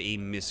have a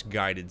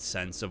misguided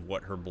sense of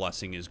what her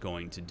blessing is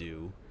going to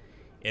do,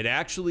 it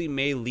actually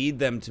may lead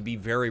them to be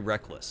very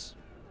reckless.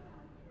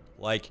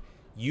 Like,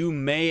 you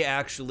may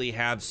actually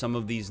have some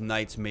of these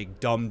knights make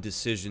dumb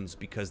decisions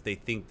because they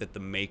think that the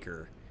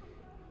Maker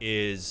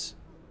is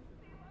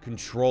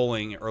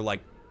controlling or, like,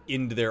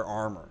 into their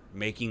armor,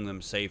 making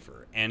them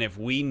safer. And if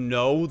we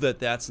know that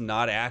that's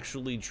not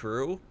actually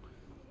true,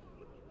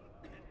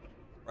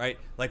 right?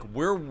 Like,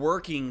 we're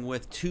working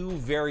with two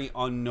very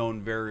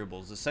unknown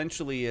variables.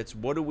 Essentially, it's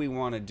what do we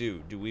want to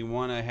do? Do we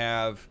want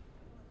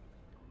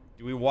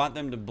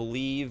them to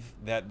believe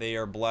that they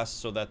are blessed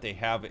so that they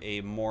have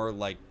a more,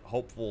 like,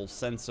 hopeful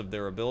sense of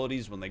their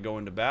abilities when they go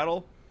into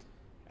battle,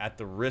 at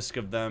the risk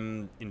of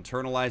them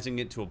internalizing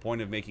it to a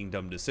point of making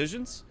dumb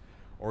decisions?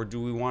 Or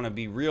do we want to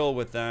be real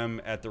with them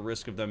at the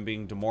risk of them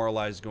being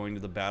demoralized going to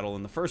the battle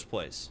in the first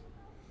place?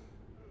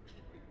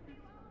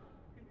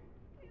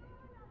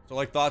 So,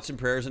 like, thoughts and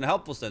prayers in a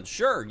helpful sense.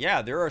 Sure,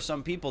 yeah, there are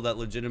some people that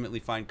legitimately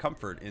find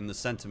comfort in the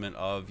sentiment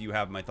of, you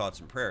have my thoughts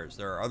and prayers.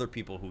 There are other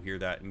people who hear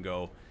that and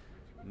go,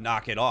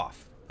 knock it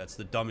off. That's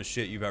the dumbest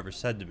shit you've ever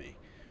said to me.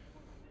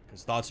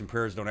 Because thoughts and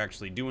prayers don't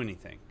actually do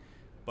anything.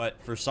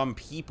 But for some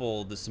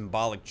people, the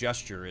symbolic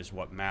gesture is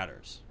what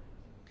matters.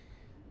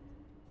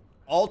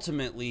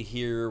 Ultimately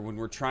here, when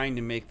we're trying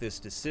to make this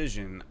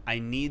decision, I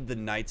need the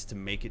knights to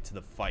make it to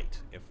the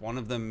fight. If one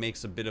of them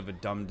makes a bit of a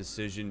dumb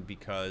decision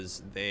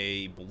because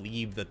they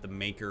believe that the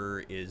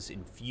Maker is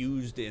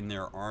infused in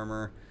their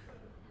armor,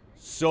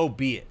 so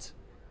be it.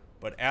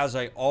 But as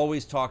I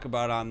always talk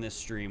about on this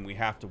stream, we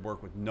have to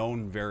work with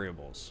known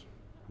variables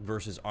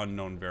versus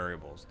unknown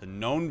variables. The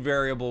known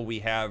variable we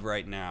have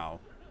right now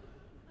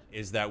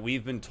is that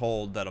we've been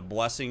told that a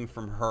blessing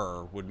from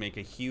her would make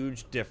a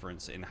huge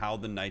difference in how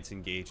the knights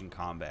engage in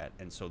combat,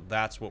 and so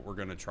that's what we're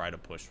going to try to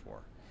push for.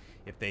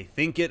 If they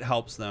think it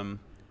helps them,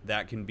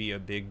 that can be a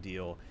big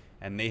deal,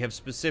 and they have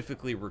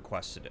specifically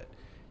requested it.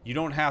 You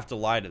don't have to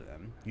lie to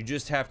them. You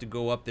just have to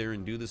go up there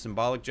and do the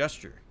symbolic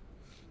gesture.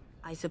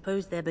 I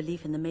suppose their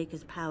belief in the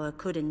Maker's power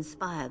could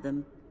inspire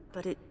them,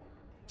 but it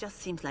just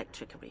seems like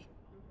trickery.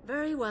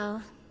 Very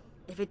well.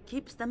 If it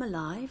keeps them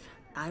alive,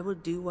 I will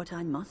do what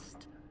I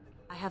must.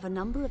 I have a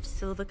number of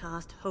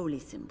silver-cast holy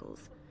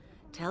symbols.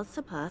 Tell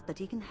Sir Perth that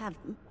he can have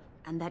them,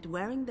 and that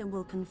wearing them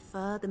will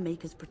confer the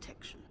Maker's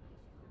protection.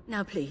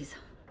 Now please,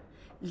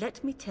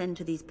 let me tend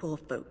to these poor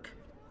folk.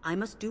 I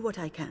must do what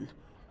I can,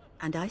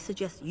 and I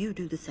suggest you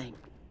do the same.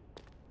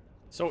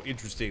 So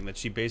interesting that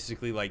she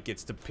basically, like,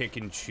 gets to pick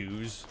and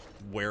choose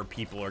where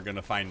people are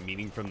gonna find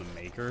meaning from the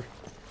Maker.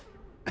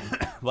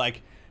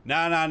 Like,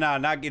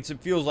 it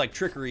feels like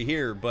trickery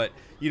here, but,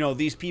 you know,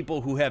 these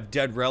people who have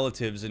dead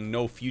relatives and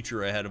no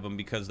future ahead of them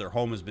because their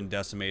home has been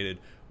decimated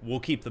will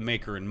keep the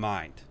Maker in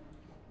mind.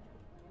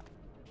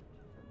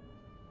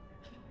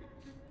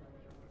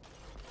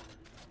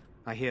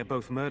 I hear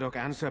both Murdoch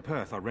and Sir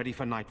Perth are ready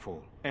for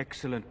nightfall.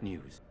 Excellent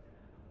news.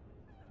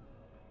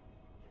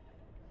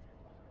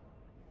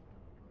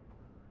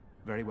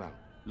 Very well.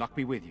 Luck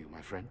be with you,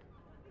 my friend.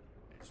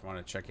 Just want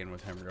to check in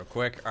with him real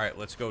quick. All right,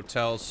 let's go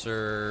tell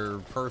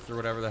Sir Perth or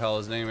whatever the hell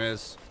his name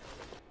is.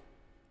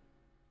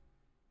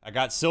 I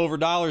got silver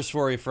dollars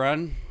for you,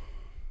 friend.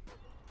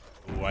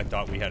 Ooh, I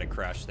thought we had a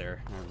crash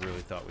there. I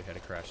really thought we had a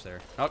crash there.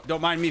 Oh,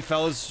 don't mind me,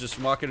 fellas. Just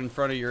walking in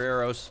front of your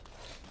arrows.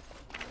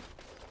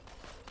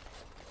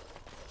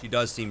 She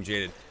does seem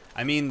jaded.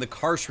 I mean, the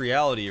harsh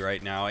reality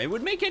right now, it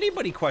would make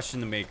anybody question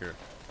the Maker.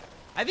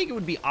 I think it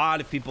would be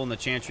odd if people in the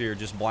Chantry are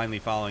just blindly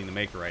following the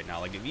Maker right now.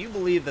 Like, if you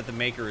believe that the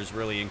Maker is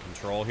really in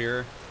control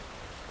here,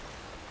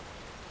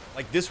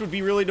 like, this would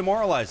be really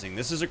demoralizing.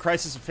 This is a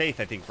crisis of faith,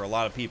 I think, for a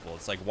lot of people.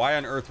 It's like, why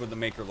on earth would the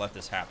Maker let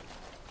this happen?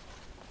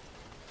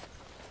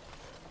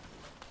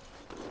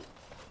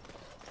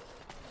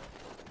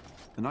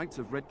 The Knights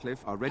of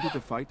Redcliffe are ready to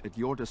fight at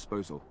your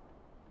disposal.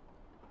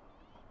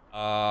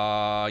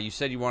 You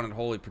said you wanted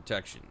holy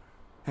protection.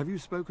 Have you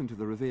spoken to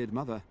the revered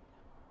mother?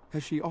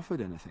 Has she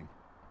offered anything?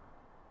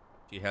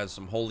 She has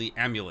some holy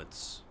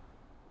amulets.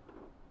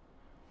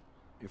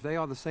 If they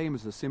are the same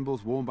as the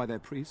symbols worn by their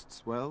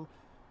priests, well,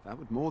 that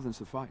would more than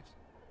suffice.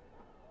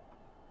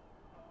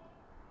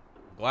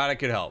 Glad I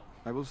could help.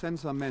 I will send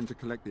some men to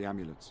collect the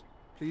amulets.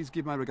 Please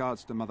give my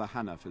regards to Mother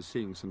Hannah for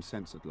seeing some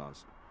sense at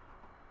last.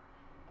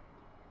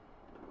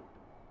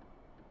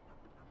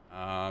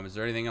 Is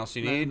there anything else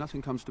you No, need?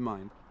 nothing comes to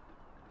mind.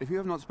 If you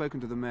have not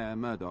spoken to the Mayor,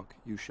 Murdoch,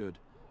 you should.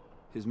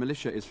 His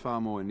militia is far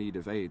more in need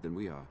of aid than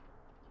we are.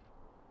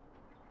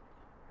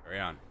 Carry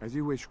on. As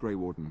you wish, Grey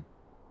Warden.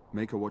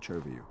 Make a watch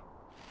over you.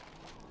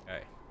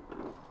 Okay.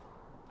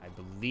 I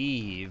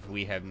believe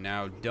we have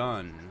now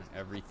done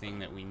everything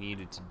that we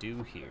needed to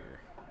do here.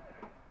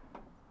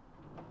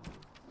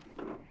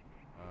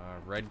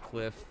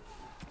 Redcliffe.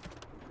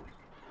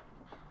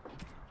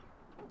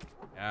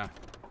 Yeah.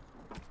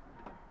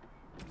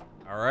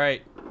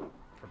 Alright.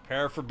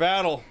 Prepare for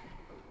battle.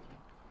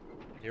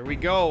 Here we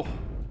go.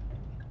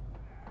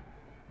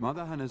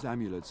 Mother Hannah's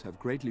amulets have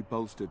greatly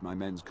bolstered my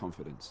men's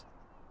confidence.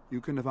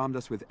 You couldn't have armed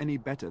us with any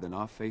better than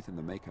our faith in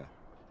the Maker.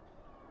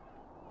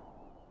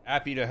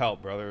 Happy to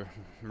help, brother.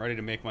 I'm ready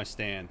to make my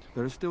stand.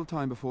 There is still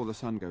time before the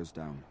sun goes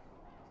down.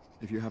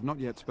 If you have not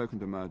yet spoken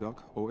to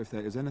Murdoch, or if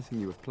there is anything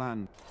you have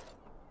planned...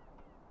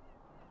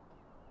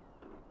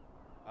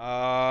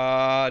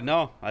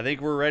 No. I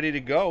think we're ready to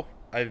go.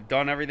 I've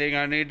done everything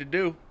I need to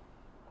do.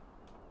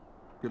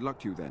 Good luck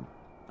to you then,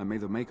 and may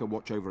the Maker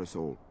watch over us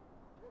all.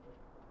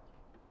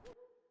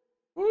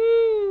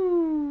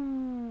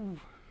 Woo!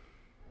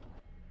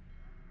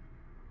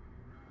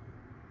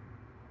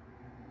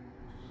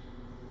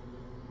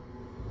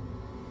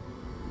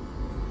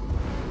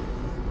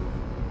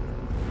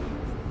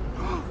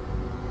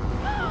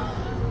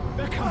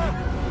 They're coming!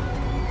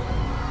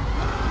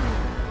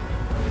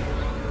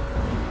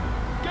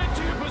 Get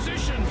to your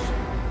positions!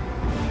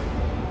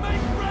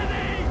 Make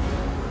ready!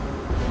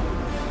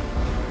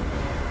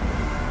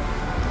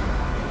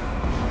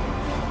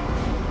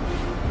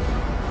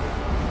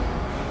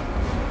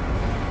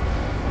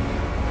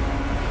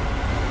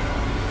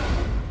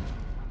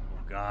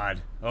 Oh,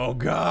 God. Oh,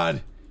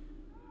 God.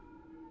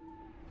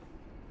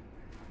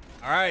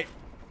 All right.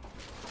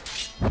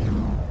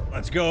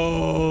 Let's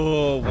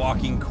go.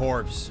 Walking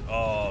corpse.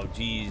 Oh,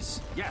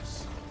 jeez.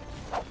 Yes.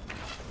 Oh,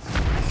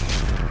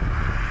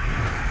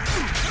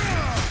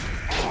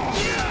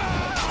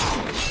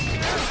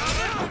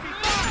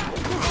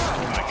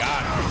 my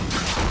God.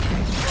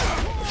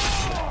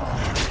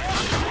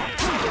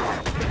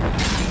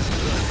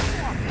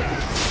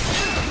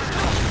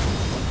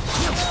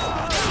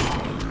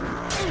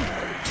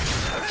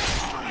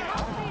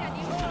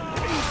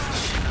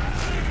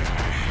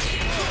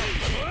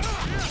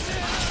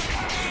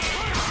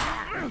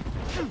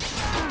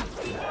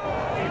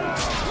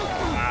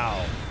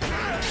 Wow.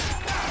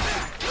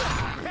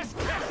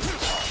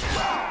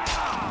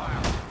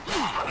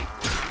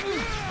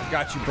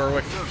 Got you,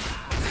 Berwick.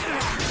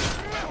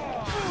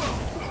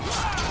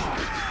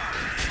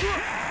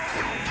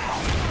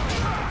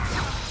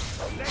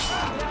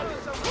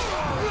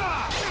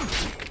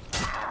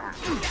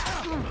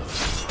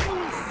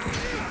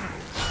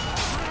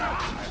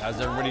 How's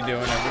everybody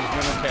doing? Everybody's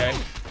doing okay.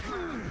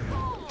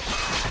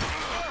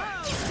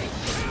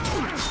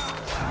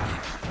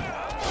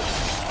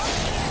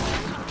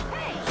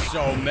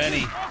 So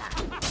many.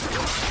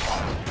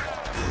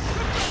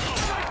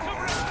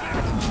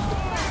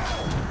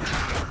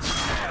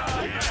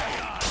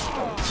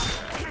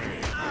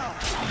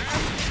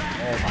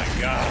 Oh my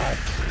God.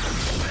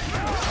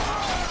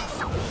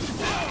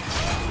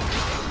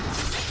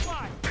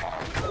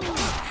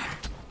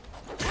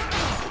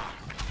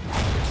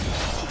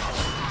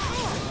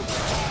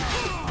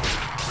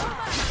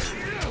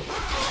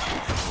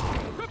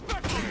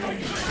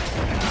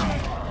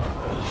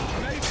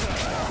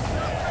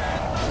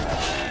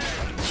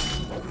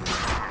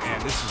 Man,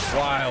 this is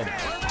wild.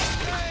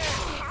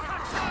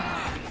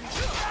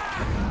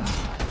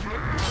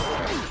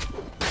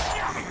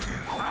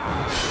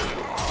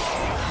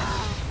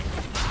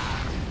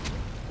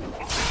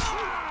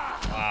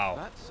 Wow.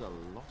 That's a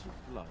lot of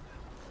blood.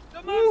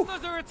 The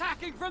monsters are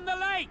attacking from the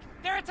lake!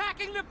 They're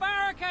attacking the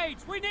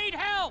barricades! We need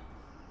help!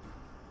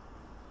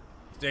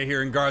 Stay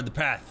here and guard the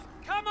path.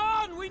 Come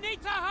on! We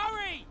need to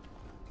hurry!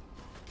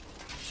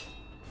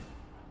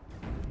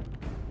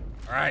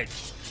 All right,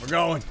 we're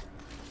going.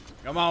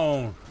 Come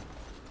on.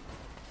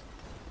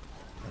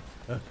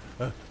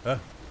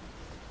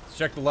 Let's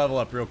check the level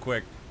up real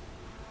quick.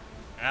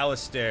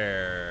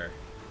 Alistair.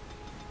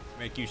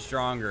 Make you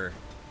stronger.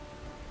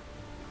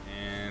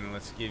 And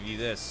let's give you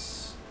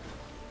this.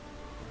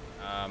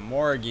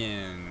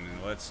 Morgan,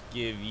 let's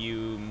give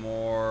you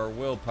more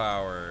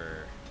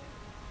willpower.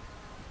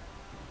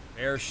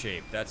 Air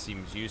shape, that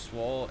seems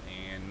useful.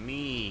 And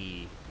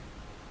me,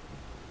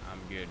 I'm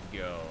good to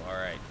go.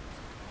 Alright.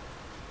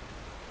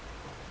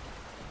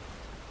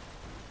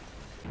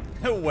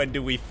 When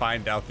do we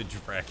find out the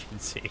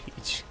Dragon's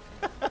Age?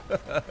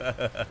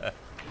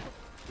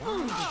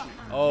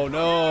 Oh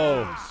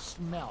no!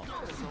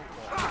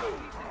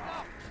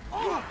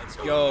 Let's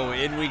go,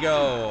 in we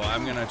go.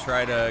 I'm gonna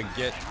try to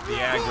get the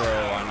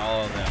aggro on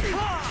all of them.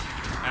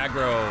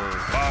 Aggro.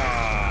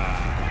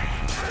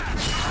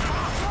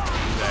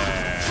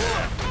 There.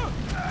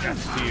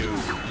 Death to you.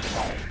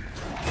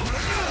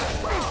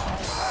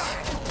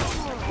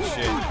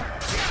 Shit.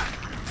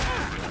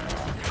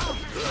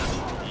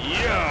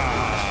 Yeah.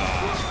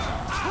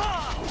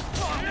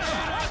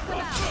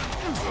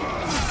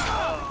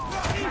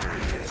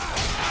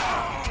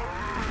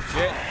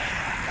 Shit.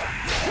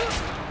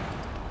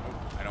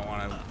 I don't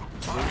want to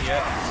loot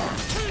yet.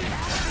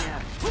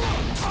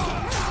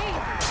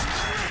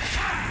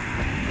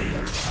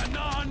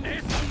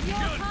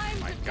 Oh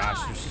my gosh,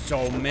 there's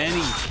so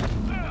many.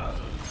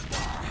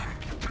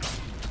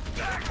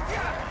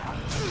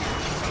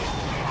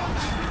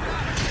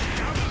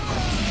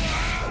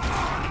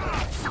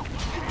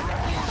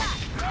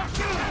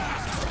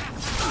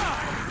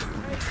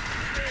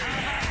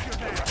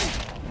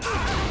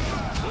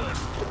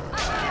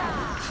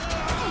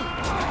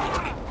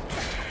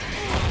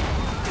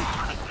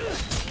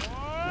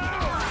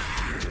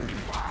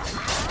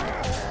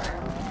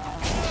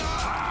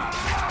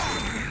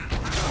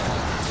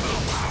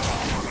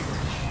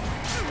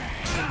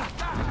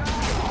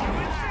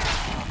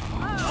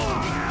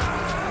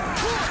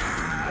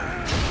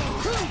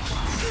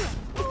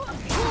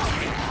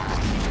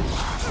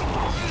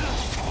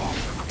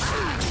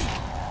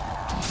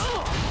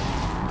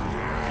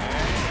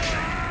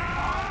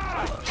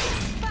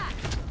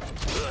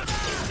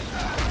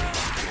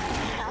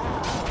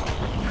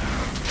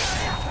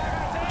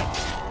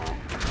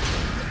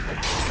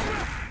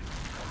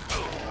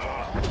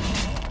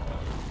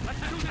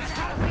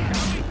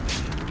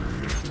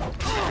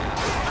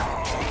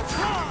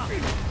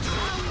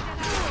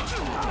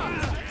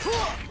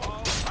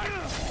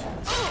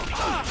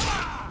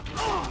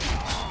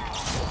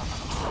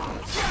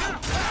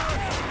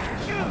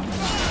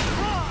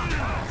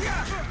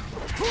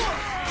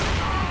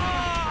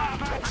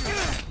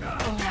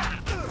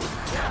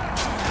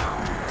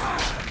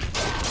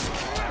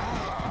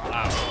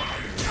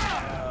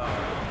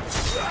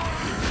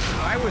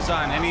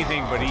 On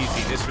anything but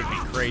easy, this would be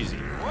crazy.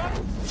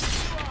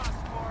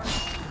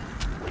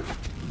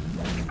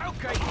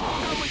 Okay,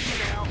 I'm with you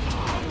now.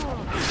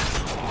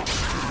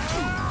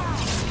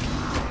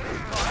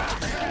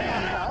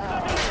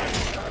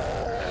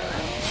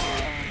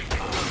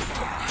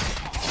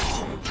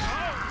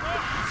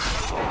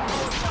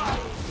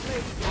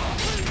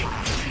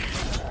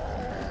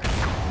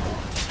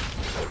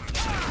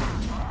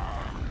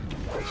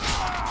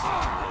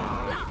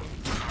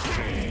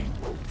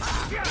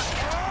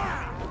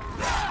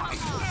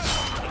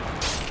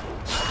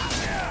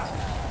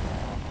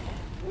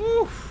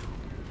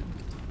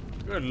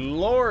 Good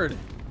Lord.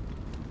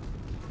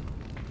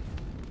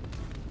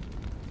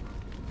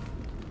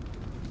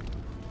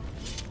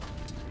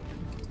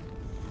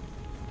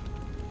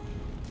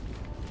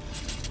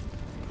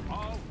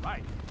 All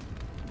right.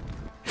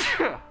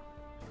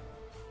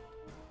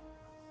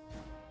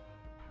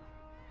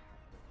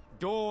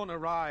 Dawn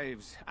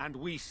arrives, and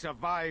we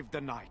survive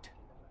the night.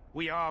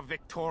 We are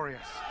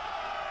victorious.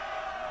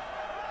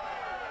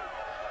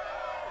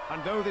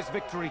 And though this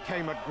victory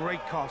came at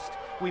great cost,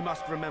 we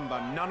must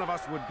remember none of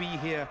us would be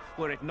here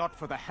were it not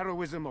for the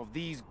heroism of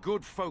these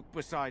good folk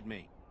beside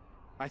me.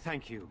 I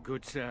thank you,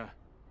 good sir.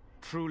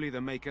 Truly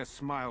the Maker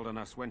smiled on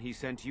us when he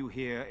sent you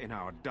here in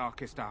our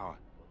darkest hour.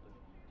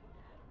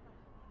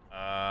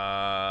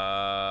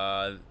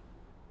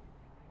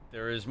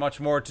 There is much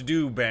more to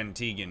do, Ben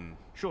Tegan.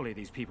 Surely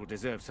these people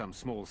deserve some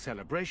small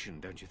celebration,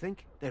 don't you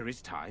think? There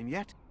is time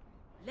yet.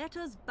 Let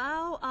us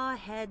bow our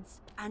heads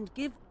and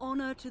give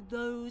honor to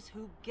those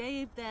who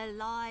gave their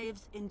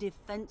lives in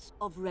defense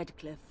of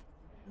Redcliffe.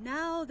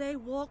 Now they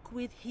walk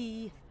with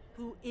he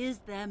who is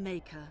their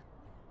maker.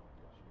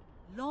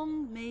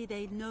 Long may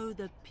they know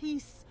the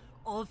peace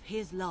of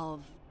his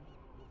love.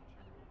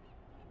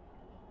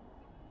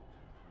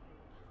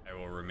 I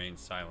will remain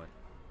silent.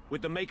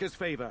 With the Maker's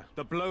favor,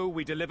 the blow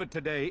we delivered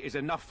today is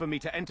enough for me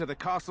to enter the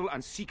castle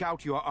and seek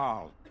out your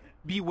Arl.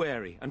 Be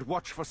wary and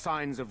watch for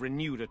signs of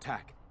renewed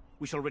attack.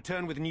 We shall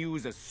return with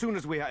news as soon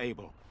as we are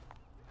able.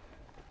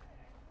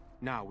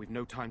 Now, we've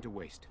no time to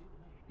waste.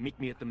 Meet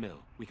me at the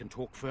mill. We can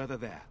talk further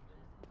there.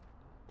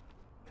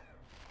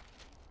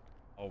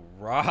 All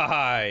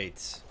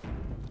right.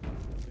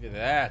 Look at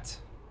that.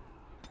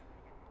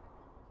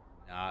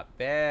 Not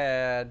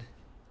bad.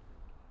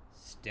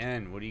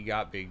 Sten, what do you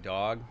got, big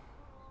dog?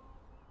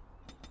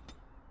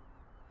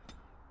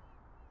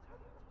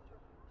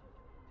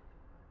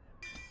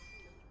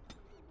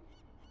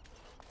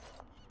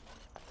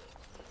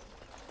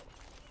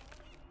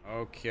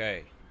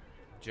 Okay.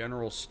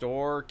 General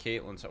store.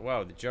 Caitlin's.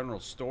 Wow, the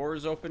general store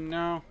is open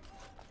now.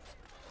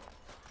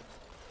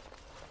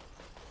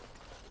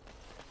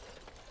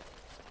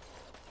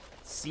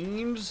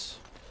 Seems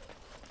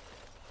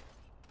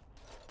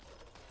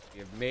we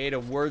have made a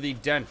worthy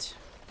dent.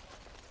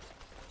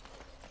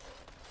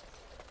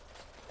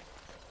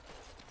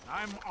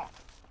 I'm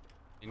off.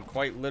 In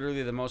quite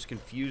literally the most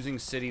confusing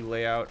city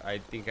layout I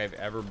think I've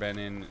ever been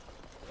in,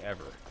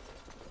 ever.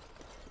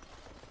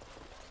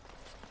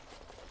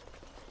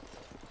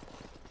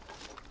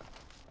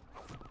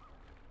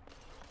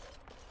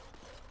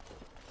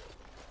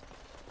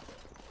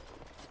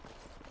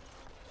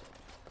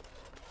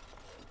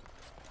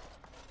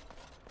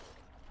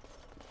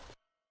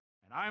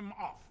 And I'm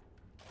off.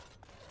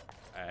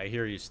 I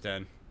hear you,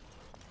 Sten.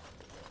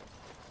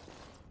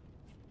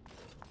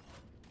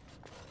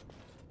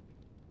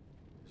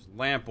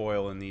 Lamp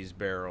oil in these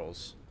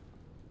barrels.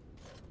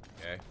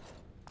 Okay.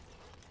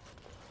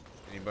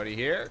 Anybody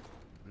here?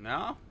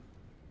 No?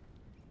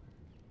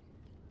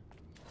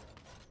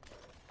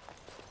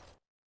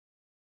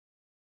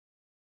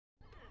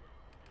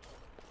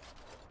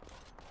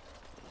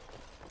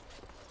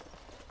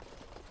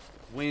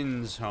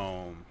 Wynn's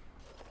home.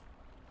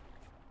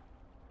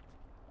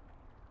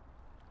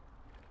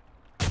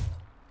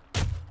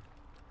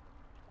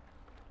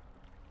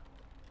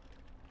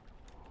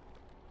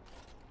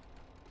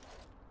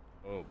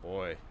 Oh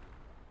boy.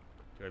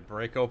 Do I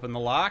break open the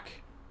lock?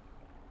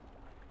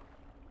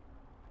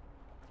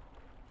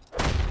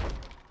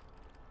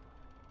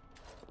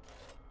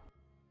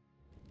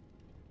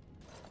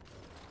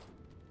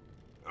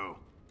 Oh,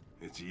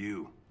 it's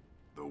you.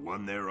 The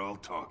one they're all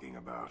talking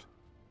about.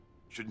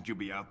 Shouldn't you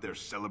be out there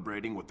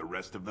celebrating with the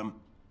rest of them?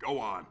 Go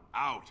on,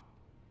 out!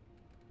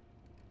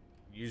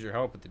 Use your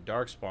help with the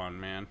Darkspawn,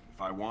 man.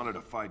 If I wanted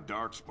to fight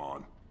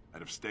Darkspawn,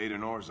 I'd have stayed in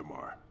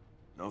Orzammar.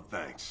 No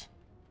thanks.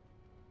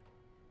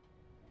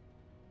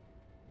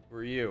 Who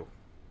are you?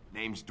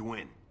 Name's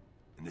Dwin,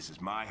 and this is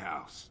my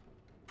house.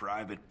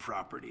 Private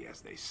property,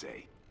 as they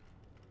say.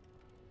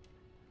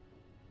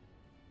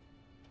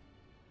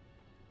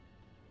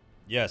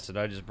 Yes, and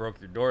I just broke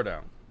your door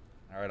down.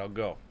 Alright, I'll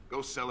go.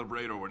 Go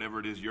celebrate or whatever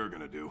it is you're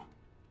gonna do.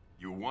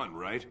 You won,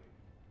 right?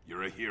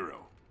 You're a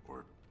hero,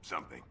 or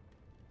something.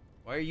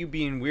 Why are you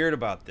being weird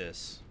about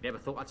this? Never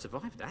thought I'd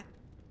survive that.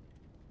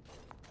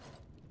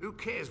 Who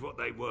cares what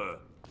they were?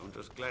 I'm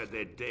just glad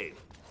they're dead.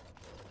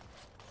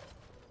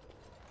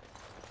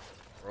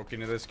 Broke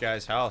into this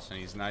guy's house and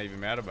he's not even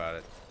mad about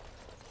it.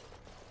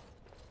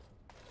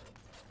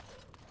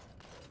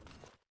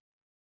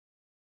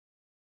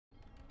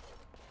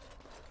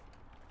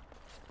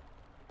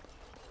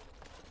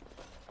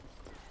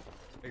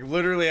 Like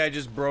literally I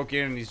just broke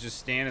in and he's just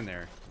standing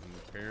there. And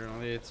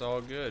apparently it's all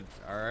good.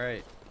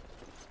 Alright.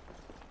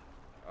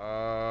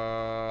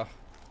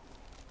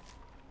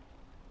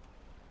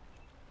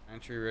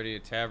 Entry ready, a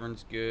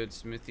tavern's good,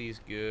 smithy's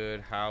good,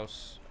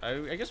 house.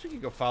 I guess we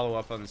could go follow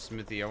up on the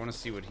smithy. I want to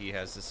see what he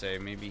has to say.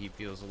 Maybe he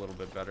feels a little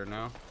bit better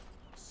now.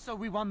 So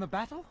we won the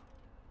battle?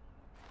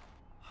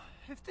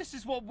 If this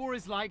is what war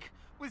is like,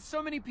 with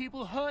so many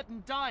people hurt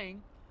and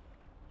dying,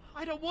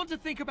 I don't want to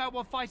think about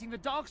what fighting the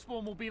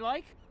Darkspawn will be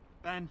like.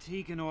 Van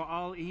Tegan or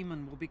Al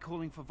Eamon will be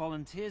calling for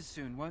volunteers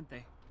soon, won't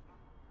they?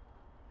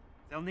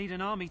 They'll need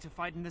an army to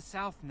fight in the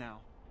south now.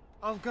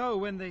 I'll go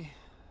when they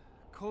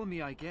call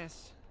me, I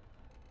guess.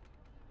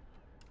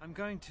 I'm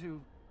going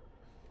to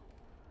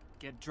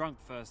get drunk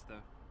first,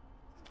 though.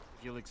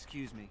 If you'll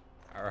excuse me.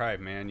 Alright,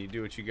 man. You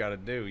do what you gotta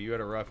do. You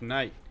had a rough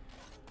night.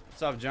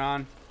 What's up,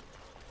 John?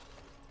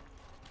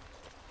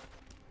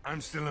 I'm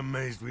still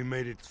amazed we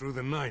made it through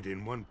the night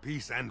in one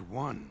piece and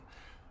won.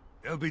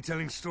 They'll be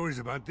telling stories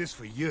about this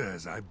for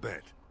years, I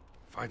bet.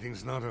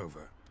 Fighting's not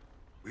over.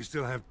 We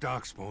still have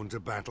Darkspawn to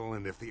battle,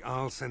 and if the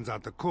Arl sends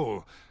out the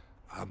call,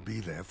 I'll be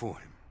there for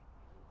him.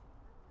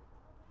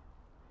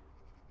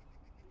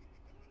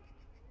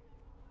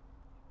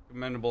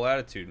 Commendable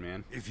attitude,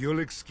 man. If you'll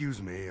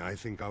excuse me, I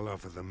think I'll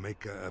offer the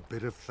Maker a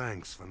bit of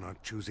thanks for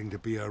not choosing to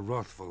be a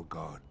wrathful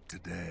god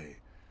today.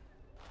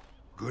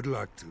 Good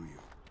luck to you.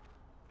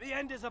 The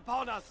end is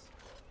upon us.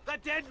 The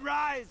dead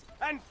rise,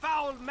 and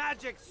foul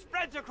magic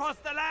spreads across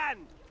the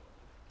land.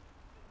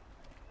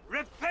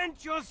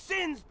 Repent your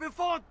sins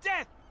before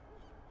death.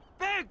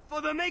 Beg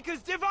for the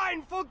Maker's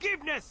divine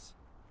forgiveness.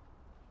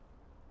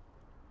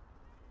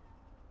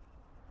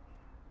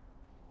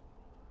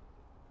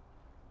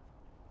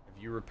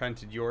 Have you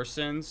repented your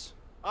sins?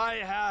 I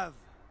have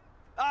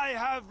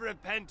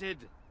repented.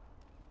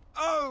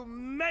 Oh,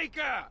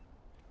 Maker!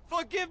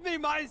 Forgive me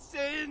my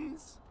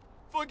sins!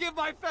 Forgive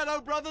my fellow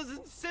brothers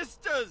and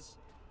sisters!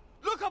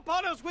 Look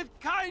upon us with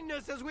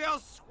kindness as we are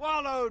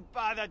swallowed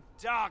by the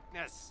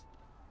darkness!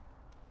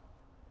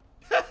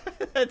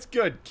 That's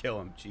good.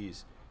 Kill him,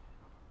 jeez.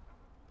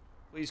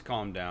 Please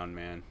calm down,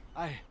 man.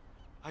 I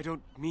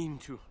don't mean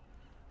to.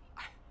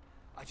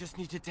 I just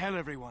need to tell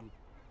everyone.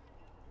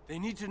 They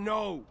need to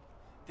know.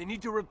 They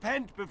need to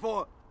repent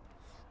before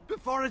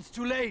it's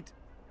too late.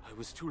 I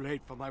was too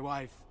late for my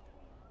wife.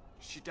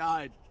 She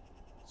died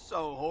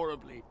so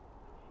horribly.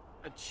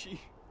 And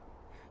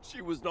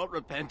she was not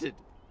repented.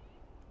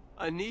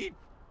 I need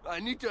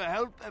to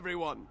help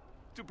everyone,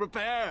 to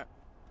prepare.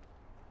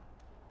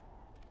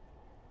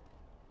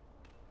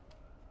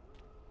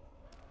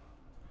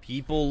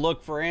 People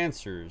look for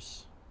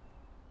answers.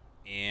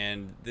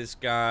 And this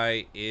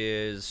guy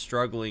is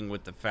struggling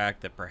with the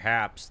fact that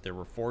perhaps there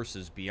were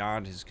forces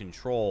beyond his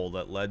control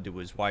that led to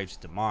his wife's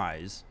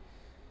demise.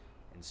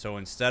 And so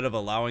instead of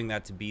allowing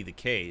that to be the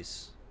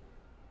case,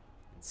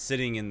 and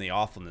sitting in the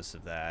awfulness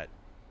of that,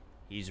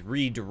 he's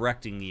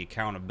redirecting the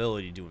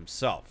accountability to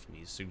himself. And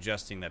he's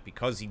suggesting that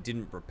because he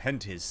didn't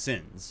repent his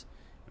sins,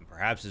 and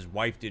perhaps his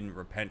wife didn't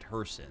repent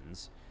her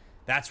sins,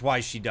 that's why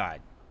she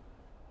died.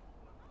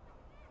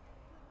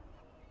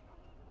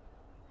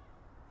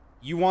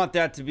 You want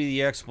that to be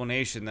the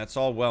explanation, that's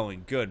all well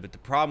and good, but the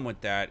problem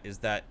with that is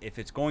that if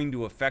it's going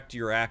to affect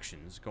your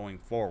actions going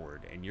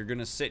forward, and you're going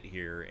to sit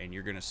here and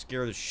you're going to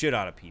scare the shit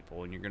out of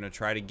people, and you're going to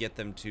try to get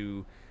them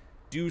to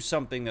do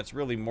something that's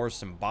really more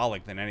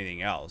symbolic than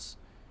anything else,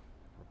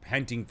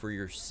 repenting for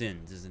your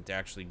sins isn't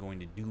actually going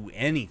to do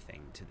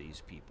anything to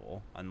these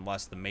people,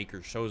 unless the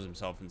Maker shows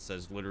himself and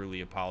says, literally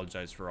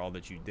apologize for all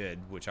that you did,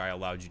 which I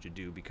allowed you to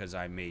do because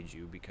I made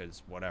you,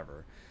 because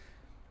whatever.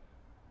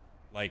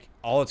 Like,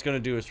 all it's going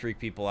to do is freak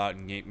people out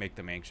and make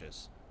them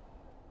anxious.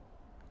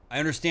 I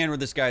understand where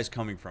this guy is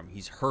coming from.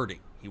 He's hurting.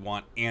 He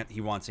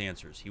wants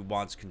answers. He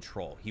wants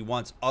control. He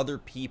wants other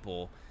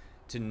people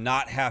to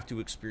not have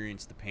to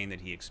experience the pain that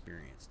he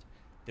experienced.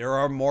 There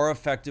are more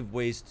effective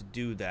ways to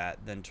do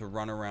that than to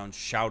run around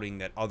shouting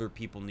that other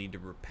people need to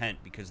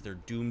repent because they're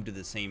doomed to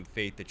the same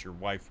fate that your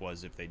wife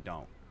was if they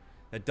don't.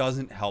 That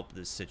doesn't help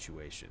this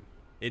situation.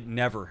 It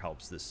never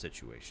helps this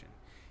situation.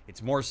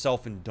 It's more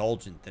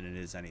self-indulgent than it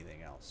is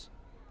anything else.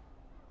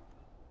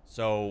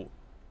 So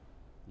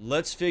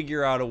let's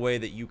figure out a way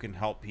that you can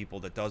help people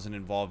that doesn't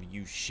involve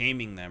you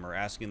shaming them or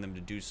asking them to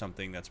do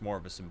something that's more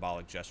of a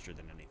symbolic gesture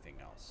than anything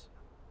else.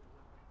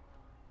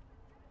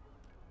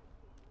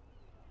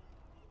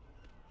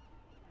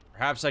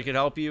 Perhaps I could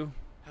help you?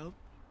 Help?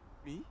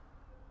 Me?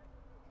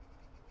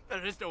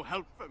 There is no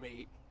help for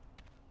me.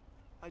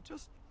 I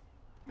just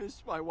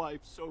miss my wife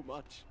so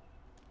much.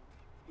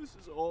 This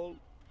is all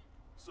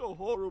so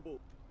horrible.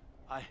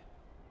 I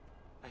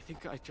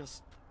think I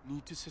just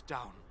need to sit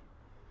down.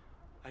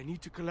 I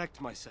need to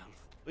collect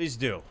myself. Please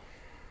do.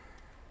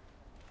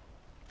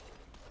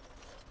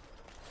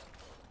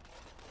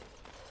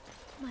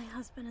 My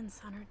husband and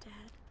son are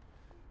dead.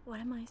 What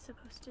am I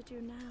supposed to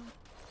do now?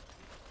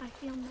 I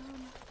feel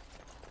numb.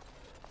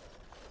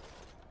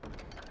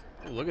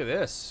 Ooh, look at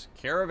this.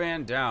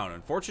 Caravan down.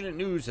 Unfortunate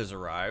news has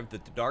arrived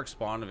that the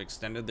Darkspawn have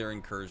extended their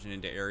incursion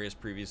into areas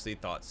previously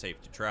thought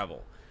safe to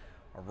travel.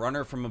 A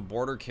runner from a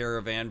border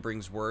caravan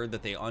brings word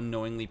that they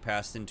unknowingly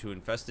passed into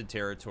infested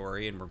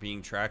territory and were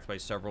being tracked by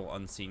several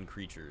unseen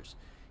creatures.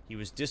 He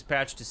was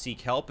dispatched to seek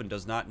help and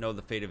does not know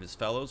the fate of his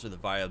fellows or the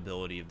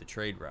viability of the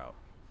trade route.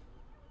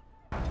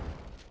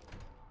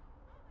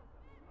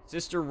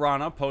 Sister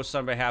Rana posts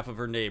on behalf of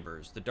her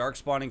neighbors. The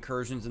Darkspawn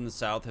incursions in the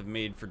south have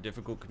made for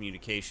difficult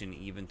communication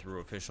even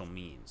through official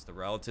means. The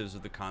relatives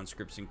of the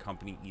conscripts in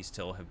Company East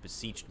Hill have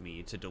beseeched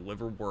me to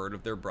deliver word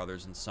of their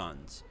brothers and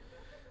sons.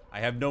 I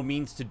have no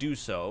means to do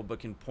so, but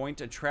can point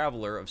a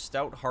traveler of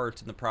stout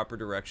heart in the proper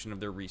direction of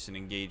their recent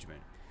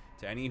engagement.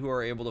 To any who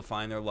are able to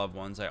find their loved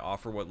ones, I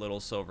offer what little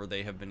silver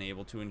they have been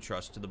able to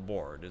entrust to the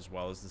board, as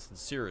well as the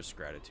sincerest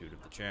gratitude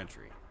of the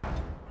Chantry.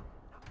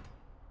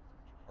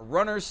 A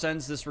runner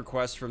sends this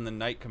request from the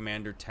Knight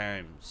Commander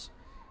Thames.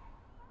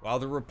 While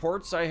the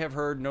reports I have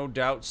heard no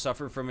doubt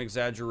suffer from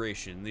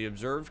exaggeration, the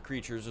observed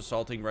creatures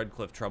assaulting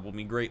Redcliffe trouble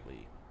me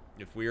greatly.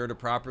 If we are to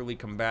properly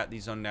combat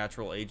these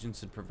unnatural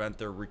agents and prevent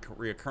their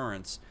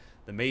reoccurrence,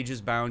 the mages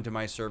bound to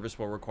my service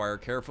will require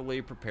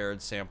carefully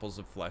prepared samples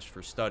of flesh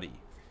for study.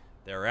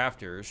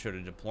 Thereafter, should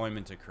a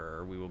deployment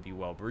occur, we will be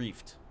well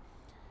briefed.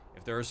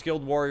 If there are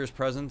skilled warriors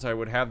present, I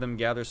would have them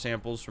gather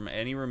samples from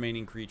any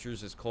remaining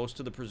creatures as close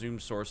to the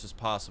presumed source as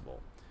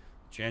possible.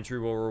 The Chantry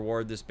will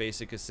reward this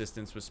basic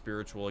assistance with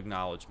spiritual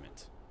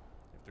acknowledgement.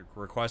 If the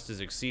request is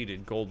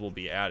exceeded, gold will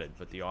be added,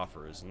 but the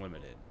offer is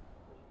limited.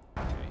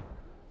 Okay.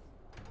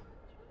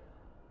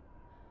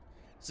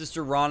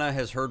 Sister Rana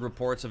has heard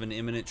reports of an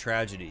imminent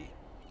tragedy.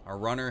 Our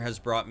runner has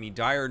brought me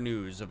dire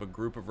news of a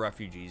group of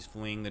refugees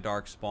fleeing the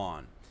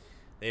Darkspawn.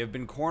 They have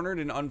been cornered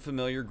in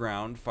unfamiliar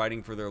ground,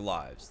 fighting for their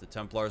lives. The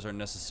Templars are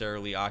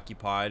necessarily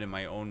occupied, and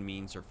my own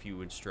means are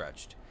few and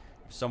stretched.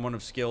 If someone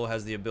of skill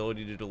has the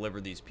ability to deliver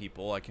these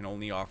people, I can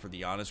only offer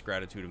the honest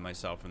gratitude of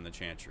myself and the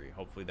Chantry.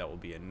 Hopefully that will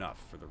be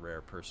enough for the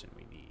rare person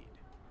we need.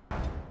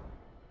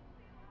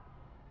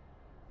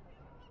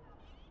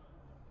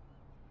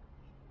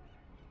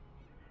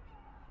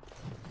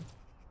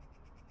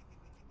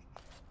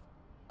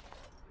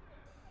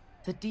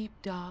 The deep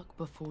dark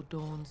before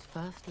dawn's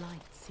first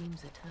light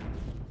seems eternal.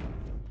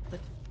 But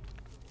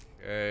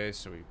okay,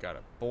 so we've got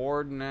a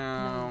board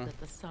now. know that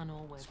the sun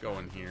always Let's go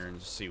in here and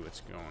just see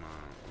what's going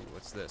on. Ooh,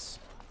 what's this?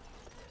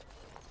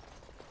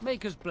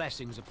 Maker's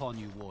blessings upon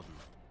you, Warden.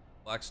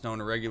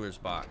 Blackstone Irregulars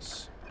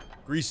box.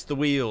 Grease the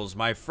wheels,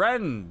 my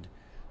friend.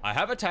 I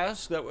have a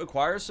task that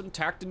requires some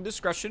tact and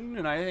discretion,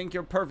 and I think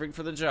you're perfect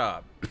for the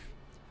job. The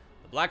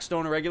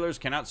Blackstone Irregulars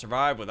cannot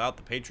survive without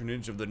the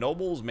patronage of the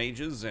nobles,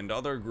 mages, and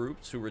other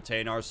groups who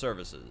retain our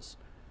services.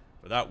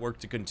 For that work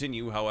to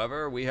continue,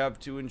 however, we have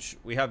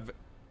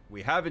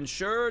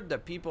ensured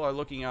that people are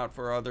looking out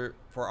for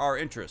our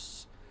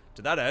interests.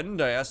 To that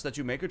end, I ask that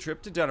you make a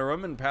trip to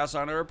Denerim and pass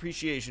on our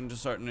appreciation to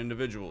certain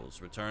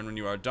individuals. Return when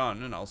you are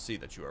done, and I'll see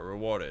that you are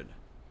rewarded.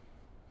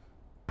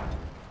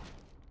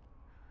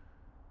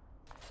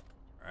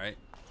 Alright.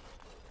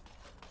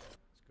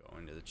 Let's go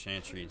into the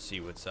Chantry and see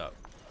what's up.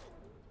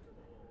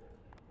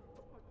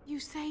 You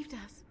saved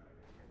us.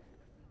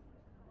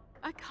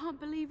 I can't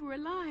believe we're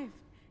alive.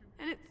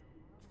 And it's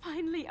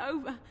finally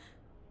over.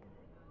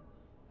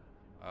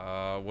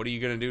 What are you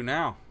gonna do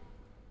now?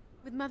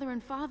 With Mother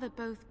and Father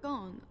both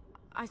gone,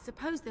 I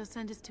suppose they'll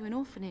send us to an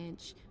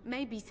orphanage,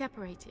 maybe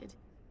separated.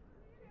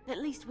 At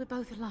least we're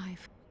both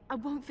alive. I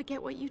won't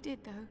forget what you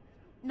did, though.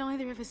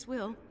 Neither of us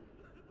will.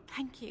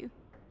 Thank you.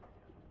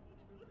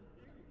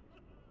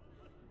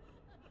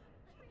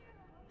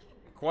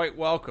 Quite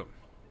welcome.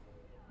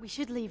 We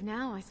should leave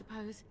now, I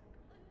suppose.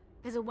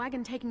 There's a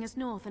wagon taking us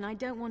north, and I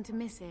don't want to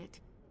miss it.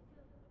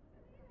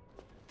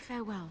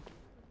 Farewell.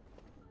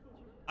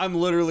 I'm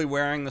literally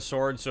wearing the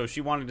sword, so if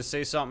she wanted to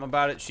say something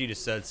about it, she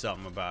just said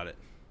something about it.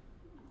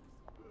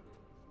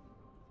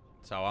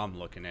 That's how I'm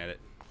looking at it.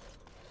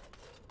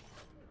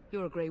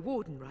 You're a Grey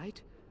Warden,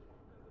 right?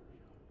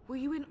 Were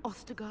you in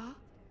Ostagar?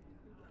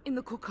 In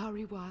the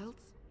Korkari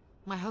Wilds?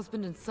 My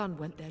husband and son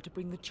went there to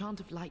bring the chant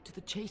of light to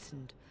the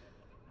chastened.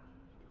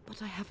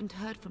 But I haven't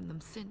heard from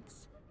them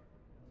since.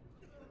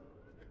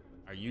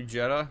 Are you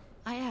Jedha?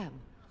 I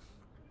am.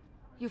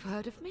 You've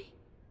heard of me?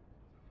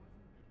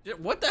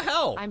 What the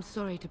hell? I'm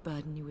sorry to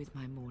burden you with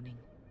my mourning.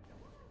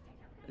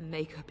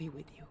 May her be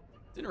with you.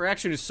 This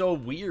interaction is so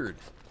weird.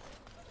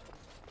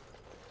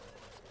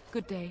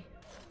 Good day.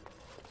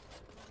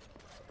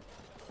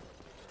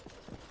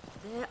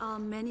 There are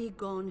many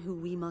gone who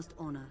we must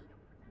honor.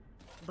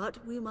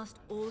 But we must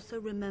also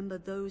remember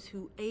those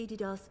who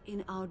aided us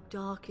in our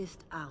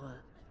darkest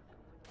hour.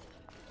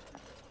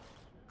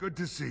 Good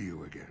to see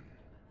you again.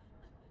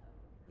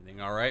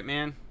 Everything alright,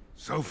 man?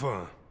 So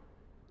far.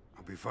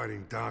 I'll be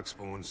fighting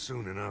Darkspawn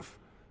soon enough.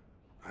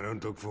 I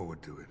don't look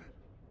forward to it.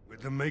 With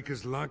the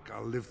Maker's luck,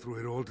 I'll live through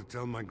it all to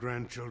tell my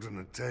grandchildren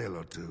a tale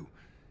or two.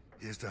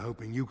 Here's to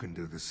hoping you can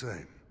do the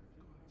same.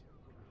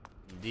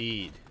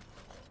 Indeed.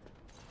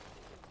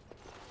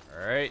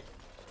 Alright.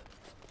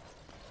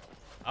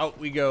 Out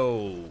we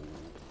go.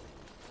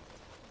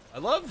 I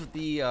love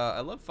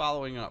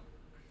following up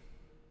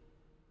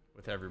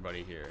with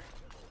everybody here.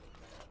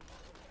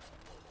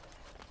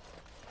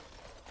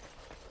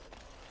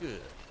 Good.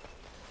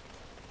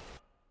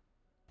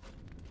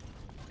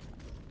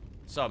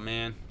 What's up,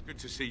 man? Good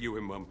to see you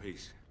in one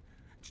piece.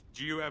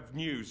 Do you have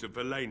news of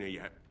Velena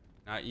yet?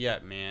 Not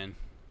yet, man.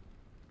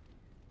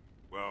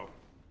 Well,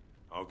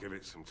 I'll give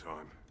it some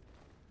time.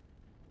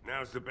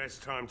 Now's the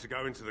best time to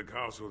go into the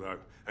castle, though,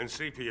 and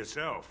see for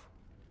yourself.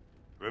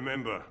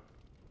 Remember,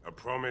 a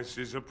promise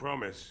is a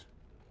promise.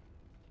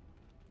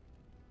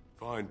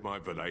 Find my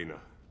Velena.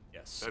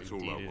 Yes, that's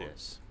all I want. It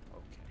is.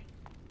 Okay.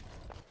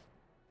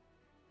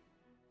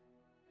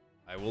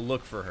 I will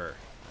look for her.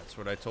 That's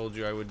what I told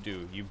you I would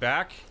do. You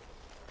back?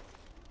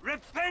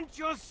 Repent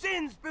your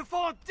sins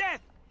before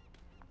death!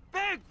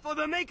 Beg for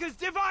the Maker's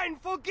divine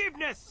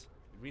forgiveness!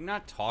 Did we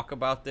not talk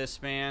about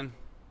this, man?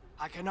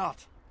 I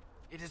cannot.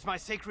 It is my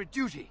sacred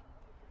duty.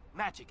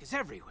 Magic is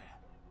everywhere.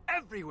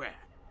 Everywhere!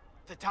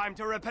 The time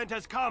to repent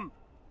has come!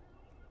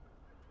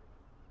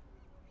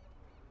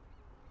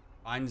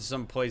 Find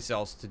someplace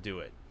else to do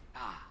it.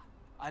 Ah,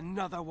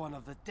 another one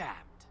of the damned.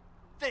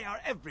 They are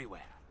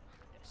everywhere.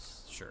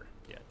 Yes, sure.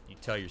 Yeah, you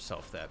tell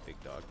yourself that,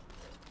 big dog.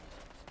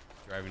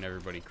 Driving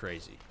everybody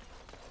crazy.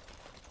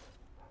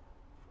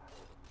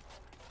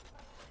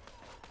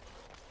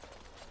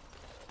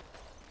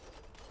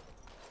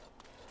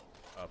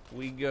 Up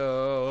we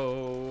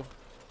go.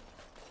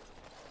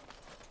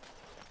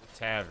 The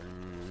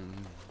tavern.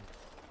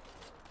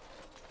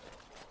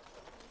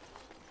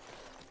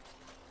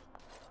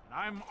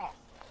 I'm off.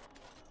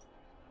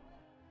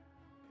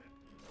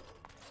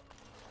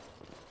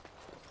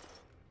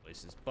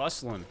 Place is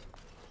bustling.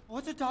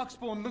 What did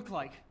Darkspawn look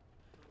like?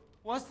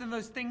 Worse than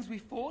those things we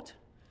fought?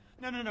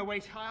 No,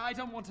 wait. I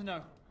don't want to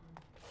know.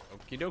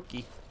 Okie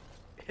dokie.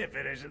 If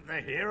it isn't the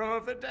hero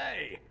of the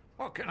day,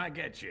 what can I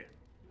get you?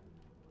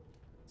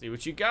 See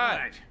what you got.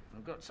 Right,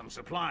 I've got some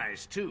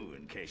supplies too,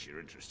 in case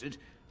you're interested.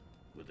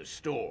 With the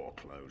store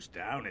closed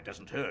down, it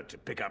doesn't hurt to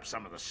pick up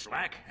some of the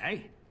slack, eh?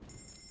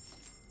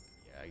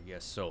 Yeah, I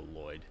guess so,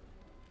 Lloyd.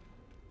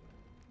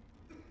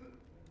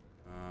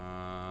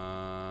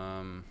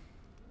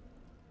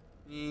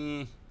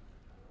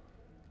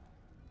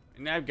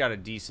 And I've got a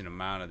decent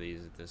amount of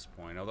these at this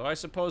point, although I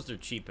suppose they're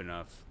cheap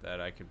enough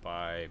that I could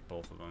buy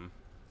both of them.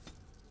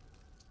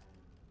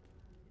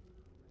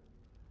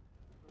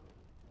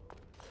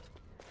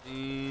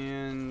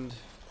 And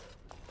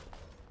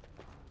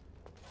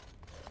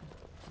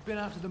Been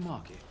out to the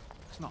market?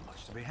 There's not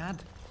much to be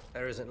had.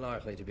 There isn't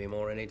likely to be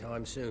more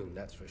anytime soon,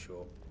 that's for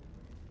sure.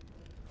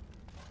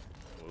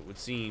 Well, it would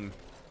seem.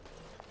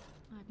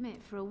 I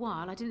admit, for a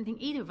while, I didn't think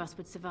either of us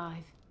would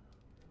survive.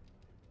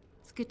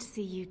 It's good to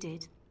see you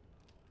did.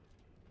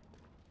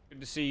 Good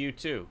to see you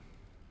too.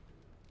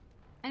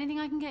 Anything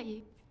I can get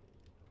you?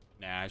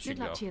 Nah, I should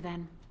go. Good luck to you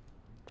then.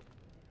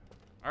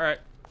 Alright.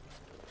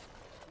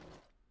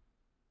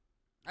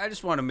 I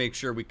just want to make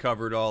sure we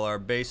covered all our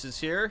bases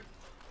here.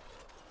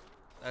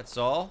 That's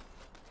all.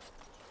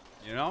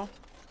 You know?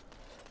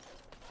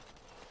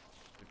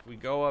 If we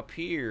go up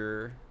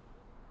here,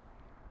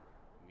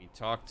 we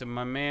talk to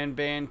my man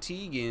Van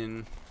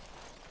Tegan.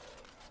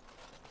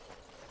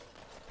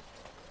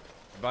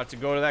 About to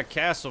go to that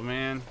castle,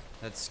 man.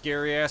 That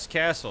scary ass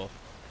castle.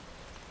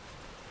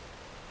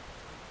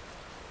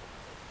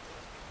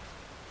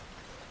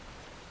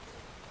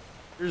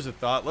 Here's a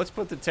thought. Let's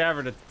put the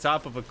tavern at the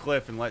top of a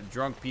cliff and let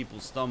drunk people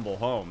stumble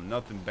home.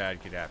 Nothing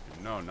bad could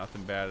happen. No,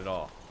 nothing bad at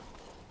all.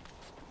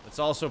 Let's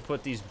also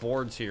put these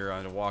boards here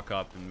on to walk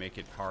up and make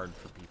it hard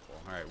for people.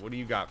 Alright, what do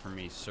you got for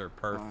me, Sir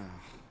Perth?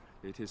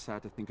 It is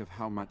sad to think of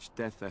how much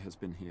death there has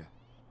been here.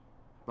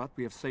 But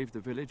we have saved the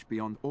village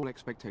beyond all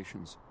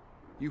expectations.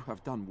 You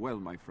have done well,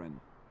 my friend.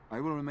 I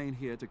will remain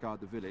here to guard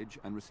the village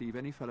and receive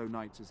any fellow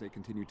knights as they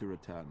continue to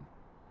return.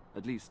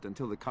 At least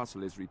until the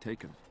castle is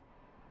retaken.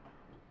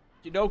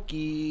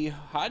 Okie,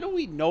 how do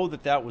we know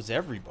that that was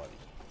everybody?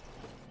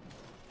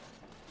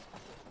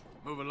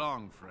 Move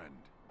along, friend.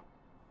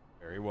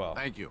 Very well.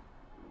 Thank you.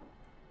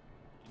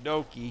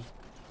 Okie.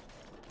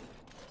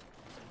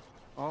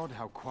 Odd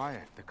how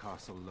quiet the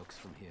castle looks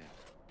from here.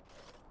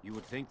 You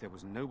would think there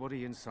was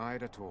nobody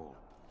inside at all.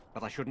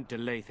 But I shouldn't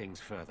delay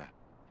things further.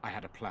 I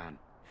had a plan.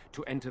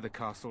 To enter the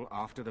castle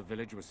after the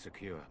village was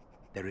secure.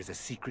 There is a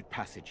secret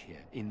passage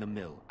here, in the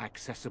mill,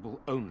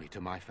 accessible only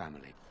to my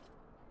family.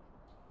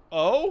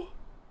 Oh?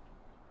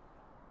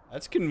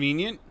 That's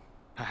convenient.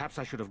 Perhaps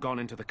I should have gone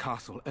into the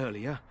castle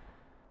earlier,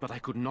 but I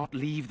could not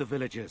leave the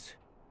villagers.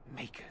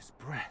 Maker's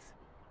breath.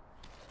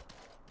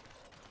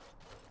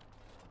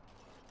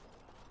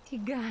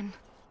 Tigan,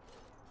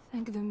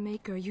 thank the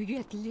Maker you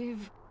yet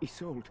live.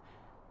 Isolde,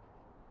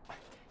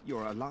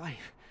 you're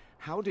alive.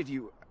 How did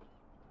you...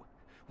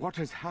 What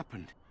has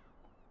happened?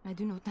 I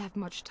do not have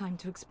much time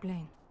to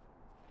explain.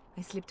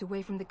 I slipped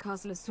away from the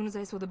castle as soon as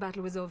I saw the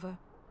battle was over,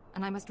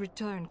 and I must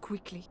return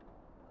quickly.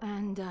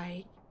 And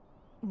I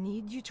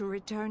need you to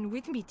return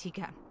with me,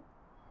 Tigan.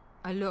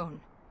 Alone.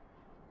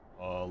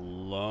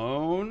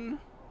 Alone?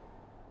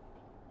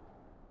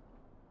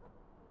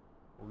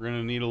 We're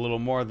gonna need a little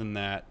more than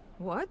that.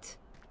 What?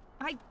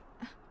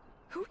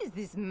 Who is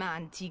this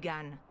man,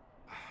 Tigan?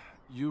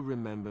 You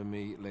remember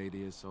me,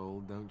 Lady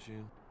Isolde, don't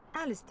you?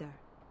 Alistair.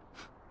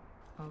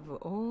 Of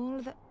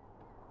all the...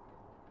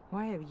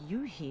 Why are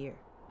you here?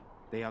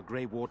 They are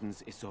Grey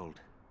Wardens, Isolde.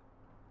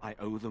 I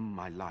owe them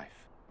my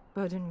life.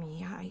 Pardon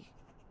me,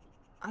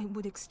 I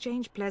would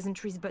exchange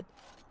pleasantries, but...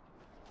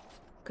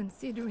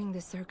 Considering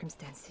the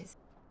circumstances...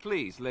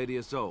 Please, Lady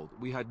Isolde,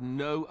 we had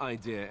no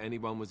idea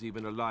anyone was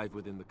even alive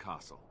within the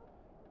castle.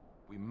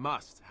 We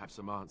must have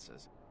some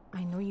answers.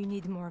 I know you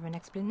need more of an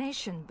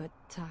explanation, but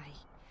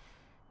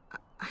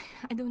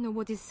I don't know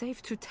what is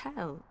safe to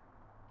tell.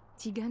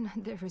 Tigan,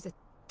 there is a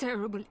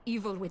terrible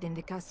evil within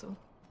the castle.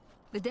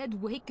 The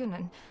dead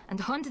waken and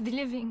hunt the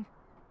living.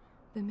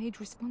 The maid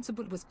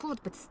responsible was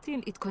caught, but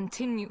still it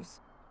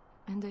continues.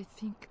 And I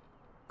think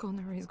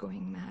Connor is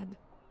going mad.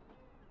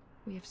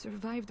 We have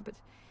survived, but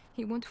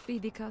he won't flee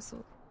the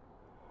castle.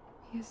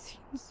 He has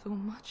seen so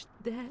much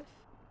death.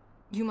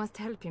 You must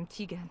help him,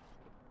 Tigan.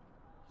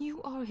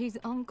 You are his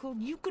uncle.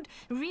 You could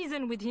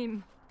reason with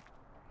him.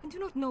 I do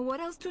not know what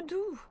else to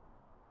do.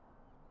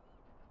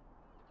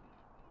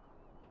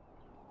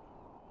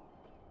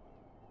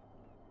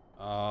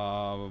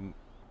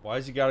 Why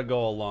has he got to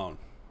go alone?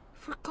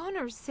 For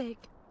Connor's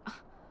sake.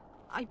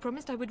 I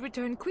promised I would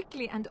return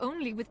quickly and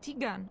only with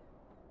Tigan.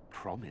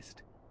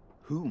 Promised?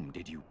 Whom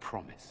did you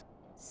promise?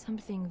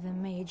 Something the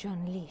mage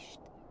unleashed.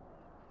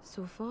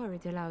 So far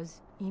it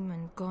allows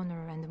Eamon,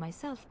 Connor and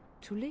myself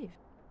to live.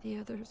 The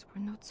others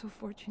were not so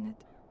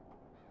fortunate.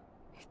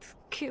 It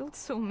killed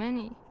so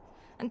many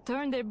and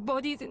turned their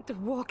bodies into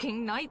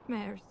walking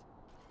nightmares.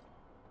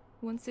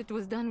 Once it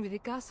was done with the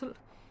castle,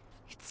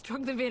 it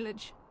struck the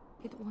village.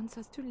 It wants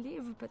us to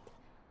live, but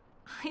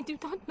I do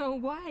not know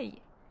why.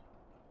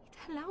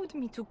 It allowed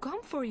me to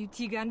come for you,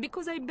 Tigan,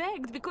 because I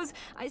begged, because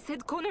I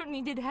said Connor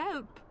needed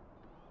help.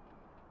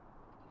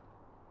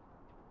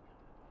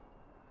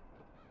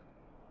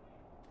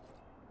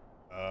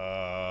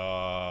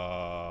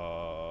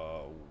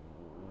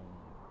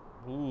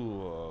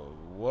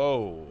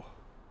 Whoa.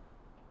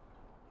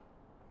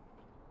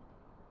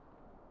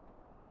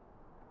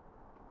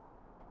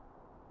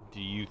 Do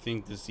you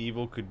think this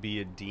evil could be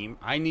a demon?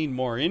 I need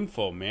more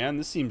info, man.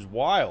 This seems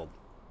wild.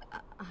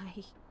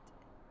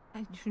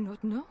 I do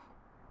not know.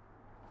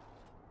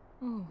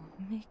 Oh,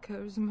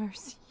 Maker's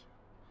mercy.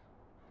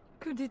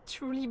 Could it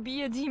truly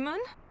be a demon?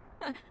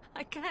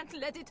 I can't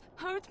let it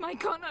hurt my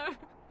Connor.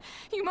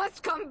 You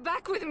must come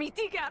back with me,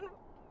 Tigan.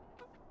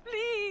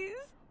 Please!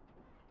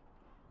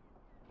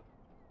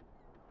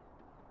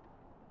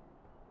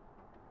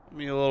 Tell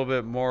me a little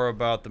bit more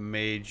about the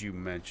mage you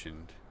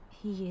mentioned.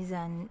 He is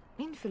an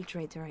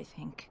infiltrator, I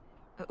think.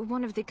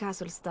 One of the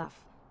castle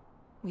staff.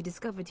 We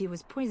discovered he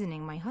was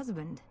poisoning my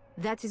husband.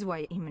 That is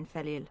why Eamon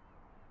fell ill.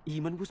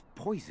 Eamon was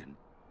poisoned?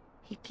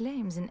 He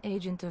claims an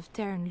agent of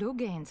Terran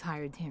Logain's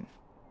hired him.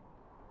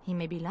 He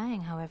may be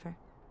lying, however.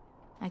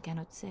 I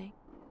cannot say.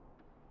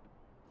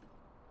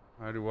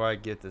 How do I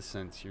get the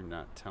sense you're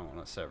not telling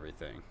us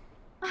everything?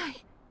 I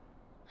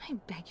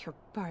beg your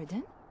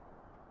pardon?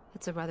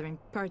 That's a rather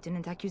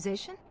impertinent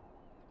accusation.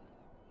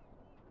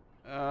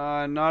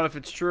 Not if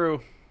it's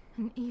true.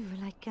 An evil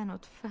I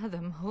cannot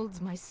fathom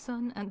holds my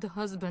son and the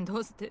husband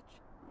hostage.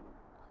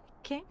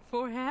 I came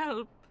for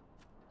help.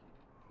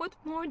 What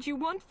more do you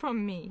want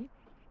from me?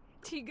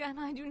 Tiga and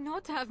I do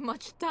not have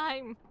much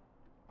time.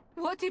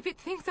 What if it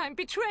thinks I'm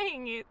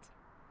betraying it?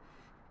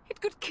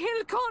 It could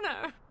kill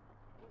Connor.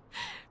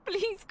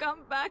 Please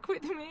come back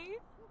with me.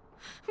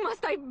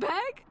 Must I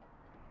beg?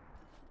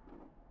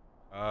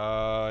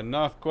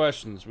 Enough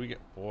questions. We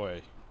get...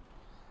 Boy.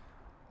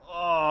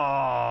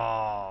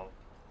 Oh.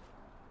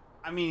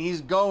 I mean,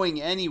 he's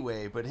going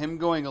anyway, but him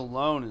going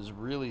alone is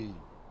really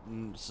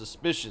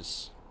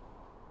suspicious.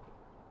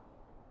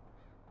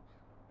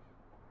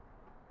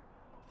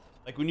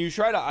 Like, when you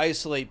try to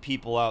isolate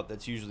people out,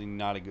 that's usually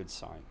not a good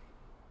sign.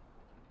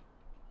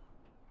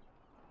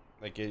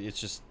 Like,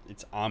 it's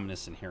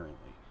ominous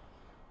inherently.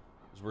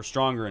 Because we're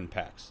stronger in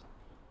packs.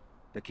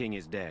 The king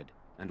is dead,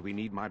 and we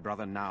need my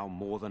brother now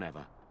more than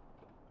ever.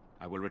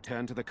 I will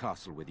return to the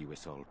castle with you,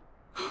 Isolde.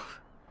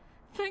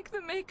 Thank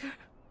the Maker.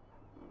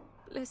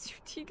 Bless you,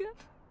 Tegan.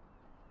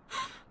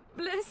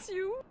 Bless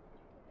you.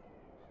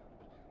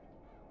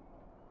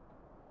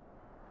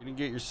 You're gonna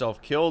get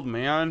yourself killed,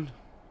 man.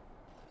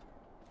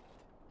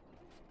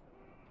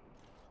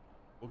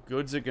 What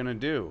good's it gonna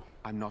do?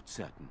 I'm not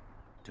certain,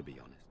 to be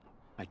honest.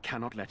 I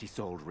cannot let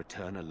Isolde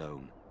return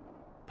alone.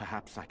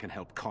 Perhaps I can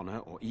help Connor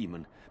or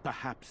Eamon.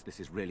 Perhaps this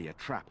is really a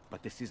trap,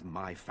 but this is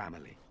my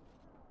family.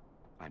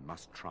 I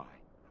must try.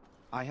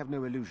 I have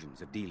no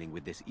illusions of dealing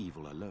with this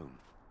evil alone.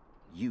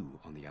 You,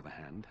 on the other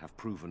hand, have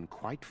proven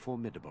quite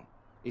formidable.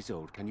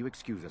 Isolde, can you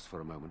excuse us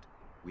for a moment?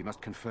 We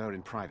must confer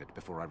in private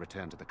before I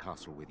return to the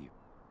castle with you.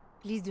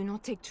 Please do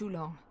not take too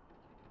long.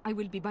 I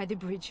will be by the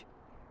bridge.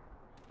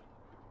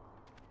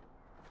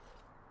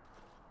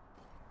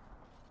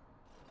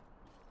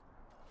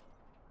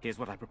 Here's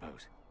what I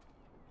propose.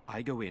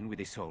 I go in with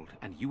Isolde,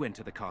 and you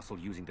enter the castle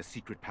using the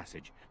secret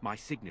passage. My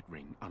signet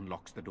ring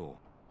unlocks the door.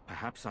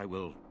 Perhaps I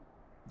will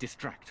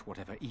distract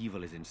whatever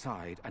evil is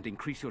inside and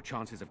increase your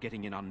chances of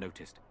getting in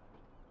unnoticed.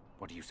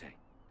 What do you say?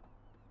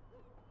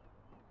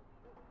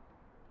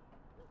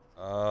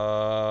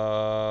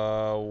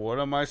 What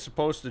am I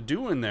supposed to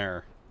do in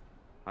there?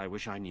 I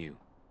wish I knew.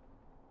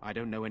 I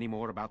don't know any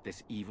more about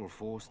this evil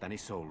force than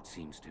Isolde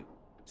seems to.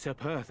 Sir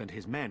Perth and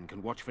his men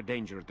can watch for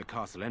danger at the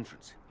castle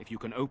entrance. If you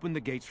can open the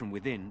gates from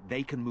within,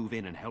 they can move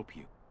in and help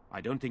you.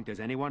 I don't think there's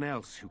anyone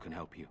else who can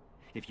help you.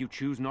 If you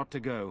choose not to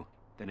go,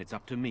 then it's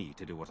up to me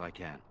to do what I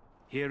can.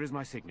 Here is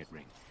my signet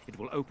ring. It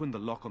will open the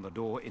lock on the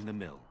door in the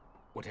mill.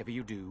 Whatever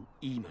you do,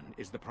 Eamon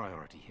is the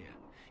priority here.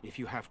 If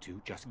you have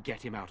to, just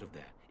get him out of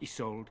there.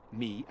 Isolde,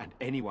 me, and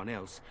anyone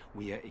else,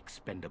 we are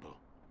expendable.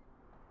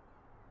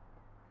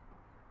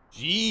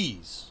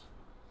 Jeez.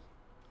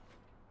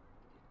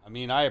 I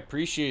mean, I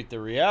appreciate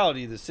the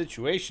reality of the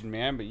situation,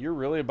 man, but you're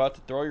really about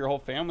to throw your whole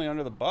family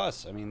under the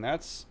bus. I mean,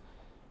 that's...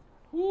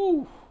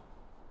 Whew.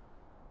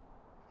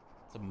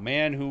 It's a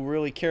man who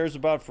really cares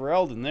about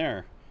Ferelden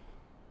there.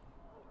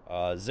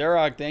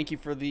 Zarok, thank you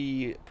for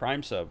the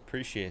Prime sub.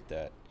 Appreciate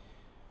that.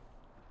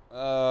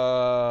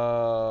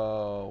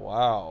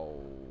 Wow.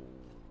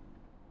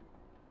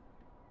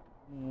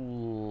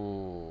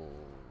 Ooh.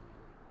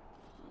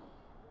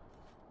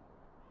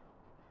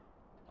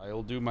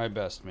 I'll do my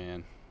best,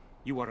 man.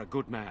 You are a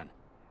good man.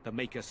 The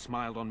Maker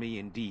smiled on me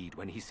indeed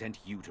when he sent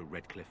you to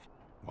Redcliffe.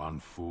 One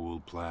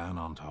fool plan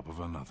on top of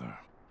another.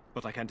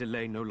 But I can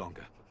delay no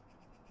longer.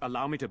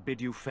 Allow me to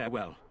bid you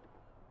farewell.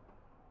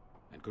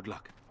 And good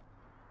luck.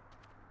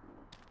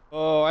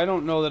 Oh, I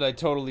don't know that I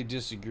totally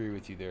disagree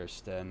with you there,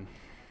 Sten.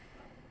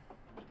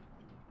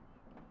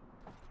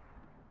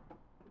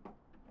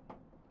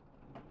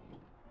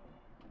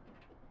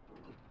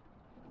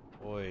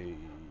 Boy.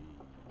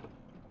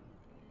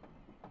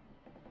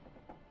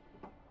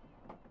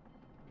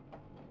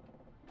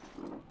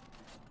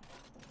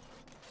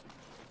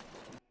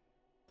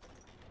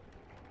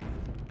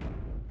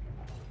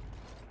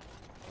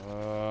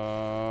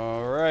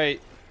 All right.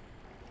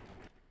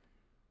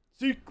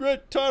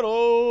 Secret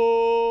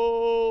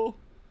tunnel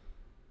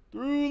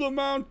through the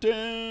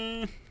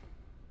mountain.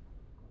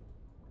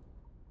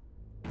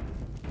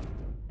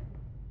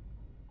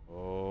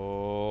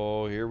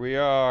 Oh, here we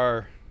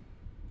are.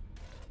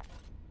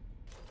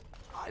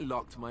 I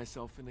locked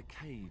myself in a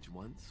cage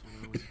once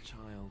when I was a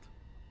child.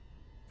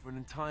 For an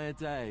entire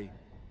day.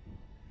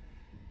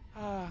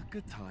 Ah,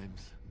 good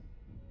times.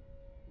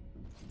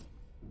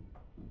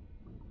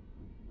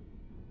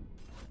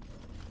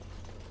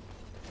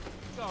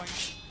 going?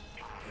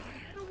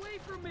 Get away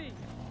from me!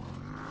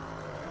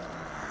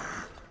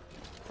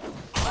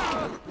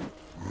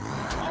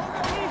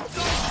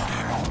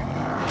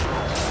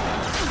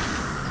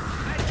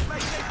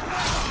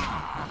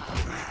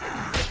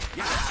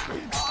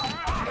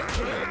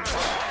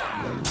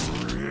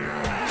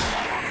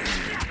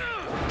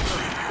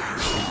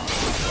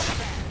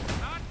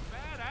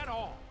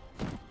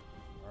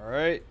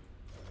 Alright.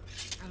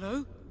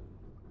 Hello?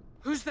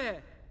 Who's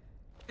there?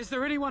 Is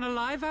there anyone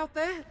alive out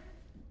there?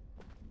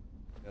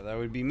 Yeah, that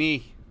would be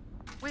me.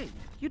 Wait,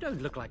 you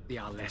don't look like the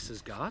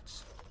Arlessa's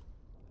guards.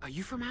 Are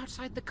you from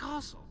outside the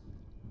castle?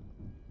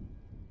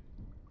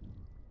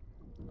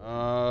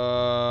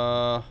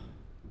 I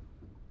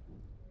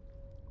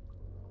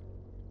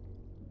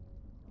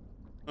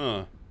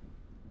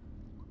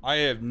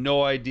have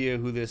no idea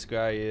who this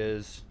guy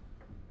is.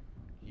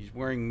 He's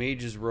wearing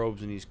mage's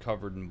robes and he's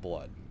covered in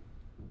blood.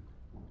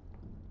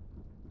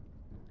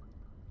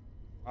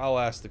 I'll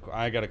ask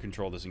I gotta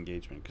control this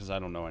engagement because I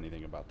don't know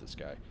anything about this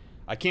guy.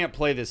 I can't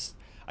play this.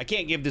 I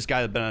can't give this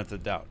guy the benefit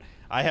of the doubt.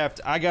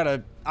 I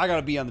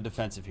gotta be on the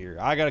defensive here.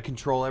 I gotta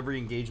control every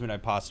engagement I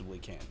possibly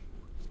can.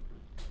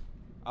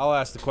 I'll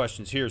ask the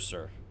questions here,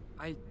 sir.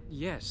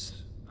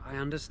 Yes, I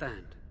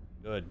understand.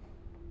 Good.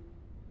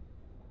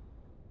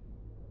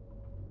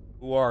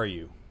 Who are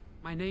you?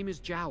 My name is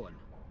Jowan.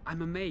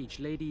 I'm a mage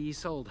Lady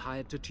Isolde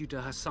hired to tutor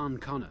her son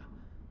Connor.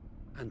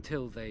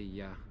 Until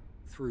they,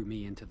 threw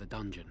me into the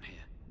dungeon here.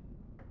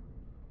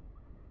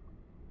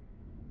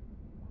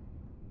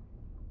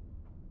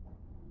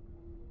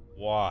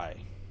 Why?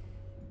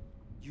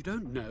 You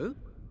don't know?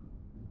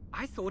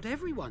 I thought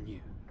everyone knew.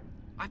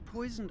 I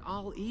poisoned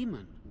Arl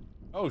Eamon.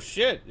 Oh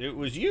shit, it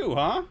was you,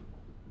 huh?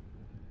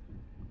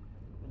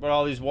 What about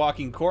all these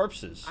walking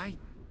corpses?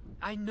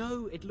 I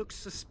know it looks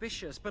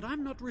suspicious, but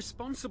I'm not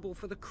responsible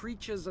for the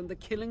creatures and the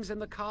killings in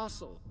the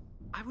castle.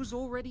 I was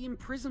already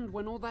imprisoned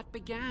when all that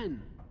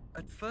began.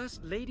 At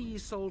first, Lady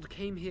Isolde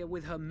came here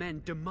with her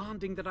men,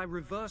 demanding that I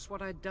reverse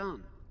what I'd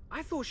done.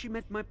 I thought she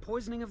meant my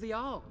poisoning of the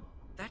Arl.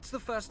 That's the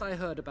first I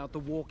heard about the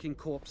walking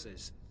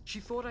corpses. She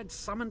thought I'd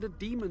summoned a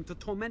demon to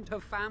torment her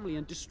family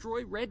and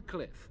destroy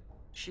Redcliffe.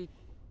 She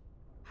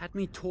had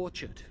me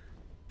tortured.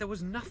 There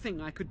was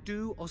nothing I could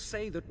do or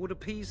say that would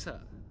appease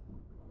her.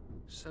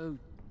 So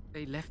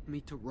they left me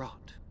to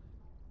rot.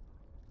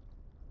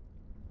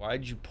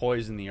 Why'd you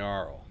poison the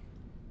Arl?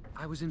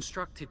 I was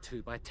instructed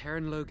to by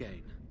Teyrn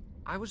Loghain.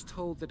 I was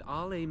told that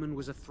Arl Eamon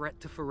was a threat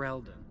to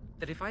Ferelden,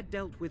 that if I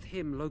dealt with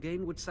him,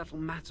 Loghain would settle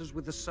matters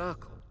with the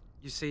Circle.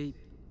 You see,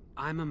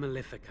 I'm a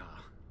Maleficar,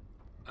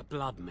 a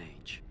blood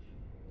mage.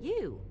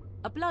 You?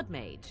 A blood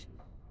mage?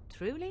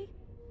 Truly?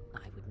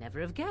 I would never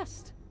have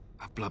guessed.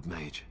 A blood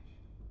mage?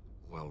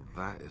 Well,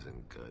 that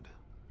isn't good.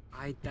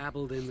 I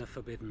dabbled in the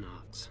forbidden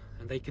arts,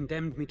 and they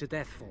condemned me to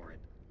death for it.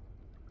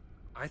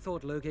 I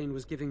thought Loghain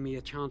was giving me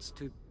a chance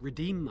to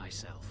redeem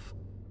myself.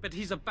 But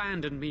he's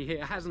abandoned me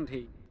here, hasn't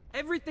he?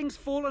 Everything's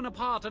fallen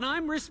apart, and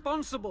I'm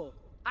responsible.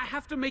 I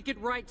have to make it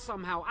right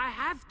somehow. I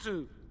have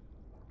to.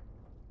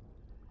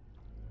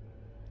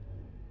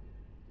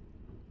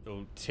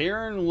 So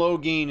Teyrn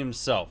Loghain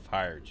himself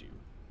hired you?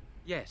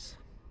 Yes.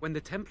 When the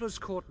Templars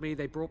caught me,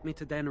 they brought me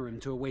to Denerim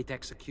to await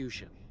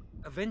execution.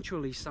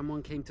 Eventually,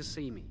 someone came to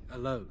see me,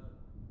 alone.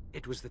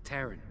 It was the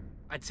Terran.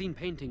 I'd seen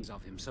paintings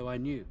of him, so I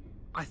knew.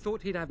 I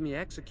thought he'd have me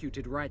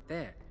executed right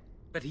there.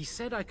 But he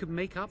said I could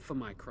make up for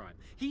my crime.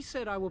 He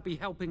said I would be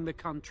helping the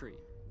country.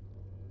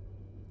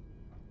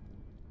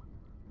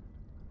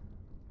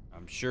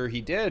 I'm sure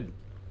he did.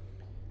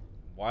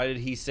 Why did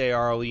he say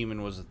Arl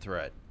Eamon was a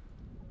threat?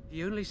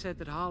 He only said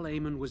that Arl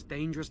Eamon was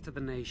dangerous to the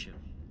nation.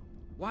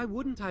 Why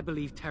wouldn't I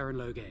believe Teyrn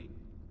Loghain?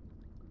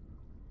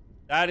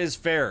 That is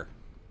fair.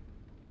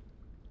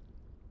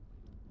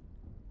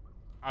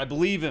 I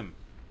believe him.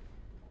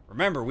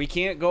 Remember, we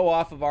can't go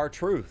off of our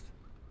truth.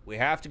 We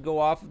have to go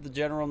off of the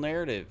general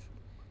narrative.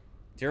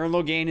 Teyrn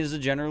Loghain is a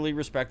generally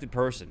respected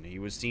person. He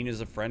was seen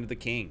as a friend of the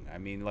king. I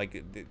mean,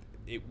 like,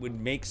 it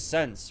would make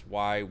sense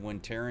why when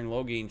Teyrn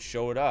Loghain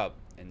showed up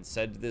and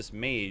said to this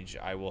mage,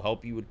 I will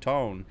help you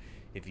atone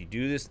if you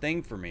do this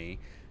thing for me,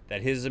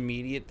 that his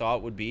immediate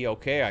thought would be,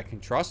 okay, I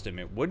can trust him.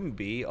 It wouldn't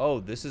be, oh,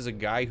 this is a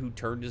guy who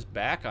turned his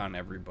back on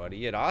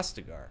everybody at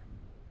Ostagar.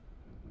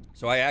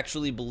 So I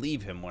actually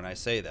believe him when I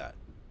say that.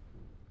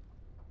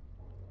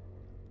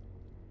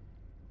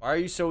 Why are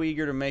you so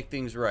eager to make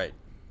things right?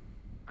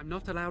 I'm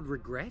not allowed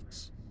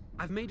regrets?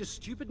 I've made a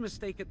stupid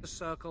mistake at the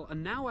Circle,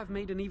 and now I've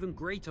made an even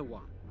greater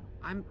one.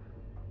 I'm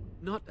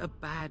not a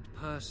bad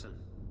person.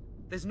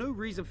 There's no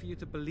reason for you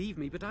to believe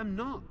me, but I'm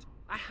not.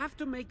 I have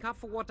to make up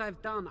for what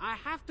I've done. I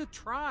have to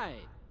try.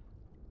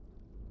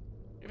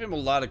 Give him a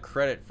lot of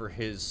credit for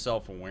his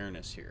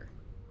self-awareness here,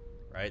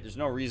 right? There's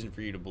no reason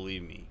for you to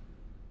believe me.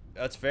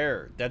 That's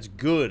fair. That's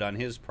good on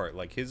his part.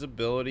 Like, his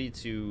ability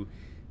to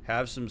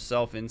have some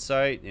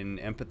self-insight and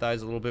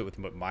empathize a little bit with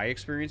what my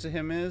experience of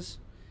him is,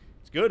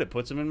 it's good. It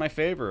puts him in my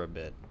favor a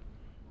bit.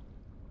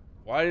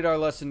 Why did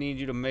Arlessa need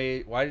you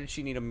to why did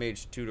she need a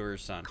mage to tutor her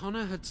son?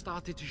 Connor had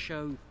started to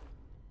show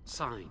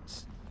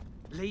signs.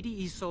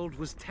 Lady Isolde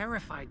was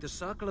terrified the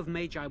Circle of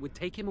Magi would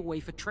take him away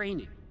for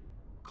training.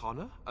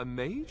 Connor? A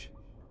mage?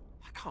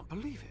 I can't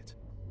believe it.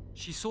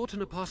 She sought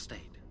an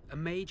apostate, a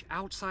mage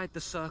outside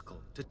the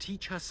Circle, to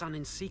teach her son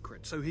in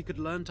secret so he could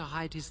learn to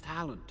hide his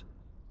talent.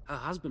 Her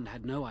husband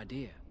had no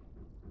idea.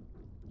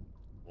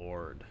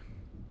 Lord.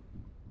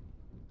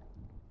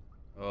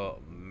 Oh,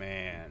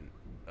 man.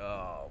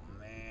 Oh,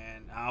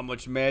 man. How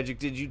much magic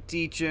did you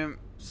teach him?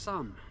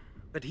 Some.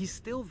 But he's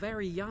still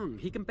very young.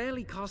 He can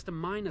barely cast a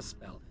minor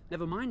spell,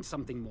 never mind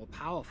something more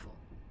powerful.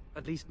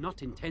 At least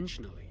not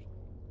intentionally.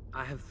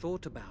 I have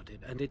thought about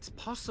it, and it's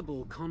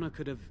possible Connor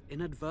could have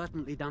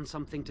inadvertently done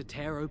something to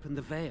tear open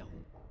the veil.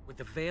 With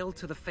the veil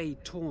to the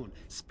Fade torn,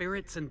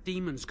 spirits and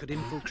demons could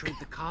infiltrate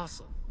the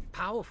castle.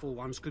 Powerful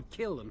ones could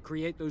kill and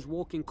create those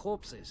walking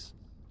corpses.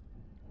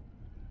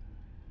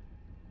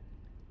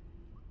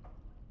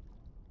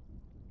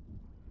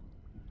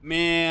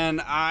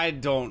 Man, I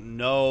don't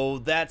know.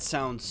 That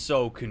sounds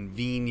so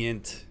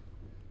convenient.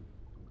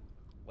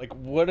 Like,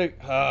 what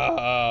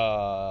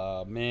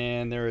a...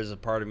 man, there is a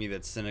part of me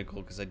that's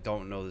cynical because I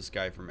don't know this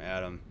guy from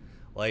Adam.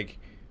 Like,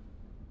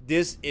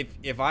 this...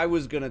 If I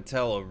was going to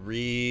tell a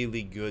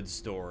really good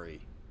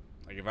story,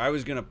 like, if I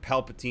was going to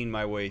Palpatine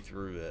my way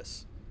through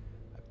this,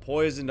 I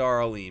poisoned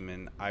Arl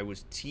Eamon, I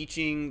was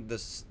teaching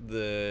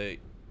the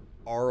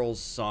Arl's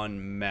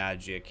son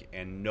magic,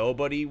 and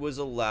nobody was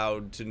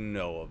allowed to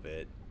know of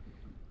it.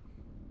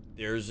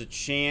 There's a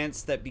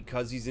chance that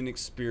because he's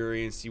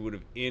inexperienced, he would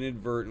have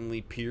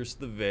inadvertently pierced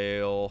the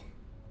veil.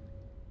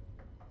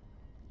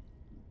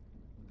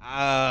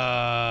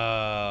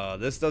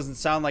 This doesn't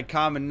sound like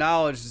common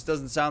knowledge. This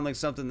doesn't sound like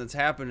something that's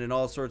happened in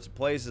all sorts of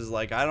places.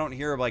 Like, I don't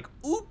hear of, like,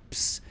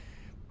 oops,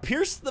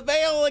 pierced the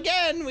veil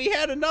again. We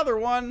had another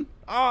one.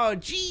 Oh,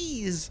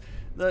 geez.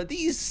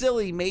 These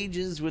silly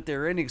mages with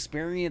their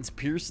inexperience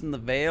piercing the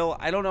veil.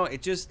 I don't know.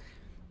 It just,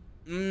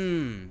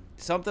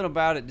 something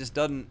about it just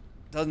doesn't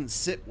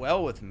sit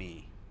well with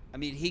me. I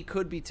mean, he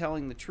could be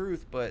telling the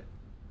truth, but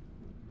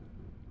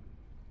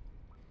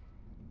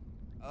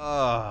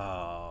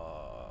Arl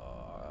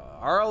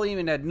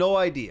Eamon had no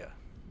idea.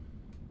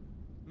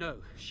 No,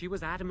 she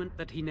was adamant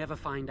that he never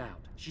find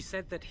out. She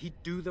said that he'd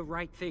do the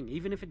right thing,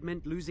 even if it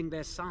meant losing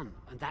their son,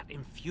 and that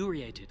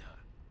infuriated her.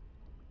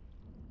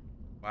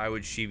 Why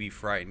would she be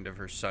frightened of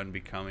her son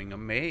becoming a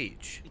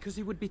mage? Because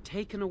he would be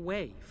taken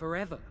away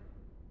forever.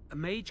 A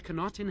mage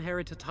cannot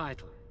inherit a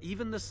title,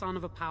 even the son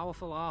of a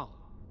powerful Arl.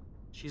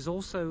 She's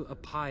also a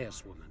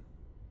pious woman.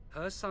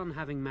 Her son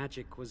having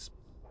magic was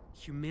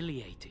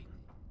humiliating.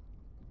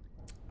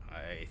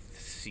 I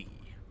see.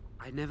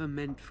 I never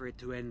meant for it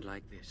to end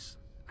like this.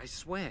 I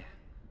swear.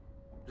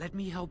 Let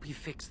me help you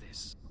fix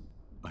this.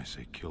 I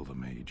say kill the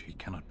mage. He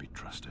cannot be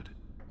trusted.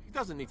 He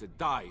doesn't need to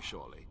die,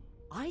 surely.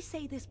 I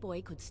say this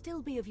boy could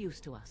still be of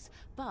use to us,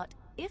 but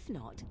if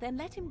not, then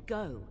let him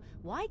go.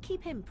 Why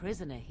keep him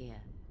prisoner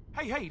here?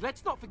 Hey,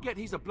 let's not forget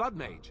he's a blood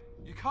mage.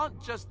 You can't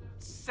just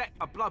set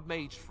a blood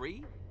mage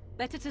free.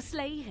 Better to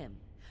slay him.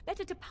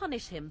 Better to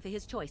punish him for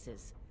his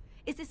choices.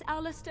 Is this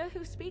Alistair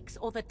who speaks,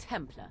 or the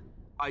Templar?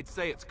 I'd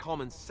say it's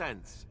common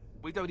sense.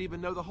 We don't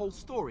even know the whole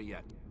story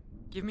yet.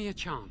 Give me a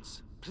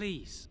chance,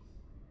 please.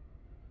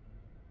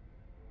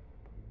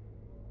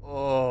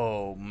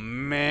 Oh,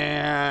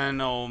 man.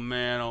 Oh,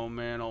 man. Oh,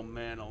 man. Oh,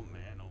 man. Oh,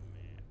 man. Oh,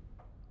 man.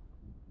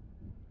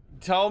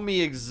 Tell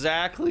me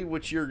exactly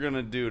what you're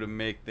gonna do to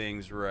make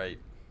things right.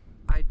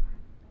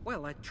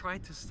 Well, I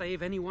tried to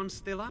save anyone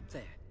still up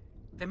there.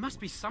 There must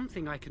be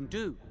something I can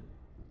do.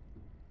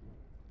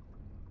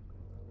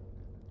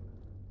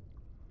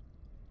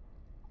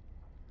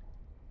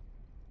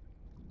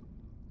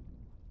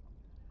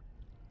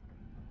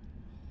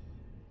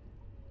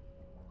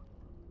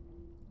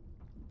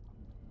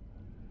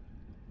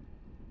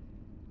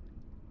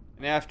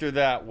 And after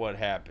that, what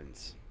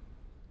happens?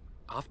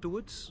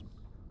 Afterwards,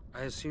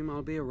 I assume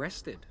I'll be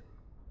arrested,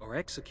 or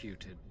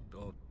executed,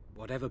 or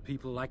whatever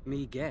people like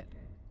me get.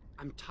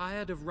 I'm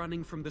tired of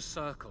running from the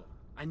Circle.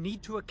 I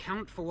need to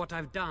account for what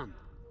I've done.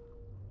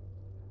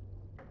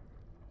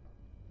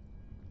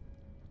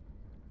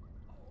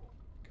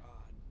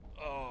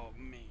 Oh,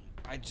 man.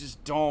 I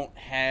just don't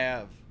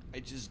have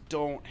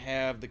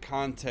the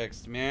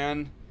context,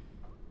 man.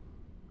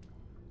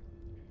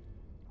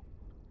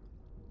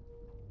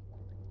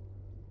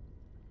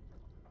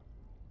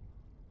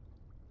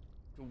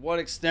 To what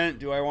extent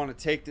do I want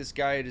to take this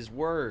guy at his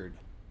word?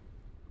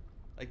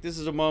 Like, this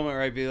is a moment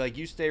where I'd be like,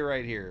 you stay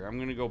right here. I'm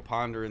going to go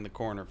ponder in the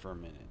corner for a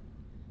minute.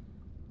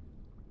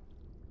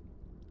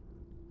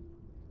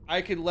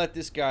 I could let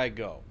this guy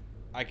go.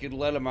 I could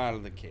let him out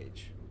of the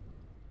cage.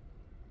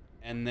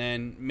 And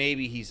then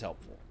maybe he's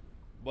helpful.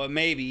 But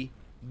maybe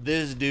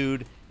this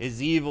dude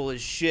is evil as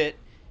shit,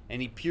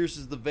 and he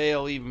pierces the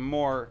veil even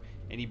more,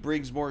 and he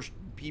brings more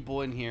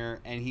people in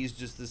here, and he's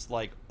just this,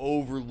 like,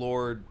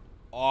 overlord,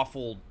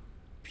 awful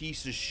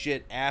piece of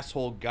shit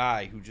asshole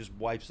guy who just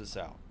wipes us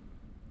out.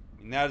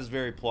 I mean, that is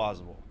very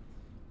plausible.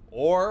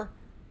 Or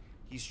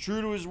he's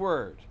true to his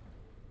word.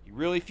 He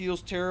really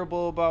feels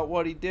terrible about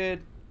what he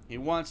did. He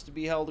wants to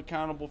be held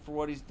accountable for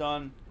what he's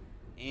done.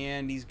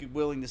 and he's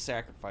willing to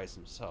sacrifice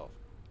himself.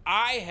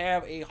 I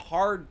have a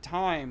hard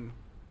time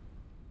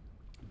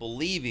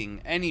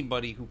believing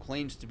anybody who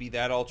claims to be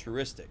that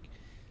altruistic.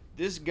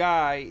 This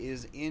guy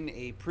is in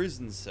a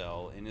prison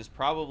cell and is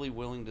probably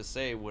willing to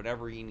say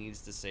whatever he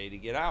needs to say to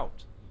get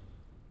out.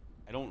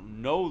 I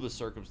don't know the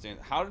circumstance.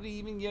 How did he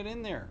even get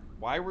in there?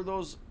 Why were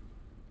those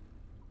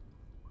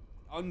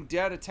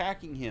undead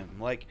attacking him?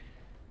 Like,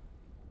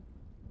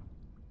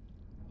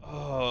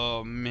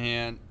 oh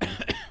man.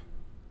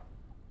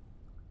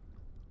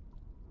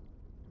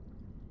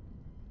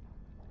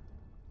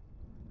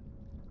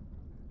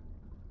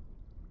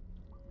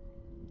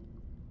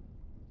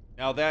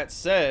 Now that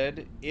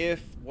said,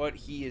 if what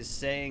he is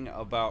saying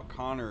about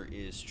Connor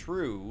is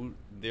true,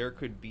 there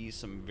could be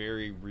some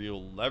very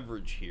real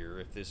leverage here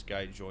if this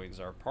guy joins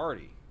our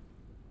party.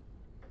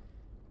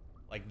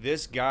 Like,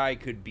 this guy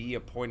could be a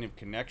point of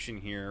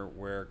connection here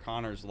where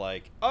Connor's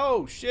like,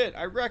 oh shit,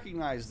 I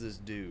recognize this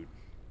dude.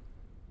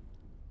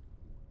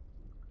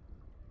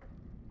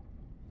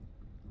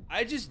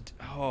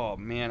 Oh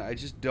man, I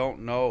just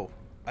don't know.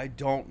 I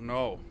don't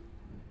know.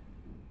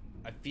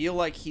 I feel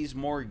like he's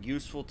more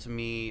useful to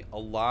me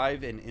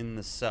alive and in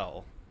the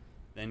cell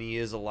than he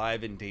is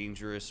alive and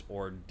dangerous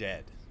or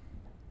dead.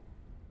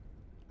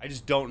 I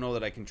just don't know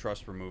that I can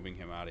trust removing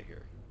him out of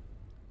here.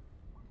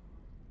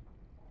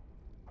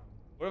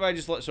 What if I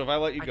just let... So if I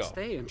let you go... I'd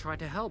stay and try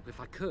to help if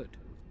I could.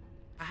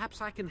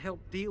 Perhaps I can help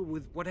deal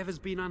with whatever's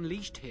been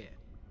unleashed here.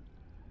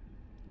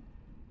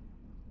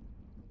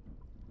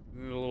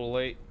 A little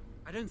late.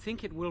 I don't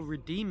think it will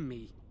redeem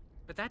me,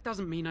 but that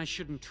doesn't mean I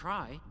shouldn't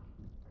try.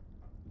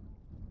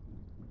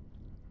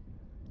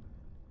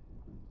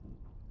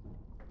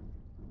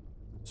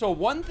 So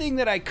one thing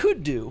that I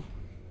could do,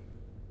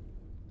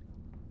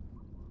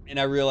 and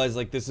I realize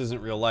like this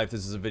isn't real life,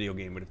 this is a video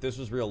game, but if this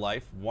was real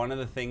life, one of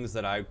the things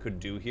that I could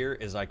do here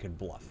is I could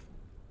bluff.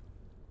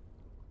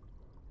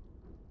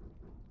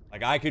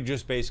 Like I could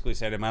just basically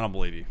say to him, I don't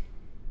believe you.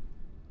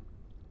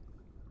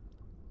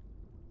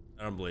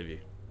 I don't believe you.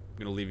 I'm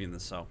gonna leave you in the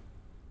cell.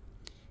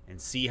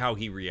 And see how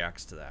he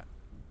reacts to that.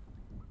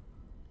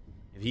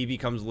 If he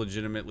becomes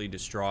legitimately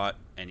distraught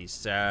and he's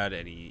sad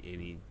and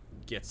he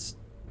gets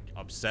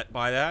upset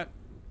by that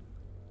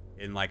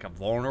in like a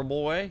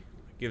vulnerable way,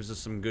 it gives us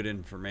some good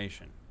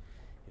information.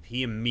 If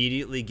he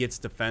immediately gets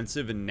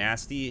defensive and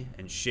nasty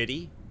and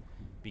shitty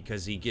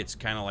because he gets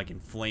kind of like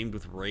inflamed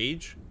with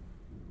rage,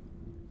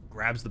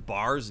 grabs the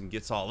bars and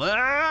gets all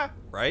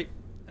right,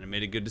 and I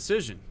made a good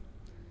decision.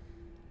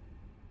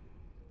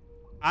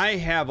 I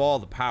have all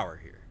the power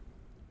here.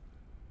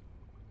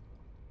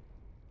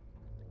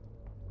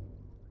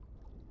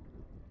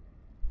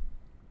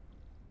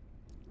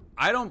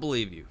 I don't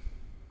believe you.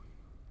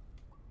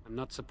 I'm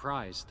not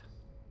surprised.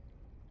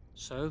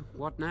 So,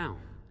 what now?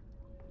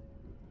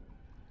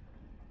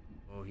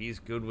 Oh, he's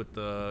good with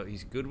the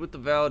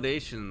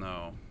validation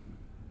though.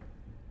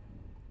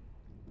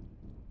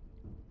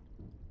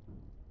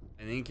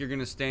 I think you're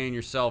gonna stay in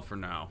your cell for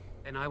now.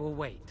 Then I will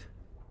wait.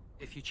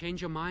 If you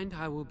change your mind,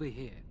 I will be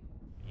here.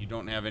 You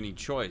don't have any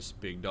choice,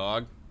 big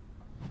dog.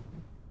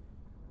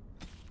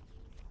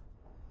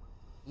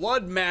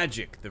 Blood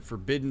magic, the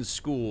forbidden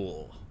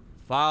school.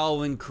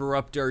 Foul and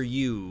corrupt are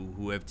you,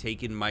 who have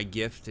taken my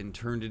gift and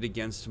turned it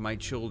against my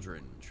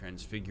children.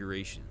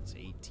 Transfigurations,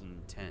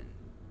 1810.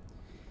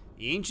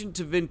 The ancient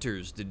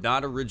Tevinters did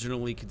not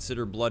originally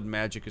consider blood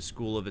magic a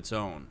school of its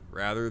own.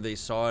 Rather, they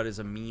saw it as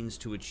a means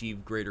to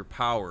achieve greater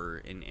power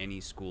in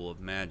any school of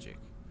magic.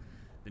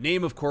 The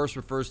name, of course,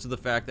 refers to the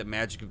fact that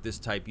magic of this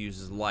type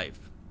uses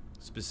life,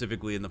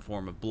 specifically in the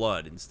form of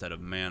blood instead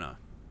of mana.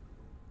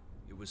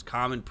 It was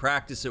common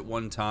practice at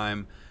one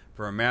time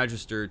for a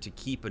magister to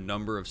keep a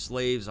number of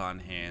slaves on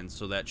hand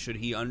so that should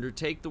he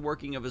undertake the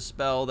working of a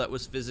spell that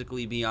was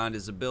physically beyond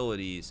his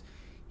abilities,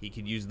 he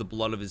could use the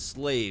blood of his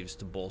slaves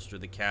to bolster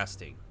the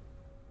casting.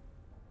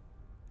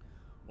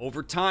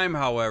 Over time,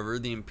 however,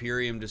 the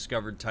Imperium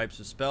discovered types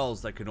of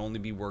spells that could only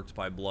be worked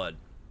by blood.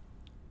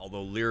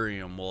 Although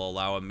lyrium will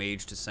allow a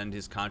mage to send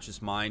his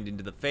conscious mind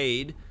into the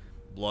Fade,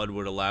 blood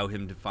would allow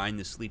him to find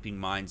the sleeping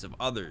minds of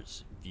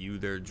others, view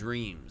their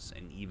dreams,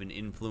 and even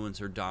influence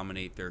or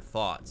dominate their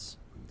thoughts.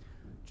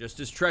 Just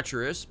as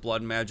treacherous,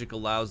 blood magic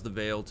allows the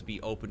veil to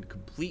be opened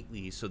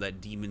completely so that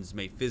demons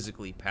may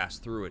physically pass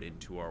through it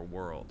into our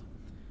world.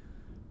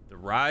 The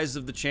rise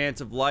of the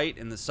Chant of Light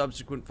and the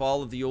subsequent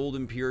fall of the Old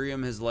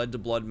Imperium has led to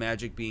blood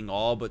magic being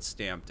all but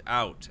stamped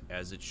out,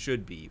 as it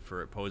should be,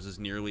 for it poses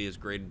nearly as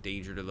great a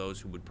danger to those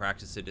who would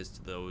practice it as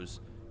to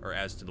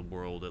the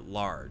world at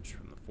large,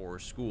 from the four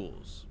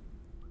schools.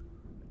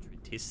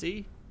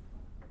 Trissi?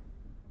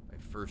 By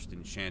first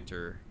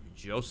enchanter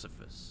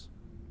Josephus.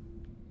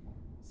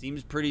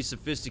 Seems pretty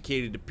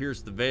sophisticated to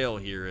pierce the veil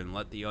here and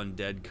let the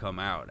undead come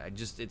out.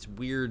 It's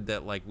weird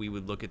that like we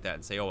would look at that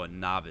and say, oh, a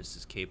novice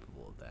is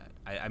capable of that.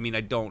 I mean,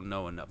 I don't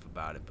know enough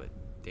about it, but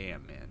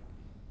damn, man.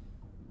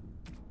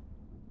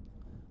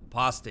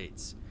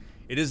 Apostates.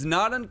 It is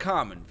not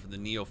uncommon for the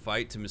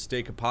neophyte to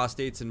mistake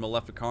apostates and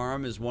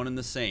Maleficarum as one and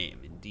the same.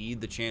 Indeed,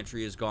 the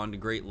Chantry has gone to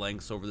great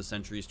lengths over the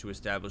centuries to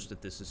establish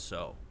that this is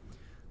so.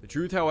 The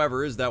truth,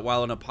 however, is that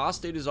while an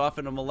apostate is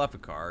often a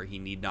maleficar, he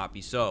need not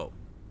be so.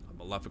 A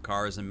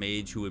maleficar is a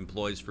mage who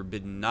employs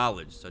forbidden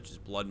knowledge, such as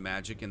blood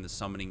magic and the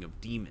summoning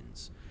of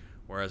demons,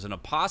 whereas an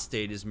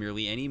apostate is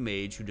merely any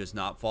mage who does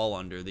not fall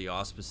under the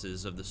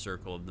auspices of the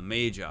Circle of the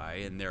Magi,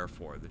 and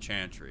therefore the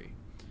Chantry.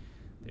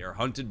 They are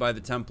hunted by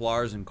the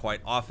Templars, and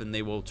quite often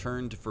they will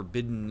turn to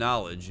forbidden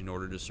knowledge in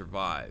order to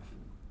survive.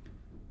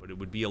 But it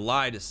would be a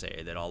lie to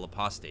say that all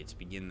apostates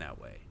begin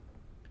that way.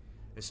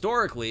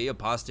 Historically,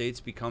 apostates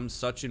become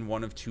such in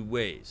one of two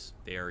ways.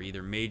 They are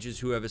either mages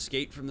who have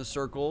escaped from the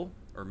Circle,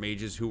 or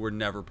mages who were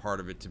never part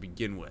of it to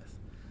begin with.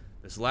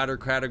 This latter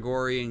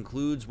category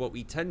includes what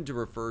we tend to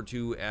refer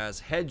to as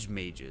hedge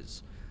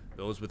mages,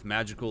 those with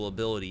magical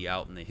ability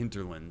out in the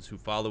hinterlands who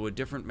follow a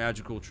different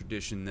magical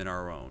tradition than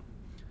our own.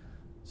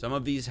 Some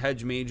of these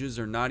hedge mages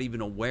are not even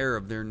aware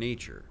of their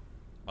nature.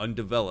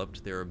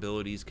 Undeveloped, their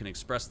abilities can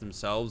express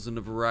themselves in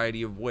a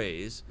variety of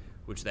ways,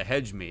 which the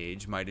hedge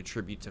mage might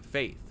attribute to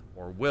faith,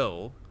 or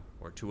will,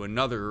 or to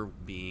another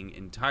being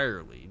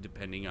entirely,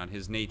 depending on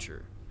his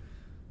nature.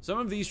 Some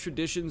of these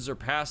traditions are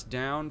passed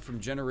down from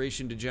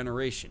generation to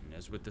generation,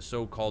 as with the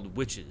so-called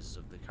witches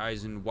of the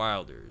Kaizen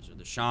Wilders or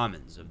the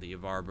shamans of the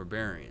Avar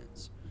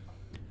Barbarians.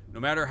 No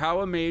matter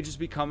how a mage has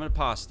become an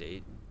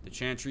apostate, the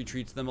Chantry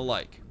treats them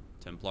alike.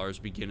 Templars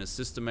begin a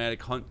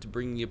systematic hunt to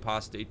bring the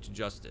apostate to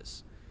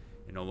justice.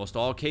 In almost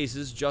all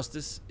cases,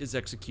 justice is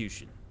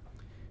execution.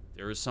 If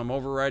there is some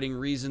overriding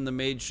reason the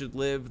mage should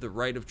live, the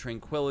right of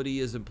tranquility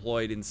is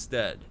employed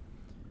instead.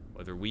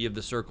 Whether we of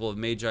the Circle of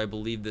Magi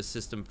believe this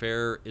system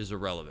fair is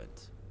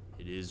irrelevant.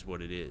 It is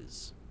what it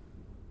is.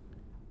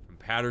 From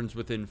Patterns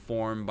Within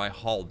Form by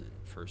Halden,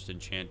 first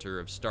enchanter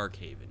of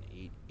Starkhaven,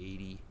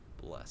 880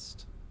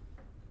 blessed.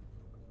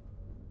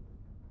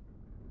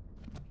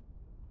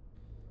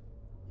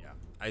 Yeah,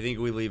 I think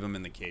we leave him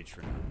in the cage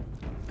for now.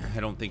 I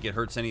don't think it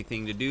hurts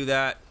anything to do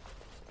that.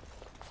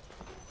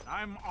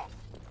 I'm off.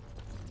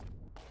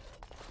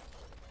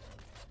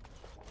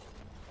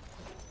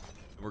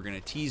 We're going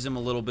to tease him a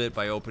little bit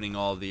by opening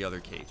all of the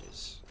other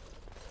cages.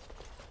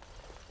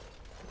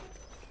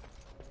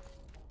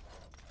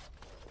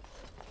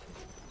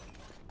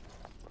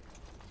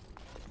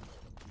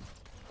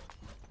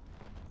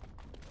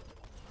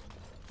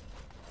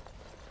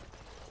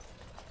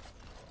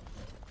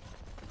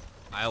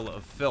 Isle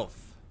of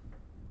Filth.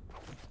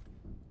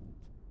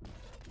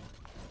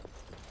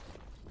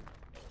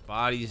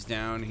 Bodies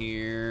down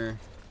here.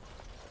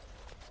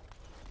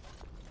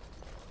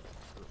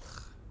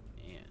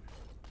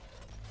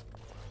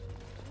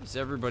 Is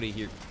everybody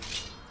here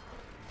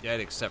dead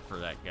except for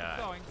that guy?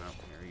 Oh,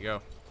 there you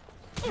go.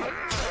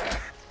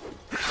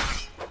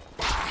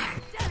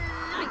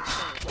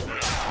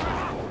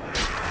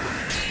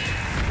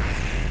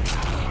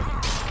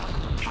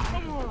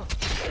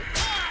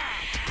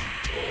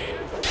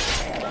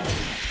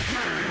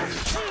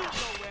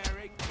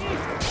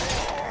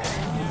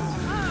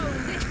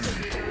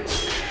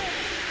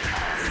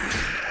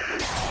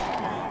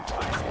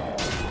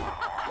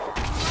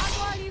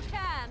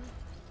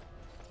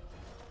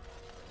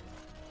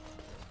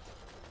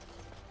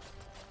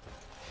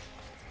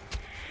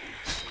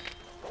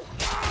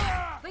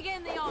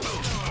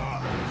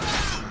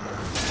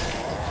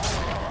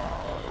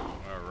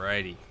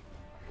 Alrighty.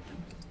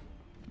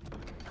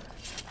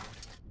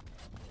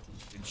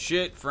 Good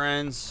shit,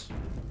 friends.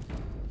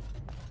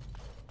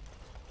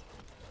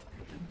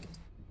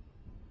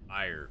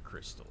 Fire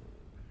crystal.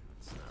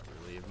 It's not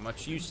really of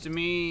much use to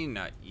me.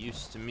 Not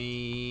used to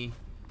me.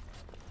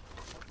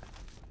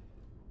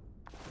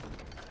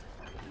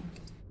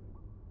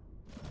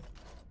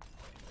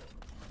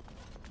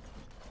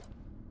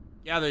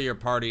 Gather your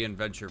party and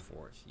venture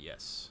forth.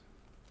 Yes.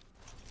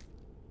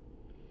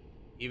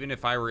 Even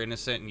if I were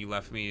innocent and you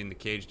left me in the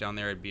cage down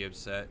there, I'd be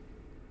upset.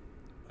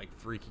 Like,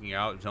 freaking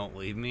out, don't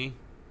leave me.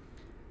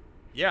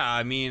 Yeah,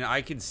 I mean,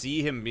 I could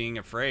see him being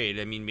afraid.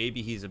 I mean,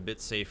 maybe he's a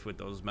bit safe with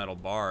those metal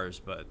bars,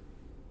 but...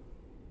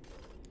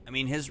 I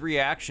mean, his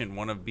reaction,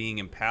 one of being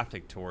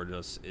empathic toward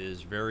us,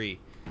 is very...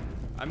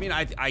 I mean,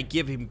 I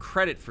give him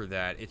credit for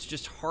that. It's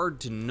just hard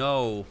to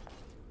know...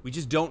 We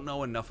just don't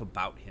know enough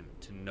about him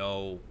to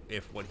know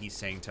if what he's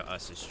saying to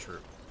us is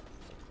true.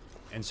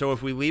 And so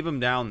if we leave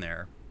him down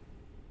there...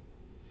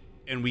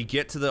 and we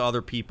get to the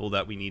other people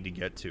that we need to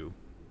get to,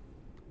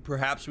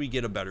 perhaps we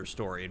get a better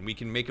story and we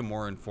can make a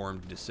more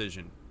informed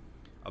decision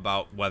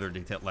about whether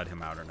to let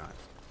him out or not.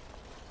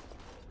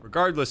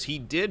 Regardless, he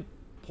did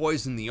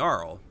poison the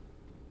Jarl.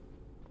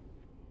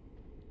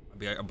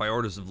 By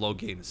orders of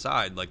Loghain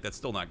aside, like, that's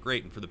still not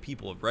great, and for the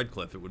people of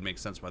Redcliffe, it would make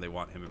sense why they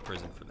want him in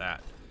prison for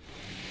that.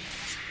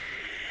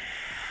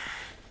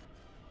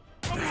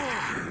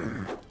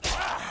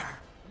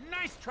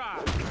 Nice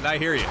try. And I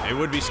hear you. It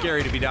would be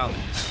scary to be down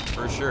there,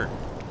 for sure.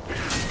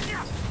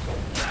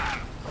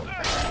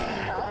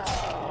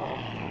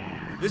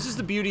 This is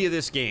the beauty of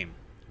this game.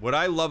 What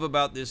I love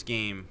about this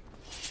game,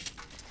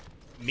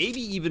 maybe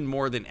even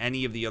more than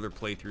any of the other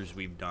playthroughs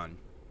we've done,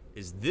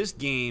 is this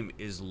game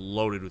is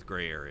loaded with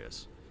gray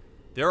areas.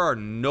 There are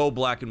no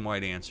black and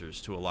white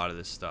answers to a lot of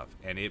this stuff,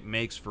 and it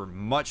makes for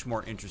much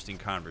more interesting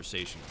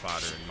conversation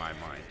fodder in my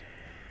mind.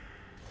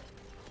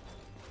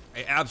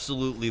 I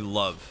absolutely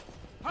love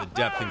the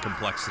depth and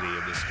complexity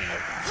of this game.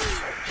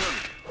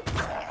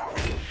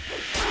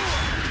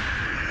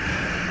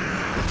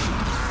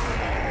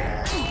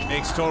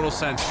 Makes total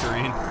sense,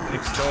 Kareen.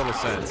 Makes total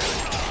sense.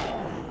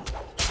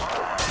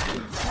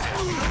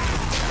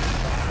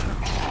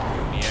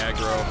 The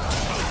aggro.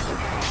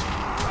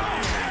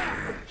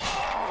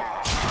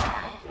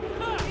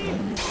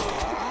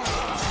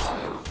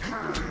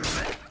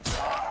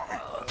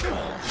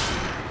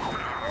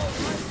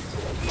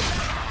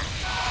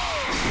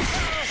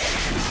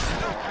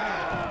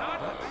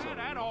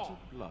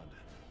 Blood.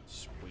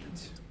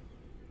 Sweet.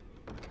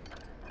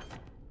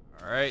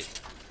 All right.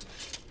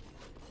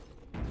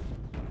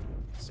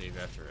 Save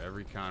after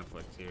every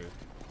conflict here.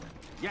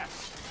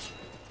 Yes.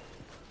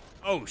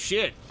 Oh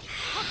shit.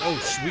 Oh,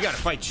 we gotta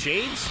fight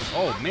shades?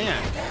 Oh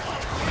man.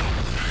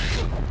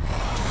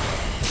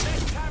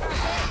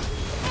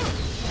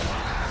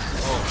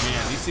 Oh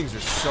man, these things are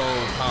so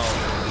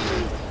powerful.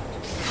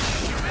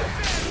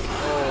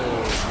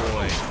 Oh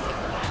boy.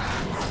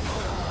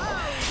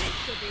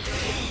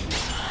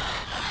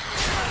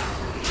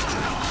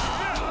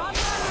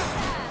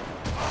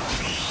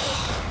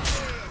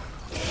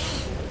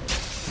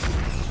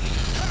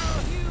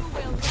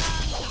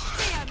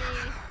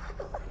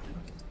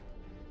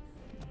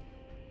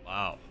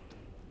 Wow.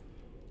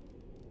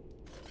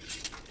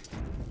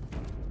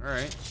 All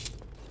right.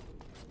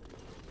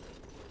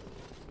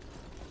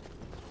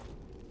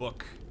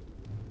 Book.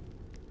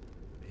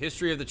 The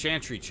History of the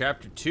Chantry,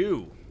 Chapter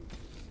 2.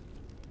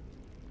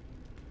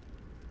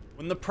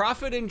 When the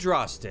prophet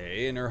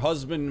Andraste and her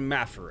husband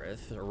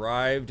Mafareth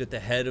arrived at the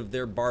head of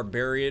their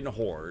barbarian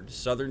horde,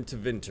 southern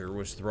Tevinter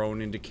was thrown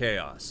into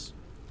chaos.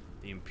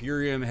 The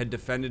Imperium had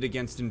defended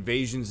against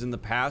invasions in the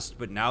past,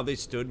 but now they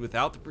stood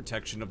without the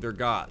protection of their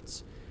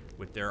gods,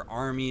 with their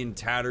army in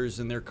tatters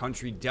and their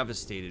country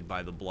devastated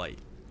by the blight.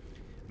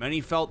 Many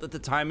felt that the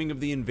timing of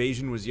the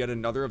invasion was yet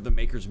another of the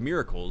Maker's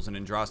miracles in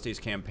Andraste's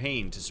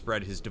campaign to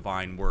spread his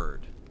divine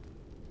word.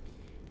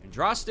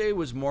 Andraste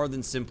was more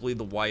than simply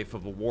the wife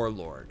of a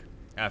warlord.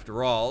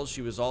 After all,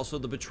 she was also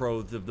the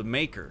betrothed of the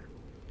Maker.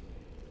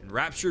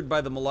 Enraptured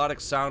by the melodic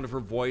sound of her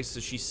voice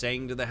as she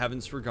sang to the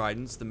heavens for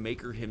guidance, the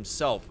Maker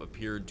himself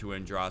appeared to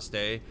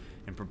Andraste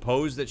and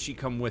proposed that she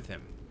come with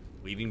him,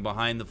 leaving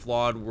behind the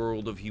flawed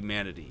world of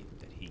humanity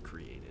that he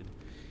created.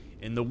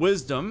 In her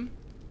wisdom,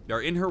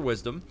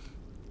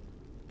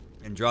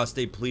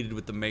 Andraste pleaded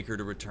with the Maker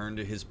to return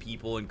to his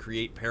people and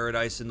create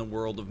paradise in the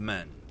world of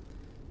men.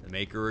 The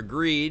Maker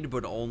agreed,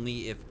 but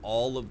only if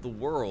all of the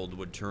world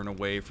would turn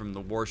away from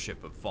the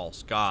worship of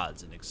false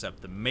gods and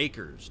accept the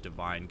Maker's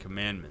divine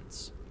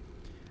commandments.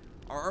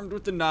 Armed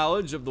with the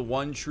knowledge of the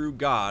one true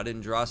God,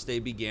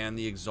 Andraste began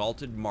the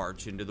exalted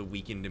march into the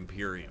weakened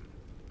Imperium.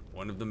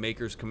 One of the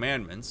Maker's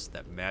commandments,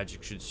 that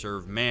magic should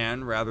serve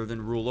man rather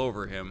than rule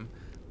over him,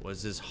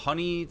 was as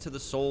honey to the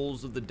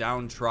souls of the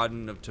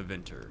downtrodden of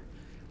Tevinter,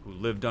 who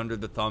lived under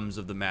the thumbs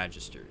of the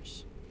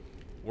Magisters.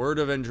 Word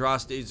of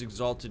Andraste's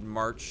exalted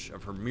march,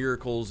 of her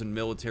miracles and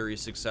military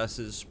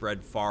successes,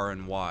 spread far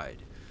and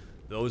wide.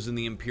 Those in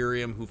the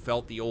Imperium who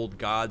felt the old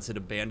gods had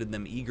abandoned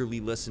them eagerly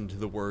listened to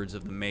the words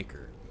of the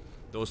Maker.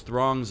 Those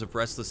throngs of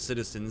restless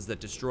citizens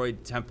that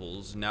destroyed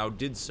temples now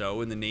did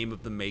so in the name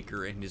of the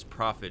Maker and his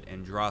prophet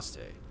Andraste.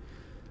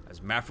 As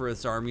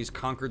Mafareth's armies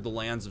conquered the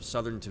lands of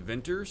southern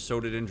Tevinter,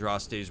 so did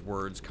Andraste's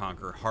words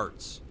conquer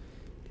hearts.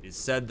 It is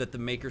said that the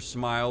Maker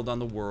smiled on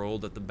the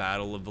world at the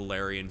Battle of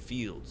Valerian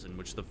Fields, in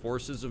which the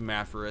forces of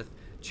Mafareth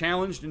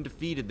challenged and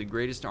defeated the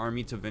greatest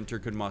army Tevinter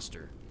could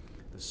muster.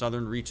 The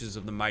southern reaches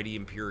of the mighty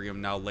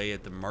Imperium now lay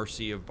at the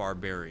mercy of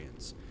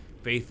barbarians.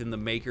 Faith in the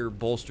Maker,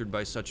 bolstered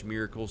by such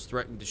miracles,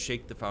 threatened to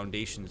shake the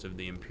foundations of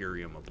the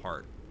Imperium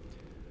apart.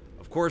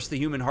 Of course, the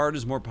human heart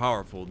is more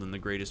powerful than the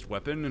greatest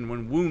weapon, and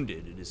when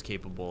wounded, it is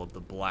capable of the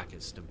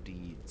blackest of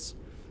deeds.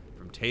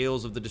 From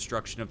Tales of the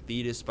Destruction of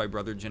Thetis by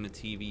Brother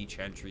Genitivi,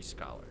 Chantry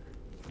Scholar.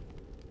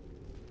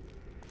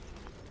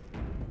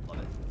 Love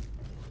it.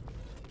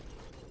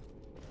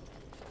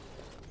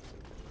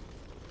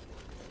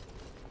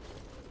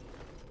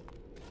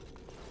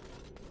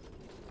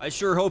 I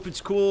sure hope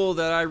it's cool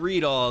that I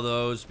read all of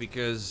those,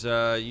 because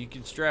you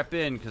can strap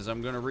in, because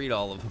I'm going to read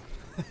all of them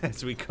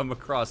as we come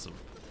across them.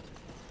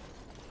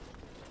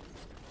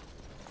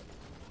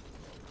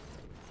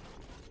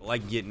 I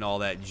like getting all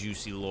that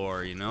juicy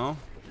lore, you know?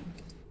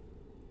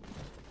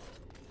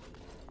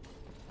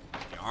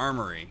 The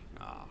armory.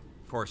 Oh,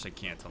 of course I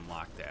can't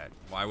unlock that.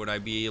 Why would I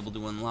be able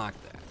to unlock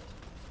that?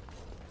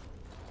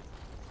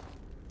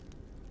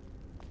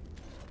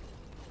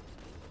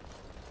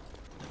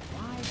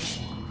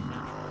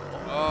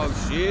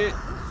 Oh, shit.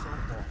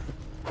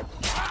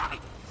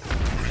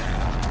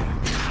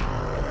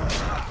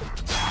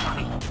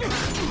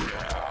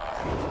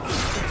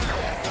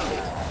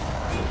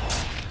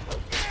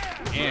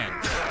 Man,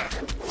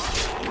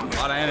 a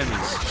lot of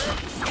enemies.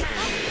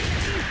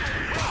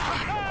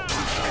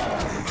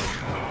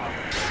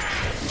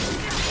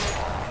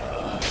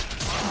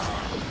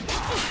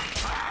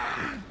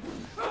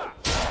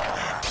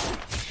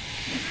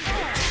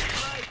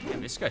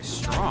 guy's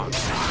strong.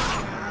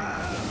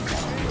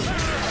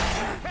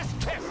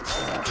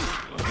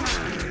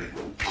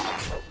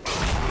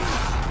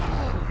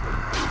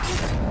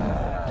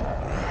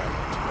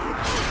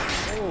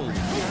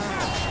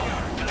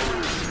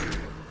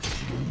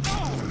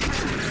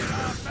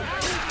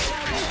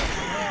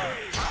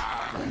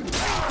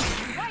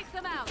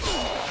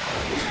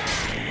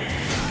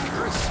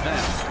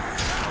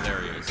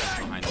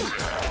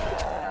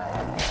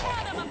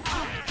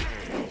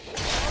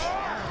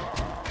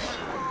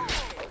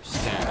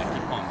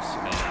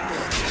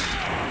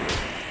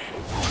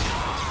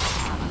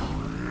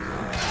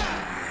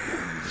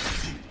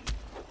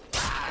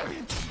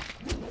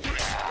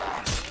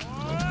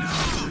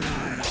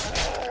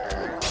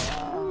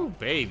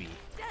 Baby.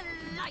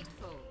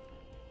 Delightful.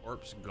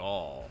 Corpse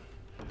gall.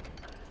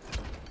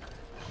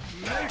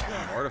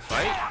 More to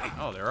fight?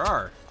 Oh, there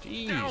are.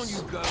 Jeez. Down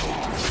you go.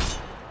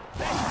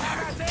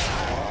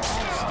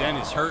 Sten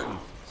is hurting.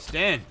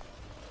 Sten.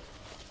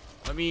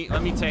 Let me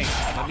tank.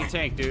 Let me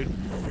tank, dude.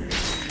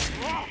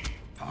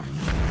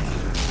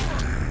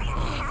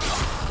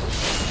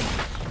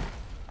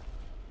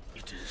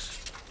 It is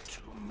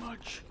too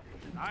much.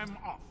 I'm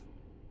off.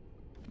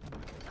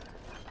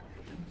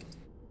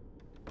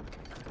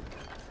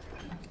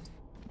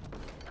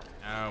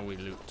 Now we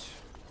loot.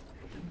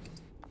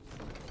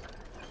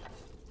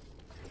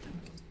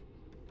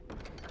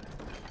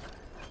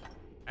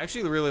 I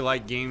actually really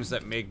like games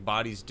that make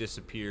bodies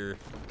disappear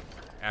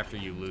after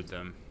you loot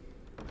them.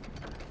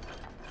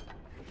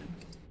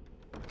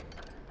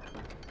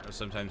 I know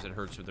sometimes it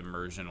hurts with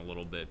immersion a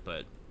little bit,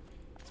 but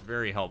it's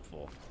very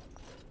helpful.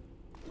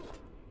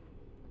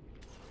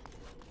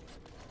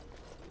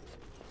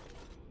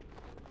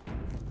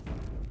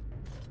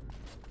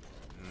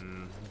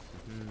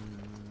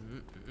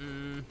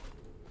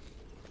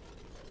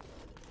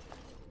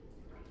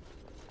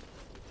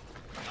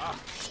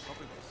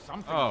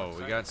 Oh,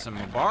 we got some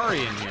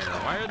Mabari in here.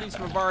 Why are these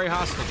Mabari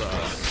hostile to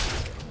us?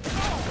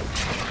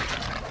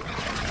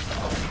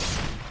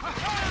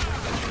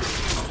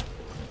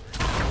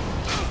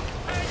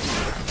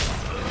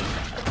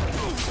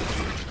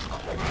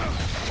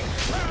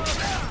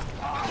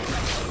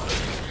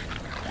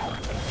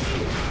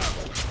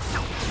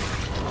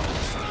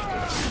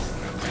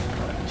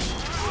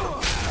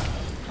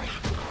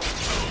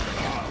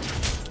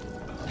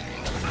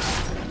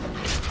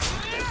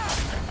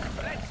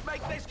 Let's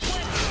make this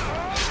quick.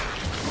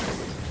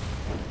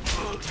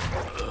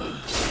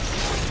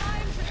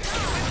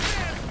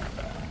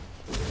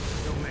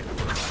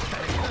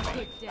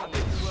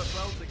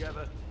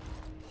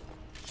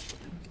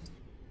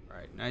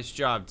 Alright, nice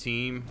job,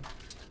 team.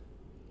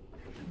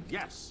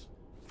 Yes.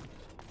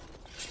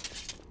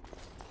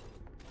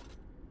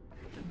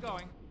 Keep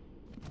going.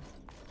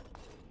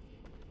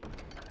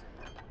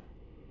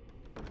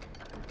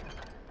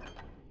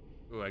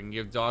 Ooh, I can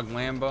give dog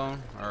lamb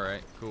bone.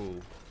 Alright, cool.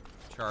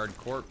 Charred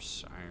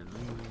corpse, iron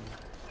ring.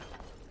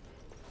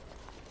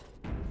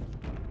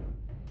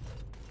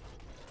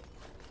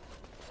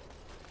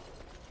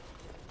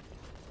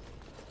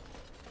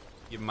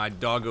 Give my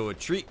doggo a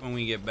treat when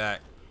we get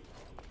back.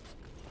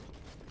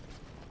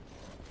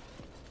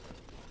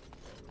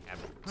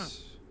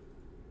 Habits.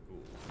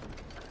 Cool.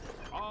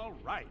 All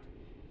right.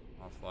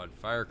 Offload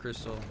fire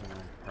crystal.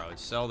 We'll probably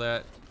sell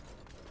that.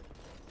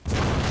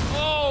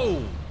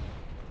 Oh!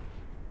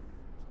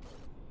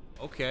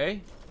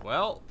 Okay.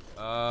 Well,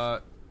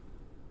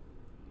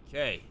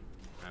 okay.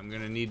 I'm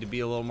gonna need to be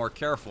a little more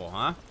careful,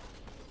 huh?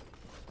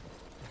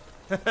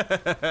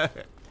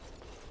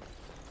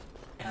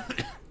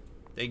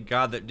 Thank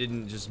God that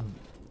didn't just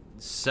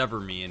sever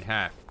me in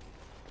half.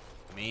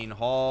 Main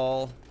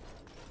hall.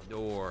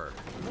 Door.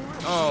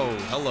 Oh,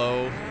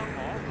 hello.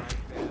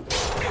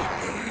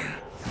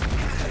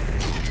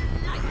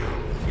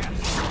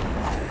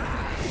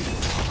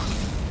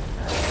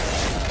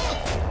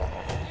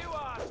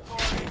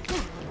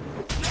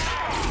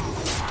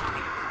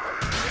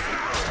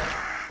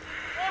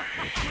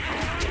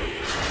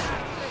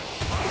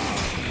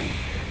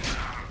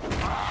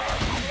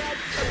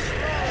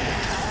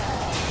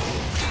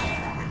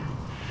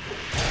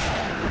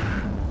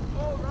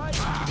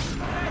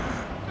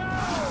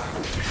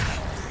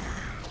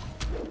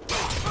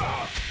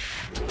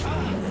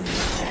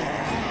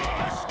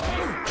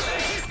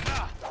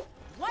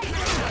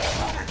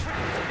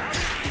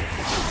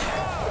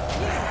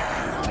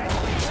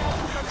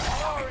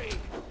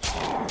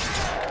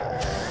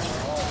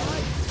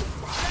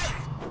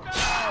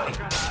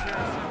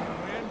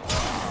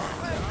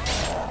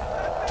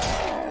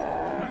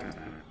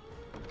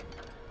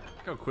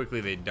 How quickly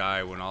they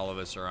die when all of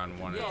us are on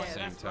one at the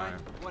same time.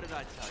 Right. What did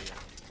I tell you?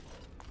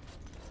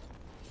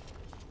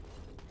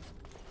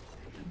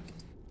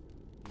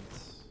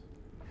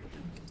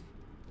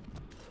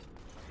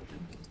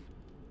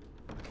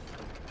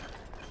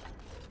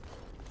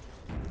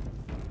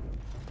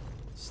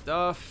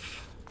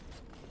 Stuff.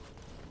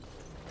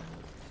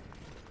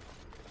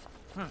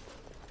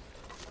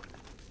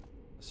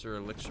 Sir,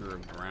 elixir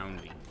of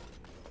grounding.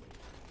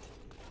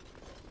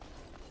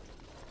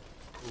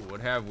 Ooh,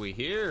 what have we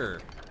here?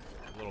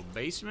 A little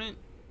basement.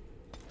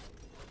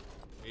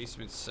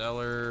 Basement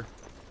cellar.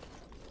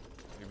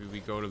 Maybe we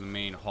go to the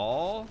main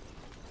hall.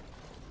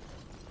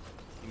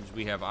 Seems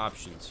we have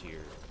options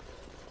here.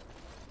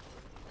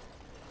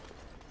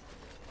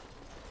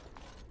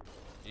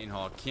 Main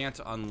hall can't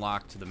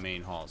unlock to the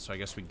main hall, so I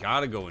guess we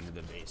gotta go into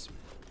the basement.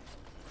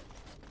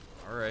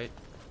 Alright.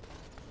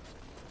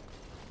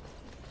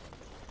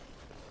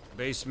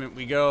 Basement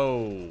we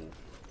go.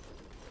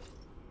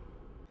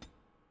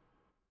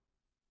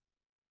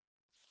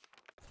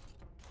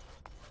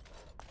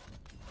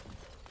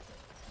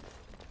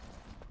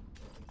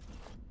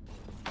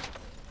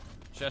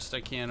 Chest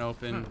I can't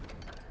open.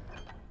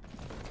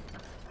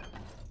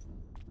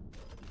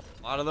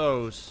 A lot of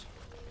those.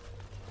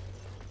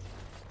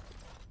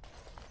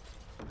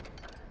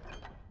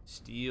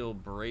 Steel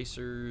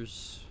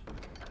bracers.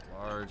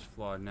 Large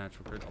flawed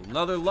natural crit.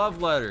 Another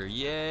love letter.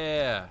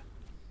 Yeah.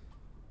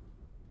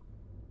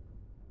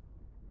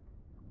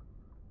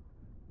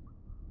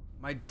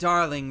 My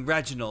darling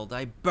Reginald,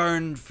 I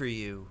burned for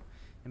you.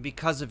 And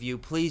because of you,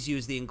 please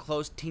use the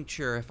enclosed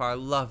tincture if our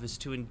love is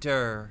to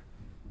endure.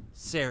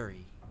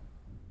 Sari.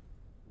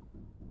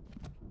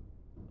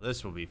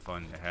 This will be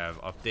fun to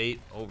have. Update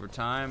over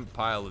time.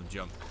 Pile of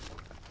junk.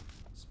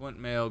 Splint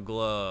mail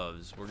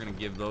gloves. We're gonna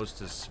give those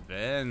to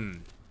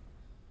Sven.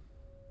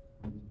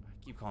 I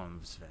keep calling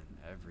him Sven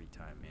every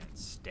time, man.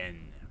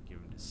 Sten. I'll give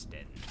him to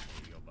Sten.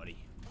 There you go, buddy.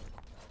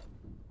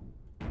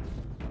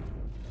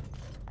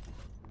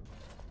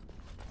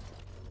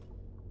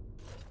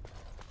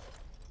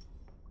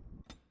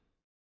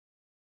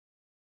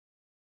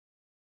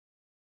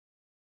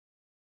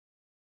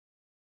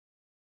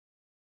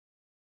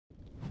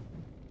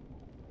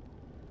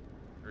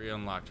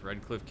 Unlocked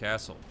Redcliffe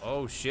Castle.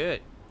 Oh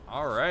shit.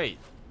 Alright.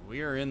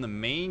 We are in the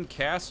main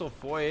castle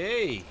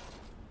foyer.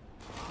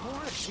 More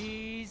of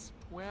these?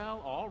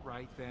 Well,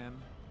 alright then.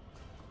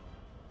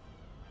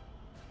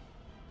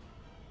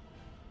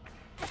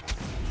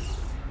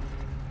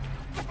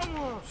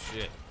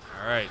 Shit.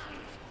 Alright.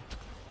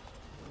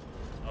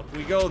 Up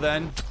we go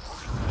then.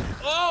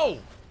 Oh!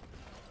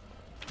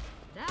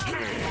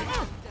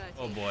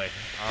 Oh boy.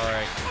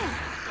 Alright.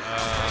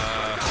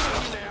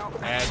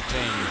 Bad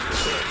thing.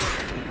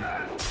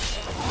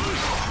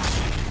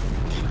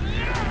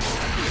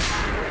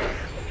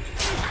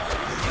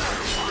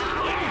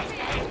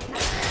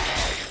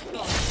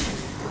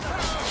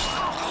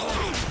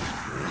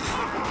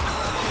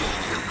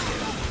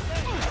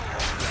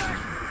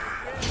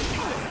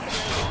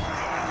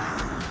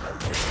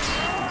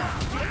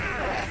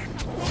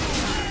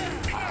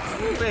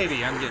 Ooh,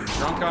 baby, I'm getting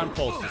drunk on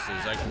poultices,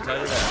 I can tell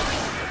you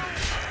that.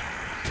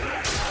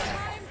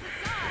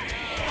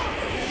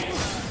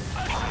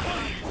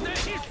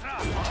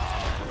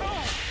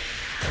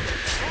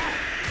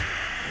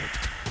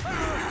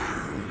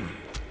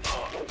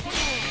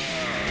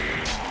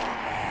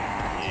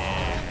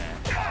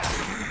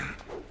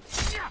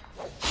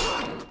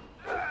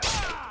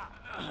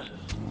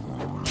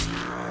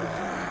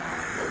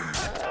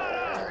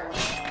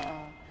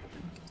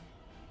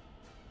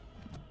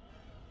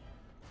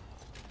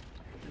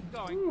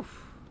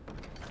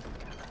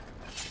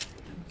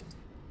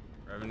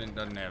 Revenant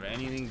doesn't have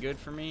anything good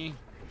for me.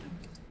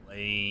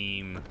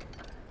 Lame.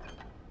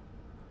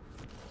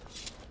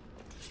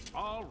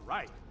 All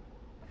right.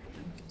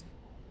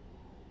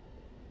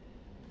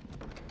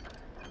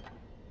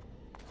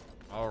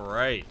 All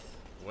right.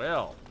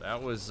 Well,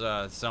 that was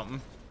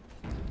something.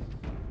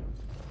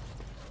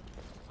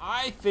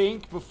 I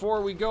think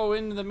before we go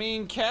into the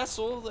main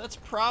castle, that's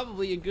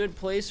probably a good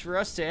place for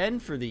us to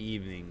end for the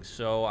evening.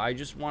 So I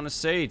just want to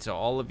say to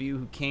all of you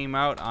who came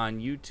out on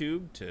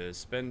YouTube to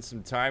spend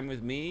some time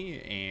with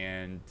me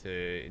and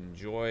to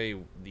enjoy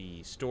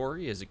the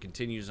story as it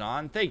continues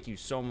on, thank you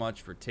so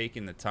much for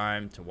taking the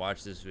time to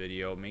watch this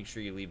video. Make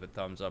sure you leave a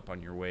thumbs up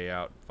on your way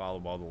out.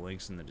 Follow all the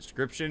links in the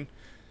description.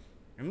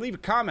 And leave a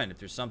comment if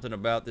there's something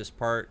about this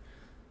part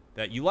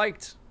that you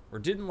liked or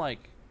didn't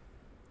like.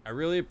 I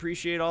really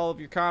appreciate all of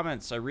your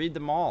comments. I read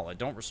them all. I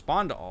don't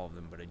respond to all of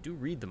them, but I do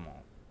read them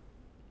all.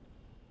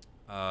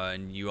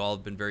 And you all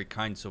have been very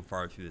kind so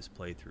far through this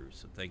playthrough,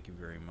 so thank you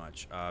very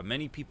much.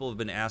 Many people have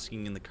been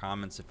asking in the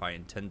comments if I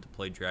intend to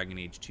play Dragon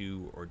Age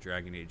 2 or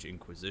Dragon Age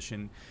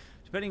Inquisition.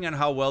 Depending on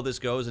how well this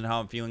goes and how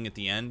I'm feeling at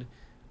the end,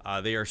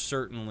 they are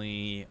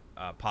certainly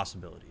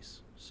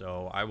possibilities.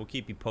 So I will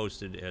keep you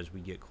posted as we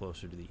get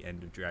closer to the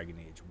end of Dragon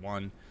Age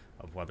 1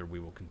 of whether we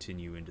will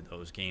continue into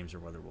those games or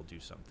whether we'll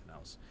do something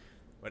else.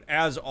 But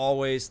as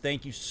always,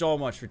 thank you so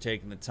much for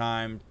taking the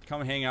time.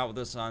 Come hang out with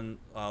us on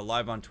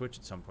live on Twitch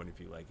at some point if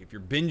you like. If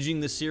you're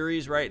binging the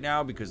series right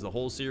now because the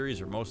whole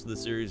series or most of the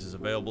series is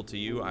available to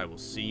you, I will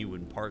see you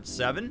in part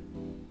 7.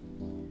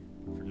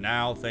 For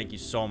now, thank you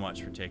so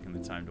much for taking the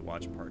time to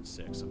watch part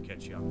 6. I'll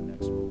catch you on the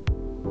next one.